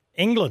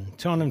 England,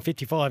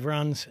 255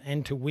 runs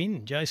and to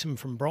win. Jason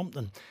from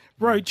Brompton.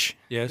 Roach,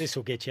 Yes. this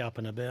will get you up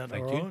and about,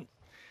 Thank all you. right?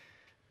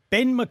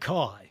 Ben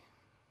Mackay,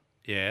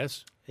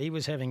 Yes. he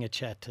was having a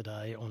chat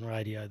today on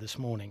radio this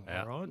morning,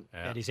 Yeah, all right,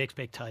 yeah. about his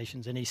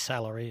expectations and his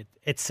salary,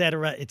 et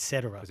cetera, et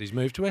cetera. Because he's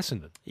moved to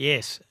Essendon.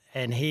 Yes,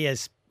 and he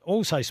has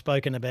also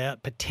spoken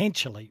about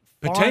potentially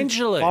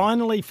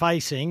finally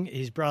facing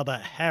his brother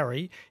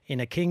Harry in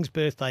a King's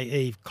Birthday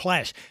Eve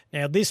clash.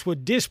 Now, this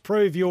would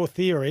disprove your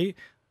theory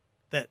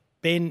that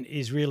Ben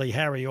is really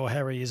Harry or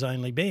Harry is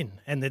only Ben,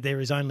 and that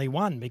there is only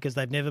one because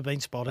they've never been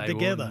spotted They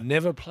together. will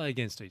never play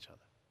against each other.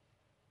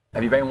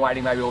 Have you been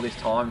waiting maybe all this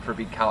time for a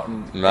big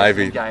Carlton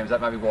Maybe. game? Is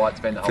that maybe why it's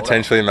been the hold-up?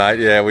 Potentially, mate.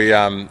 Yeah, we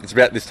it's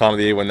about this time of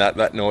the year when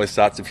that noise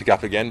starts to pick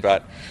up again.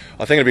 But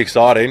I think it'll be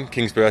exciting.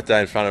 King's birthday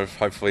in front of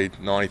hopefully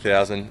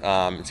 90,000.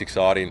 It's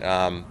exciting.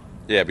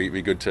 Yeah, it'd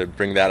be good to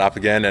bring that up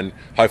again, and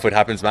hopefully it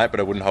happens, mate. But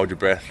I wouldn't hold your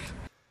breath.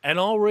 And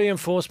I'll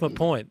reinforce my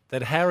point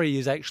that Harry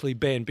is actually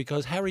Ben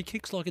because Harry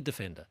kicks like a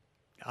defender.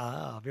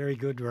 Ah, very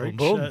good, Rooch.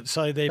 Boom, boom.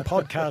 So their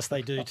podcast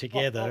they do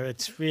together,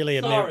 it's really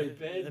a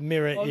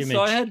mirror I'm image.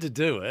 sorry, I had to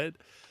do it.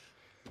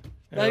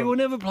 They will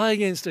never play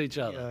against each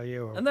other.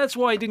 And that's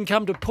why he didn't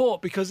come to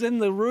Port, because then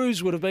the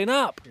ruse would have been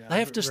up. They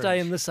have to stay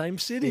in the same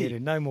city. Yeah,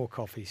 no more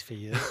coffees for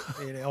you.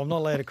 I'm not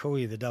allowed to call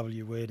you the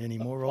W word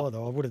anymore either.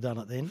 I would have done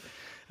it then.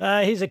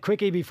 Here's a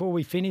quickie before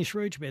we finish,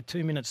 Rooch. About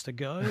 2 minutes to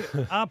go.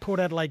 Are Port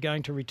Adelaide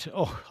going to return?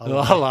 Oh,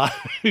 hello.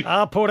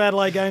 Are Port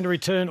Adelaide going to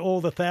return all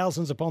the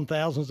thousands upon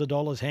thousands of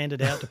dollars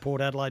handed out to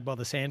Port Adelaide by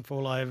the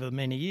Sandful over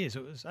many years?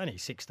 It was only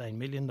 $16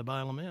 million to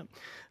bail them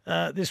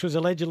out. This was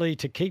allegedly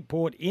to keep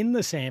Port in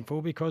the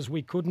Sandful because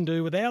we couldn't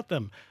do without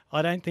them.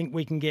 I don't think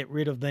we can get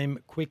rid of them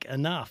quick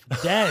enough.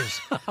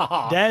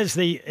 Daz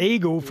the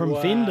Eagle from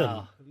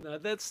Findon. No,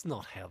 that's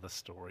not how the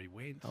story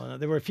went.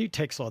 There were a few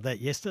texts like that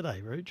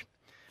yesterday, Rooch.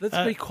 Let's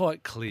be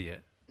quite clear.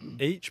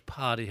 Each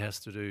party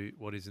has to do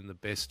what is in the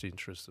best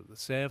interest of the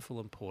Sandful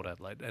and Port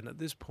Adelaide. And at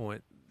this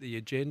point, the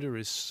agenda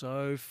is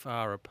so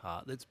far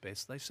apart that it's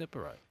best they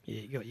separate.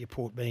 Yeah, you got your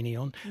Port beanie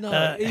on.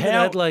 No, even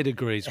Adelaide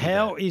agrees with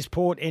How that. is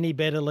Port any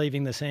better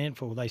leaving the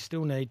Sandful? They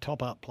still need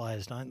top-up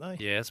players, don't they?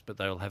 Yes, but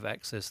they'll have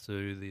access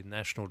to the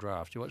national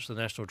draft. You watch the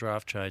national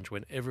draft change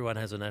when everyone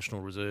has a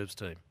national reserves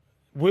team.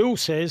 Will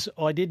says,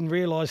 I didn't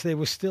realise there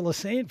was still a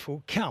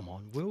Sandful. Come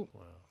on, Will.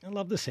 I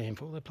love the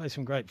Sandful. They play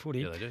some great footy.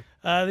 Yeah, they do.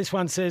 This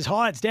one says,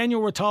 hi, it's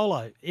Daniel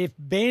Rotolo. If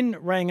Ben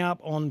rang up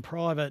on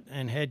private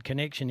and had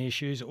connection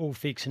issues, all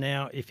fixed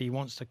now if he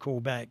wants to call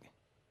back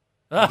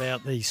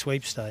about the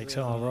sweepstakes.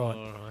 Oh, right.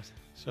 All right.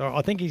 So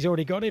I think he's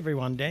already got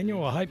everyone,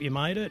 Daniel. I hope you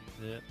made it.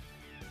 Yeah.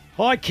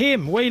 Hi,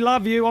 Kim. We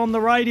love you on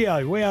the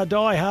radio. We are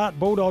die-hard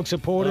Bulldog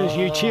supporters.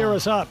 You cheer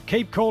us up.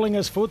 Keep calling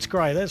us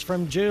Footscray. That's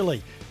from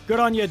Julie. Good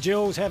on you,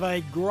 Jules. Have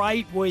a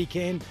great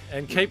weekend.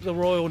 And keep the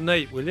Royal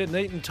neat, will you?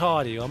 Neat and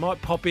tidy. I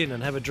might pop in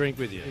and have a drink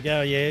with you.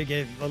 Go,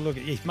 yeah. Well, look,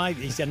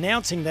 he's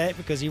announcing that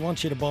because he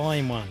wants you to buy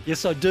him one.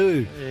 Yes, I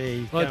do.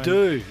 I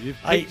do. You've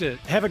picked it.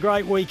 Have a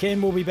great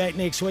weekend. We'll be back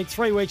next week.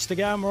 3 weeks to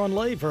go and we're on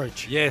leave,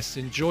 Rich. Yes,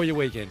 enjoy your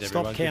weekend,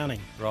 everyone. Stop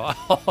counting. Right.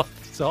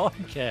 So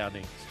I'm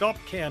counting. Stop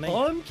counting.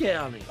 I'm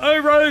counting.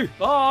 Hooroo!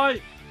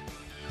 Bye.